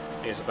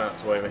is about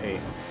to overheat.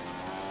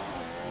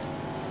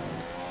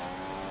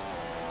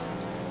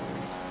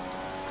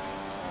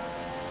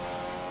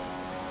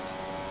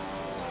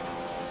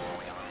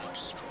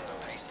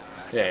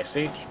 Yeah,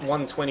 see,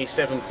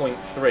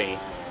 127.3.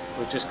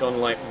 We've just gone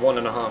like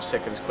 1.5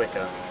 seconds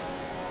quicker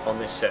on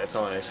this set of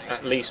tyres.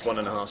 At least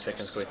 1.5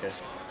 seconds quicker.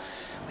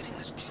 We think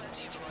there's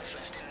plenty of life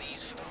left in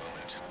these for the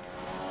moment.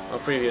 Our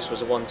previous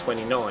was a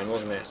 129,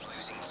 wasn't it?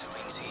 Losing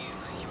time to you.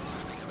 You're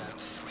lapping about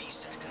 3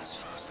 seconds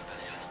faster than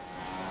him.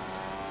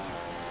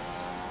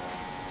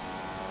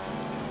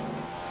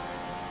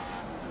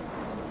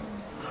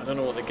 I don't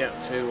know what the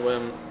gap to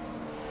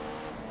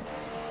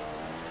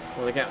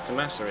well, the gap to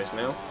Massa is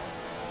now.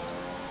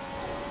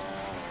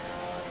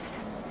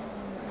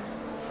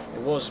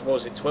 It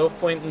was it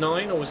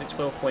 12.9 or was it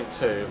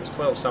 12.2? It was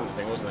 12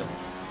 something, wasn't it?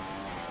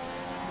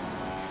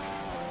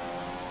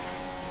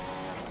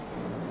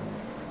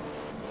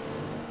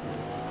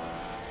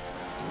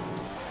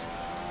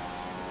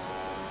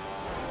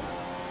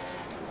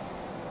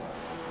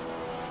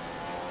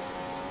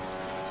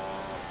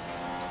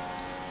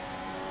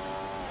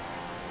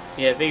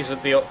 Yeah, this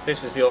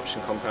is the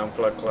option compound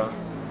plug, Clark.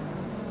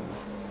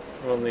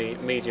 We're on the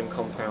medium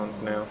compound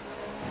now,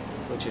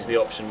 which is the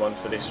option one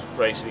for this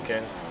race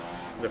weekend.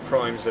 The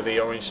primes are the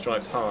orange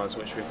striped hards,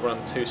 which we've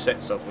run 2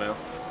 sets of now.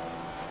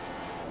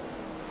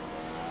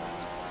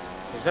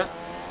 Is that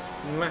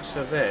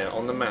Massa there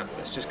on the map?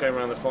 Let's just go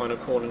around the final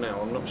corner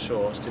now. I'm not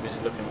sure. I was too busy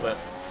looking at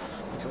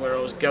where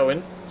I was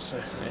going. So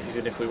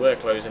even if we were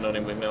closing on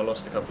him, we've now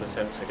lost a couple of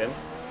tenths again.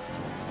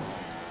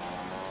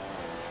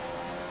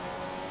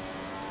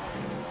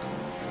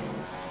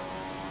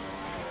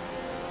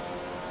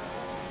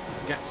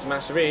 Gap to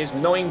Massa is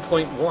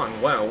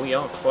 9.1. Wow, we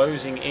are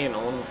closing in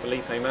on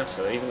Felipe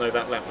Massa, even though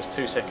that lap was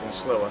 2 seconds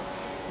slower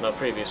than our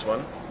previous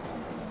one.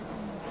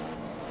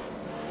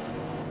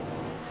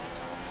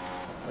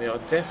 We are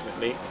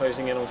definitely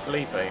closing in on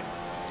Felipe.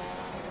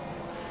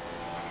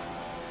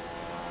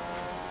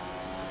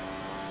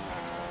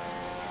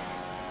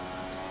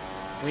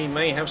 We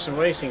may have some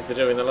racing to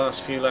do in the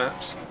last few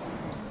laps.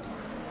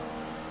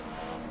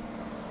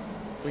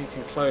 We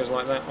can close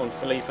like that on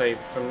Felipe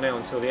from now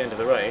until the end of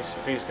the race,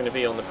 if he's going to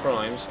be on the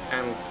primes,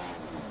 and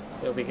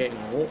he'll be getting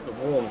the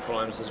worn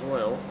primes as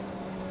well.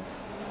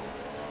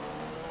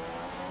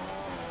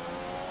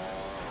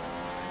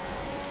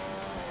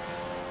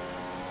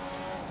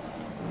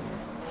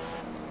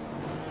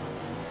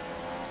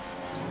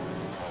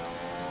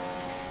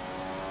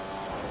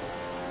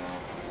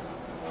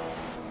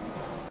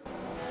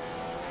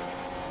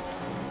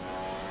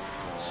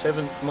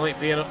 Seventh might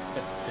be the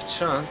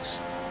chance.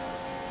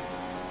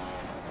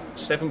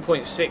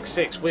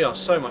 7.66. We are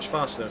so much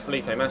faster than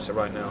Felipe Massa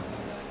right now.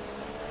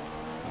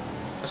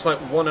 That's like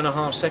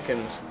 1.5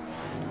 seconds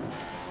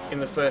in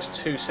the first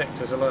 2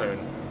 sectors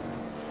alone.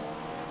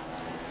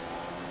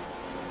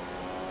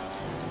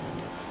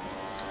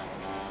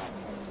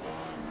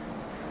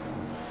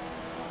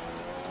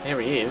 There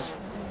he is.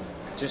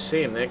 Just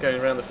see him there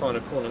going around the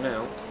final corner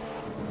now.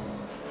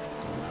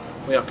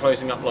 We are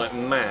closing up like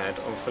mad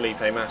on Felipe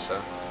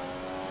Massa.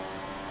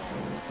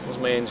 What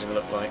does my engine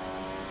look like?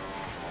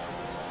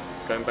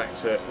 Going back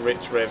to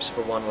rich revs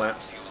for 1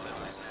 lap. Fuel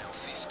level is now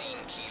 15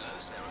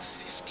 kilos. There are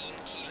 15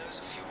 kilos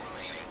of fuel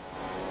remaining.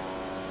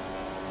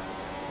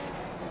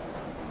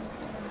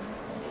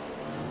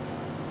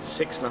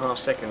 6.5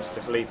 seconds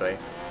to Felipe.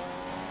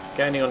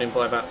 Gaining on him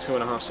by about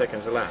 2.5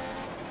 seconds a lap.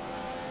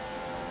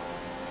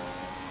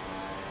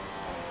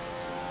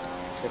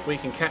 So if we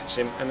can catch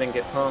him and then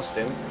get past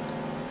him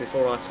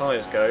before our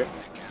tyres go.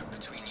 The gap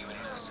between you and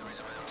Massa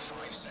is around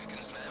 5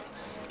 seconds now.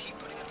 Keep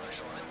putting the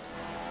pressure on him.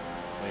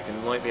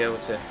 We might be able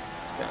to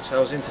get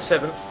ourselves into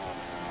 7th,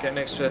 get an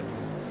extra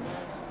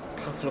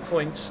couple of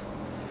points.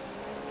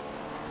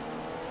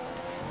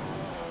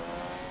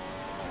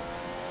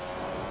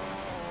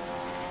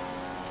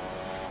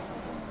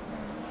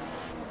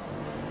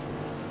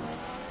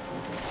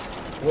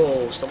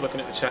 Whoa, stop looking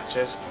at the chat,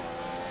 Ches.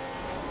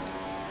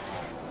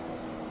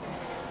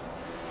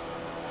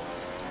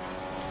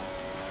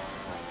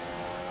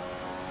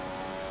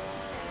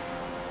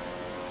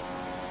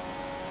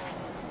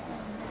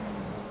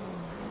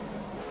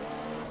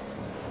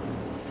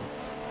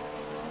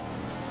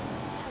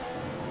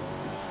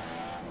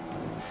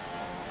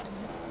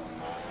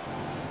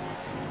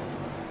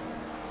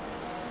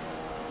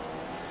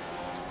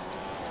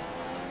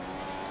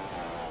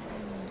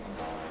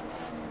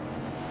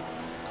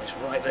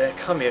 Right there,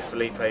 come here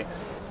Felipe. I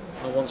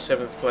want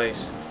 7th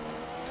place.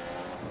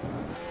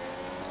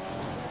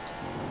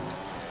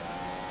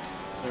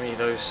 Give me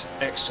those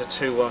extra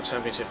 2 World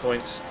Championship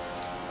points.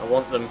 I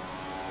want them.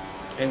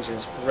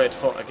 Engine's red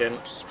hot again.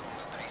 Much stronger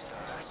pace than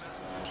Massa.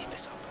 Keep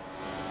this up.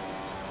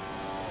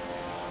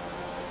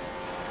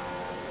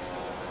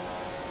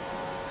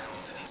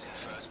 Hamilton's in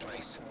first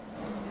place.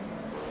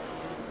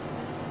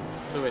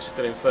 Lewis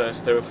still in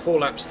first. There are 4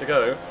 laps to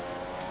go.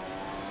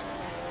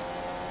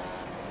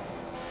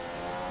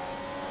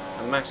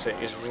 And Massa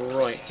is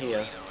right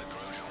here.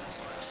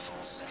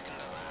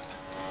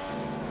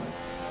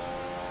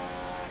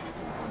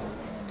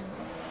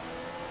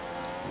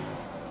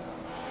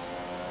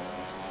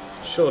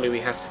 Surely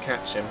we have to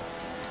catch him.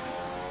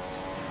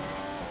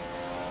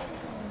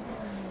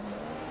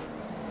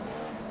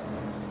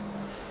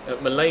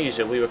 At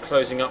Malaysia we were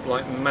closing up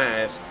like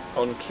mad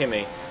on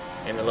Kimi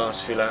in the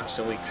last few laps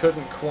and we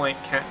couldn't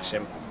quite catch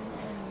him.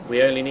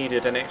 We only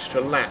needed an extra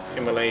lap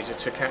in Malaysia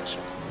to catch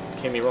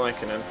Kimi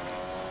Raikkonen.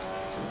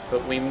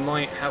 But we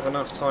might have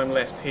enough time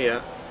left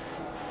here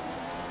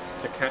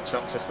to catch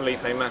up to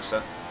Felipe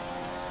Massa.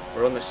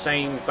 We're on the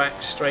same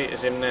back straight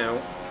as him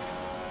now.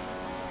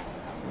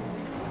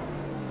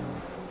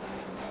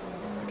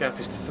 The gap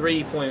is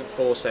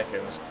 3.4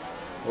 seconds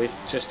with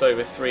just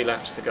over 3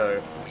 laps to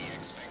go. We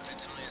expect the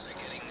tyres are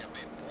getting a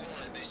bit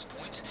worn at this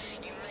point.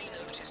 You may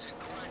notice a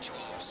gradual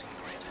loss in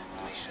grip.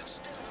 They should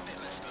still have a bit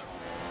left though.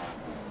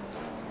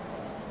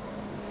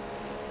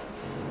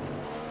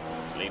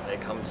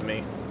 Felipe, come to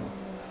me.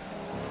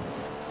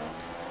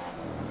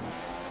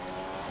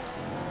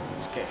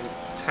 Getting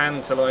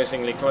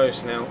tantalisingly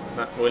close now,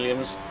 that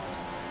Williams.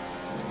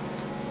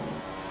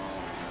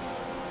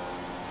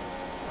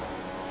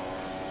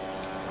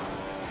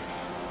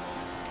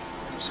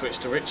 switch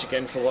to Rich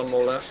again for one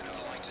more lap.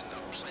 Have lightened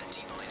up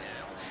plenty by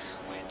now.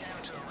 We're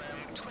down to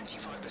around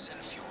 25%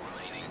 fuel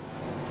remaining.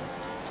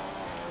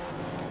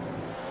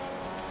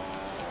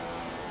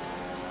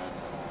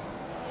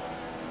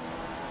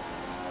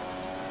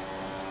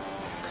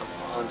 Come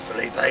on,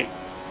 Felipe.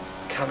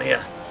 Come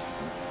here.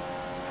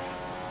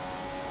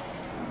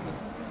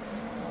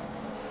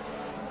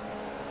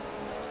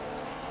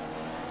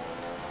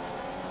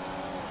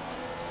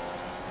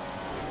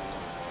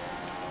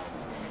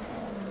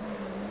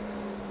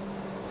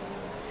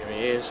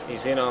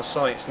 He's in our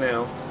sights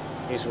now.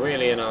 He's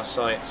really in our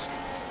sights.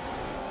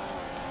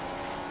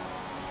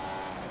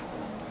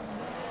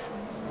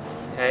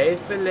 Hey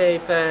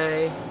Felipe,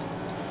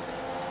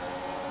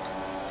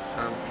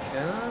 I'm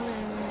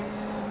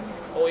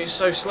coming. Oh, he's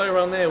so slow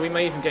around there. We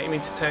may even get him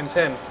into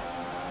 10-10.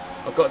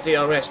 I've got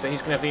DRS, but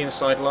he's going to have the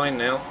inside line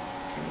now.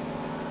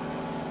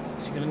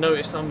 Is he going to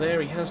notice I'm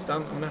there? He has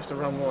done. I'm going to have to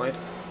run wide.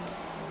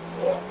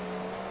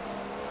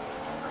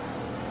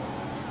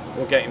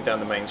 We'll get him down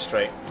the main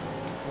straight.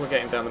 We'll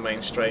get him down the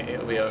main straight,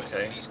 it'll be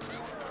okay.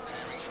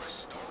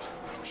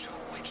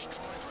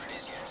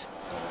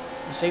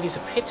 Mercedes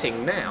are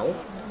pitting now?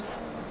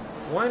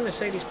 Why are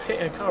Mercedes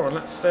pitting a car on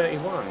lap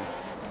 31?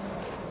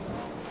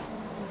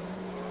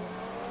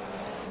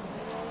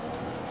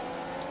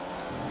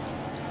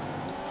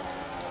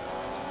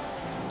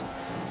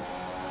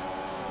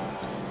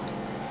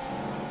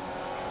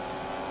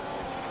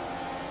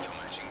 You're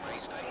matching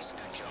race pace,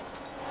 good job.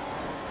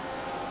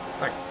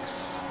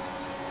 Thanks.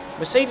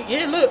 Mercedes,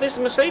 yeah, look, there's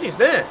a Mercedes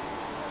there.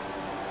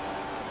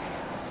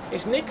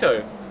 It's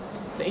Nico.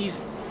 He's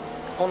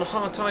on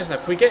hard tyres now.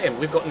 Can we get him?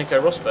 We've got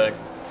Nico Rosberg.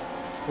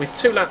 With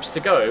 2 laps to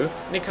go,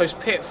 Nico's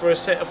pit for a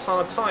set of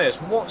hard tyres.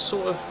 What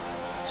sort of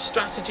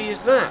strategy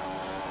is that?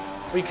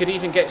 We could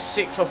even get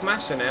 6th off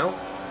Massa now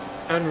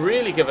and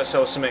really give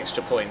ourselves some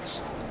extra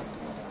points.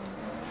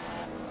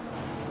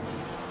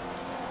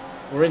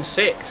 We're in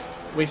 6th.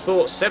 We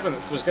thought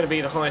 7th was going to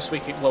be the highest we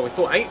could... Well, we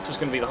thought 8th was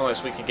going to be the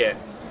highest we could get.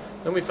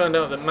 Then we found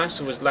out that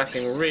Massa was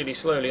lapping really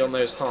slowly on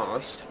those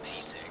hards.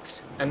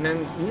 And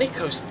then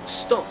Nico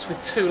stopped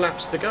with 2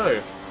 laps to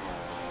go.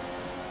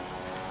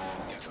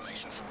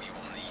 Information for you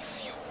on the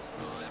fuel.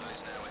 Our level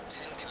is now at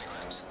 10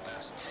 kilograms.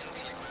 That's 10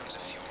 kilograms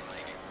of fuel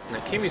remaining.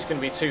 Now Kimi's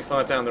going to be too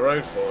far down the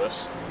road for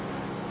us.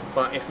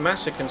 But if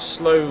Massa can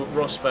slow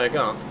Rosberg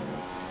up,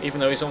 even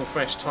though he's on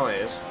fresh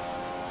tyres,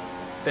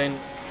 then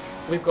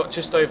we've got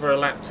just over a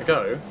lap to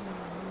go.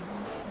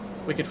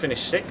 We could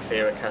finish 6th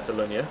here at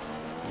Catalonia.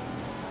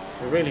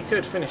 We really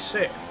could finish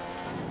 6th.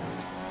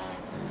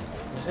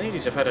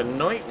 Mercedes have had a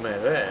nightmare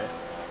there.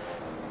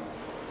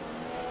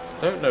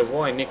 Don't know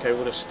why Nico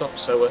would have stopped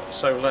so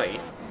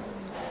late.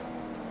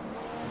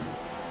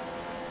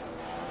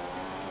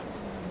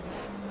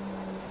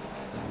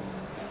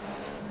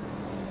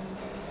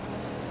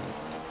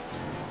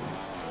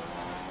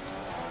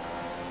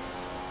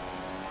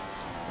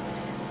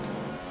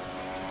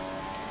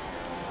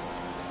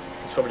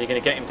 He's probably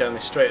going to get him down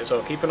this straight as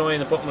well. Keep an eye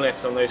in the bottom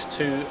left on those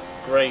 2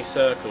 grey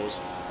circles.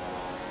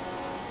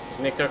 Is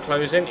Nico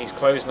closing? He's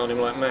closing on him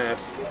like mad.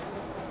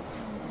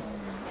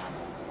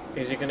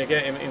 Is he going to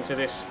get him into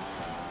this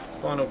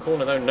final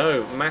corner though?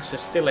 No, Massa's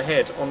still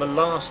ahead on the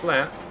last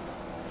lap.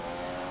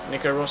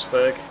 Nico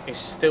Rosberg is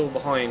still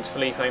behind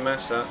Felipe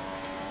Massa.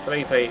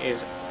 Felipe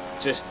is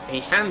just, he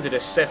handed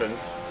us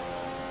 7th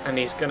and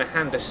he's going to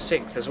hand us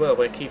 6th as well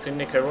by keeping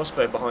Nico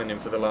Rosberg behind him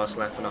for the last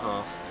lap and a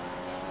half.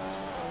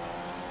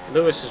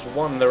 Lewis has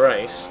won the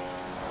race.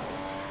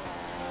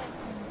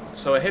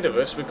 So ahead of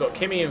us we've got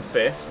Kimi in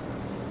 5th,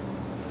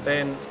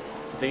 then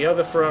the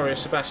other Ferrari is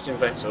Sebastian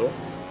Vettel,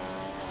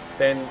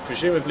 then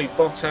presumably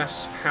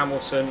Bottas,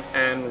 Hamilton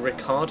and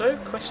Ricciardo,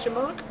 question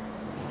mark?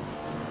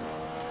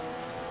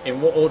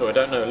 In what order I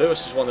don't know.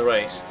 Lewis has won the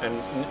race and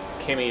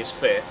Kimi is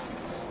 5th,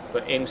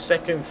 but in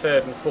 2nd,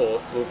 3rd and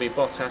 4th will be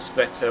Bottas,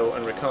 Vettel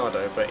and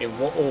Ricciardo, but in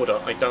what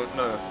order I don't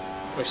know.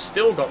 We've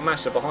still got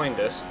Massa behind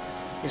us.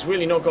 He's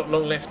really not got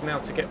long left now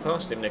to get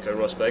past him, Nico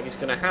Rosberg. He's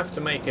going to have to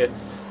make a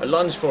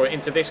lunge for it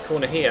into this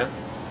corner here.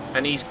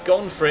 And he's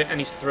gone for it and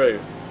he's through.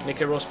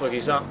 Nico Rosberg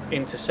is up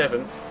into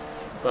 7th.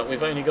 But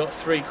we've only got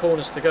 3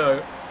 corners to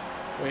go.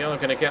 We are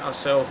going to get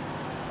ourselves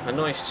a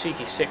nice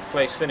cheeky 6th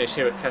place finish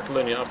here at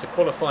Catalonia after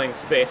qualifying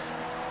 5th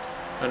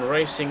and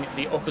racing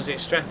the opposite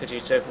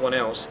strategy to everyone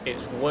else.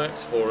 It's worked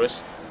for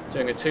us,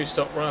 doing a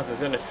 2-stop rather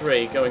than a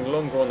 3, going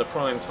longer on the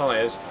prime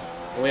tyres.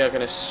 We are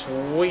going to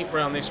sweep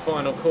round this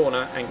final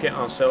corner and get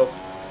ourselves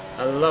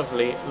a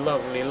lovely,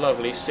 lovely,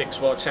 lovely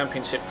 6 World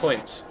Championship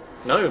points.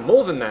 No,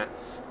 more than that.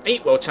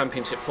 8 World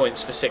Championship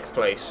points for 6th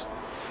place.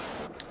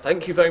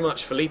 Thank you very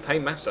much, Felipe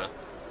Massa.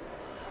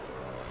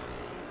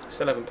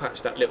 Still haven't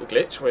patched that little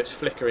glitch where it's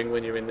flickering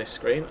when you're in this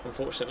screen,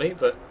 unfortunately,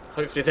 but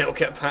hopefully that'll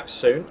get patched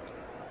soon.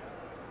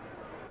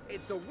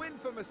 It's a win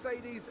for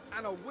Mercedes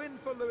and a win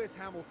for Lewis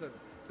Hamilton.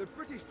 The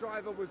British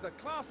driver was the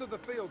class of the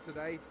field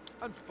today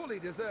and fully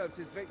deserves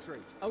his victory.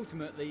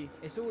 Ultimately,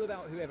 it's all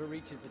about whoever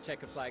reaches the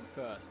checker flag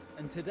first,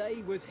 and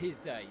today was his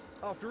day.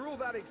 After all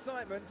that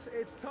excitement,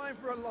 it's time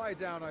for a lie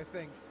down, I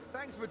think.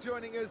 Thanks for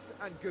joining us,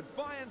 and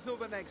goodbye until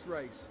the next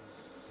race.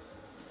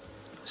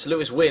 So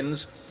Lewis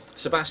wins.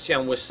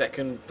 Sebastian was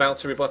second,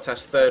 Valtteri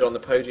Bottas third on the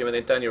podium, and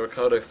then Daniel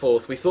Ricciardo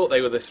fourth. We thought they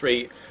were the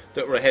three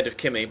that were ahead of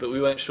Kimi, but we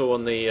weren't sure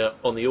on the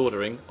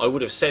ordering. I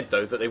would have said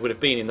though that they would have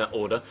been in that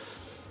order,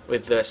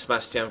 with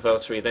Sebastian,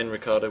 Valtteri, then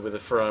Ricciardo with the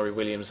Ferrari,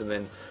 Williams, and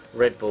then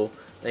Red Bull,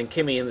 then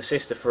Kimi in the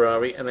sister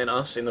Ferrari, and then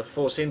us in the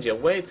Force India.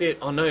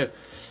 Oh no,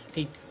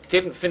 he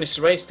didn't finish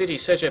the race, did he?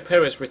 Sergio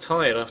Perez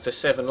retired after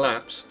 7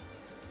 laps.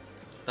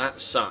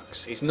 That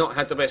sucks. He's not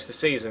had the best of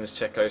seasons,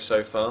 Checo,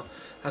 so far.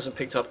 Hasn't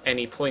picked up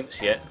any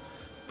points yet.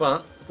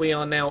 But we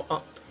are now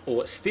up,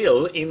 or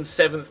still in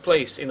 7th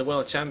place in the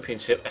World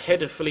Championship,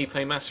 ahead of Felipe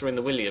Massa in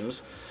the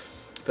Williams.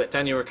 But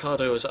Daniel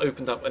Ricciardo has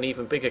opened up an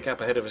even bigger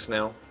gap ahead of us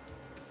now.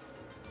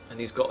 And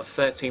he's got a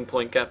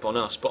 13-point gap on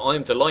us. But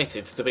I'm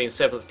delighted to be in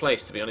 7th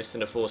place, to be honest,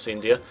 in the Force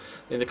India.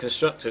 In the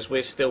Constructors,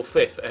 we're still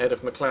 5th, ahead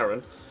of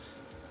McLaren.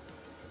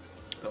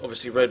 But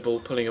obviously Red Bull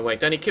pulling away.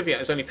 Danny Kvyat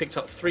has only picked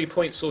up 3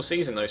 points all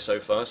season, though, so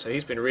far. So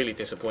he's been really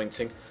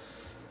disappointing.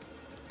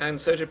 And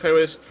Sergio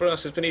Perez, for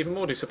us, has been even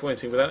more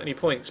disappointing without any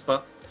points.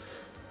 But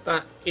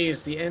that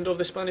is the end of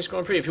the Spanish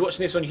Grand Prix. If you're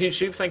watching this on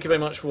YouTube, thank you very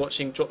much for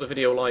watching. Drop the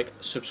video a like,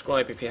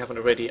 subscribe if you haven't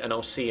already, and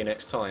I'll see you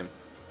next time.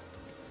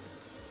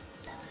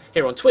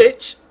 Here on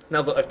Twitch,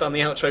 now that I've done the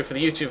outro for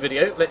the YouTube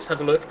video, let's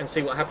have a look and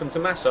see what happened to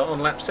Massa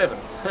on lap 7.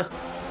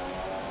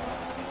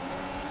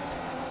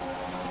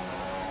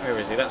 Where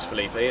is he? That's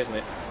Felipe, isn't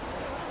it?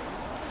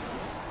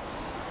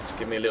 It's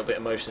giving me a little bit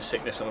of motion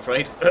sickness, I'm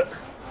afraid.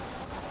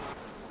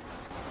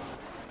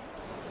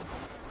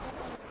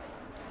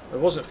 It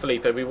wasn't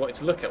Felipe we wanted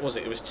to look at, was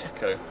it? It was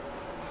Checo.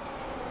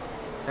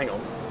 Hang on.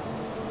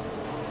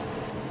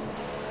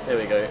 There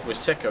we go. It was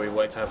Checo we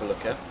wanted to have a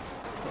look at,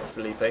 not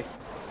Felipe.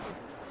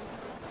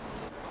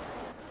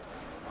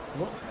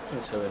 What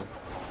happened to him?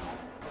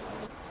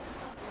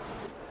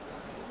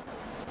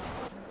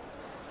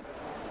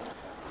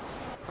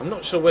 I'm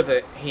not sure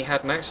whether he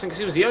had an accident, because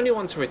he was the only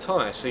one to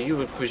retire, so you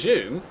would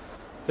presume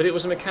that it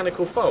was a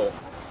mechanical fault.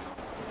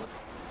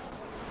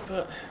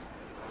 But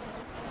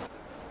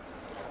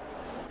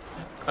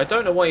I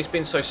don't know why he's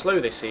been so slow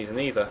this season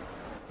either.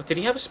 Did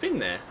he have a spin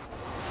there?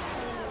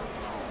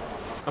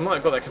 I might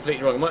have got that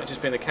completely wrong. It might have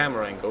just been the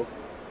camera angle.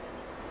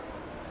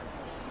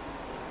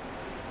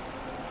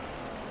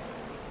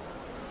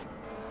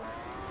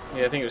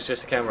 Yeah, I think it was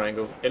just a camera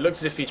angle. It looks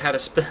as if he'd had a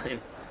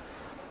spin.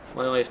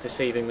 My eye is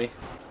deceiving me.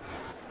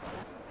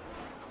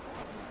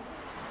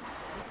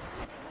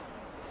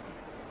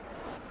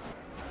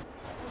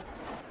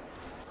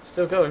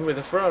 Still going with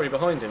a Ferrari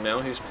behind him now,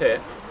 who's Pitt.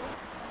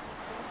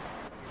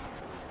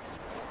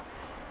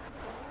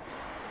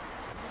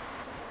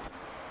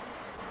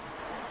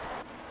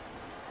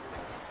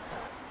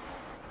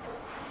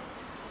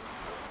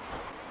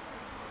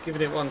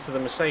 Giving it one to the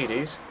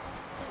Mercedes.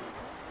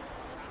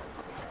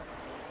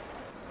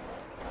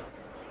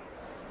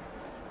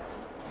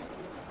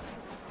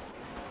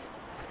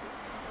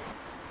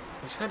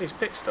 He's had his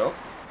pit stop,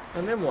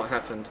 and then what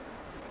happened?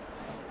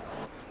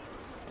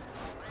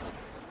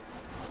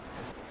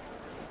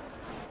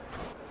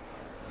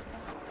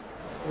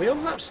 Are we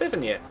on lap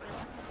 7 yet?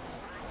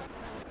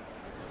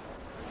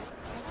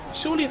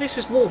 Surely this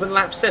is more than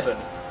lap 7.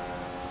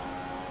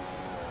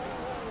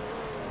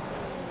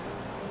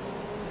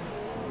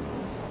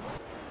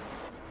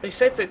 They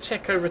said that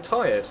Checo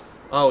retired.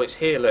 Oh, it's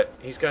here, look.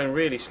 He's going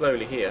really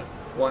slowly here.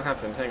 What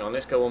happened? Hang on,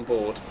 let's go on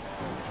board.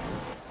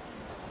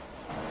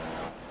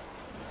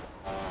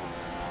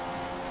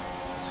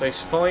 So he's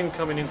fine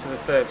coming into the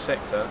 3rd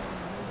sector.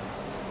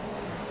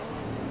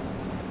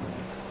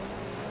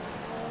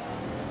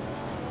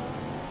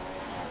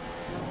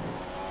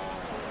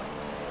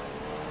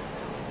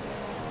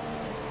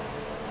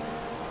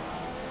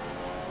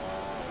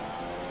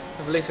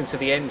 Have a listen to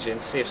the engine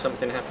to see if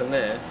something happened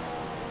there.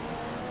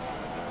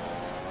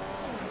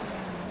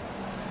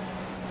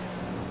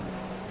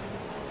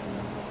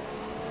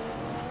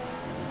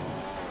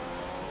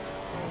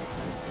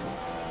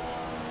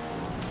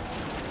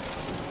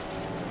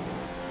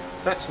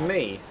 That's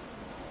me.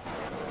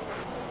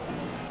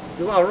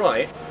 You are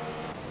right.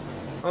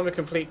 I'm a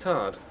complete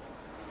tard.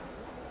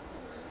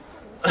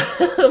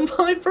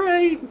 My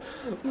brain!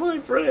 My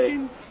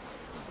brain!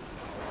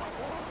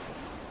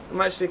 I'm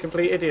actually a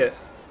complete idiot.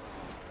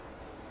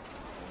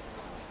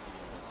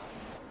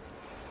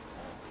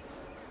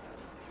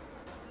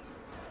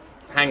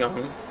 Hang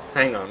on.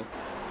 Hang on.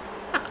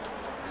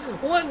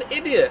 What an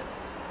idiot!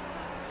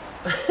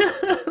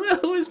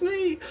 That was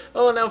me!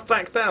 Oh, now I've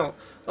backed out.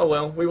 Oh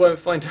well, we won't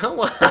find out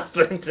what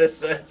happened to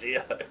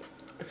Sergio.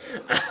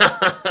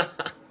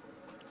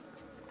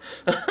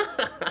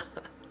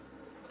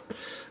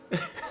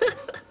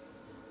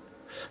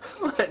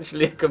 I'm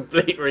actually a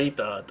complete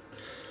retard.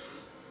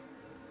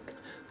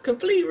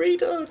 Complete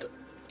retard.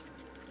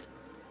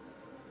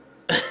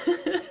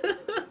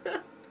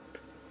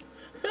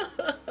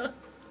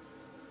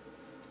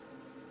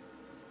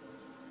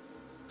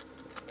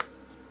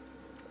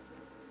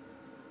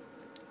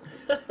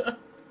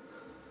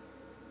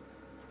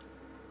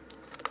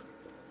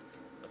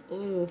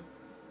 Mm.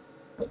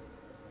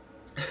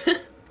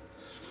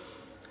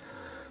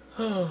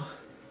 Oh,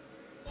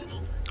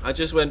 I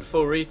just went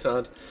full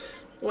retard.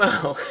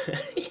 Wow.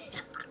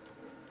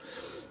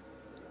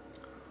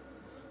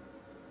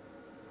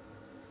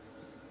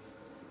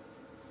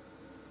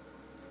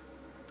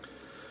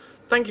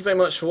 Thank you very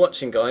much for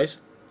watching, guys.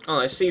 Oh,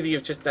 I see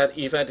that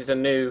you've added a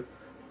new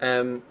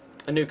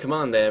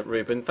command there,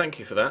 Ruben. Thank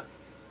you for that.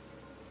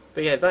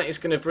 But yeah, that is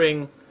going to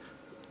bring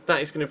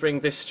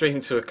this stream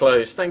to a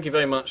close. Thank you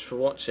very much for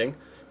watching.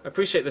 I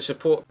appreciate the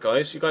support,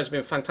 guys. You guys have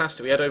been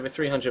fantastic. We had over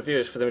 300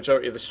 viewers for the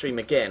majority of the stream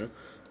again.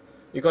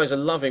 You guys are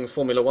loving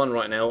Formula 1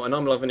 right now, and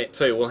I'm loving it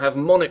too. We'll have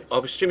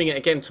I'll be streaming it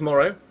again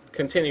tomorrow.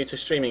 Continue to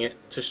stream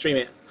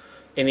it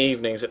in the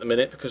evenings at the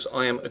minute because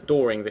I am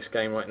adoring this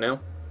game right now.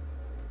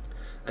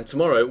 And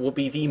tomorrow will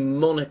be the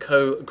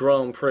Monaco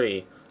Grand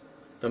Prix.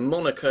 The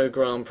Monaco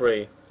Grand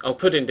Prix. Oh,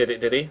 Puddin did it,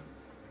 did he?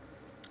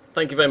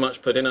 Thank you very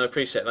much, Puddin. I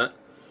appreciate that.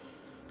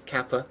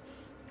 Kappa.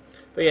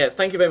 But yeah,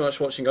 thank you very much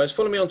for watching, guys.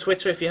 Follow me on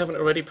Twitter if you haven't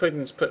already.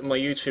 Puddin's putting my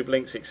YouTube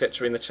links,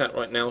 etc. in the chat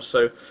right now.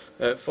 So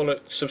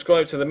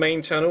subscribe to the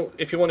main channel.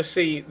 If you want to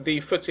see the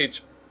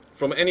footage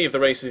from any of the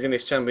races in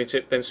this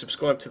championship, then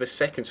subscribe to the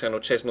second channel,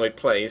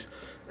 ChesnoidPlays,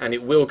 and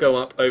it will go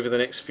up over the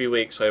next few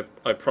weeks,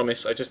 I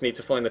promise. I just need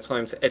to find the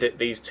time to edit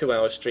these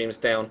 2-hour streams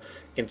down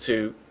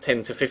into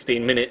 10 to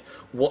 15 minute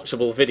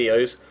watchable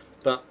videos.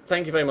 But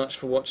thank you very much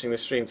for watching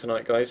this stream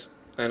tonight, guys.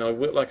 And I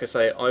will, like I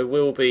say, I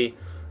will be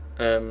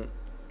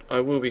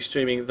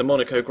streaming the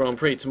Monaco Grand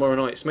Prix tomorrow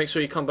night. So make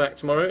sure you come back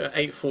tomorrow at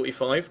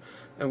 8:45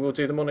 and we'll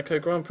do the Monaco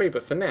Grand Prix.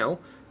 But for now,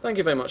 thank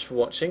you very much for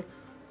watching,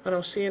 and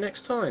I'll see you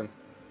next time.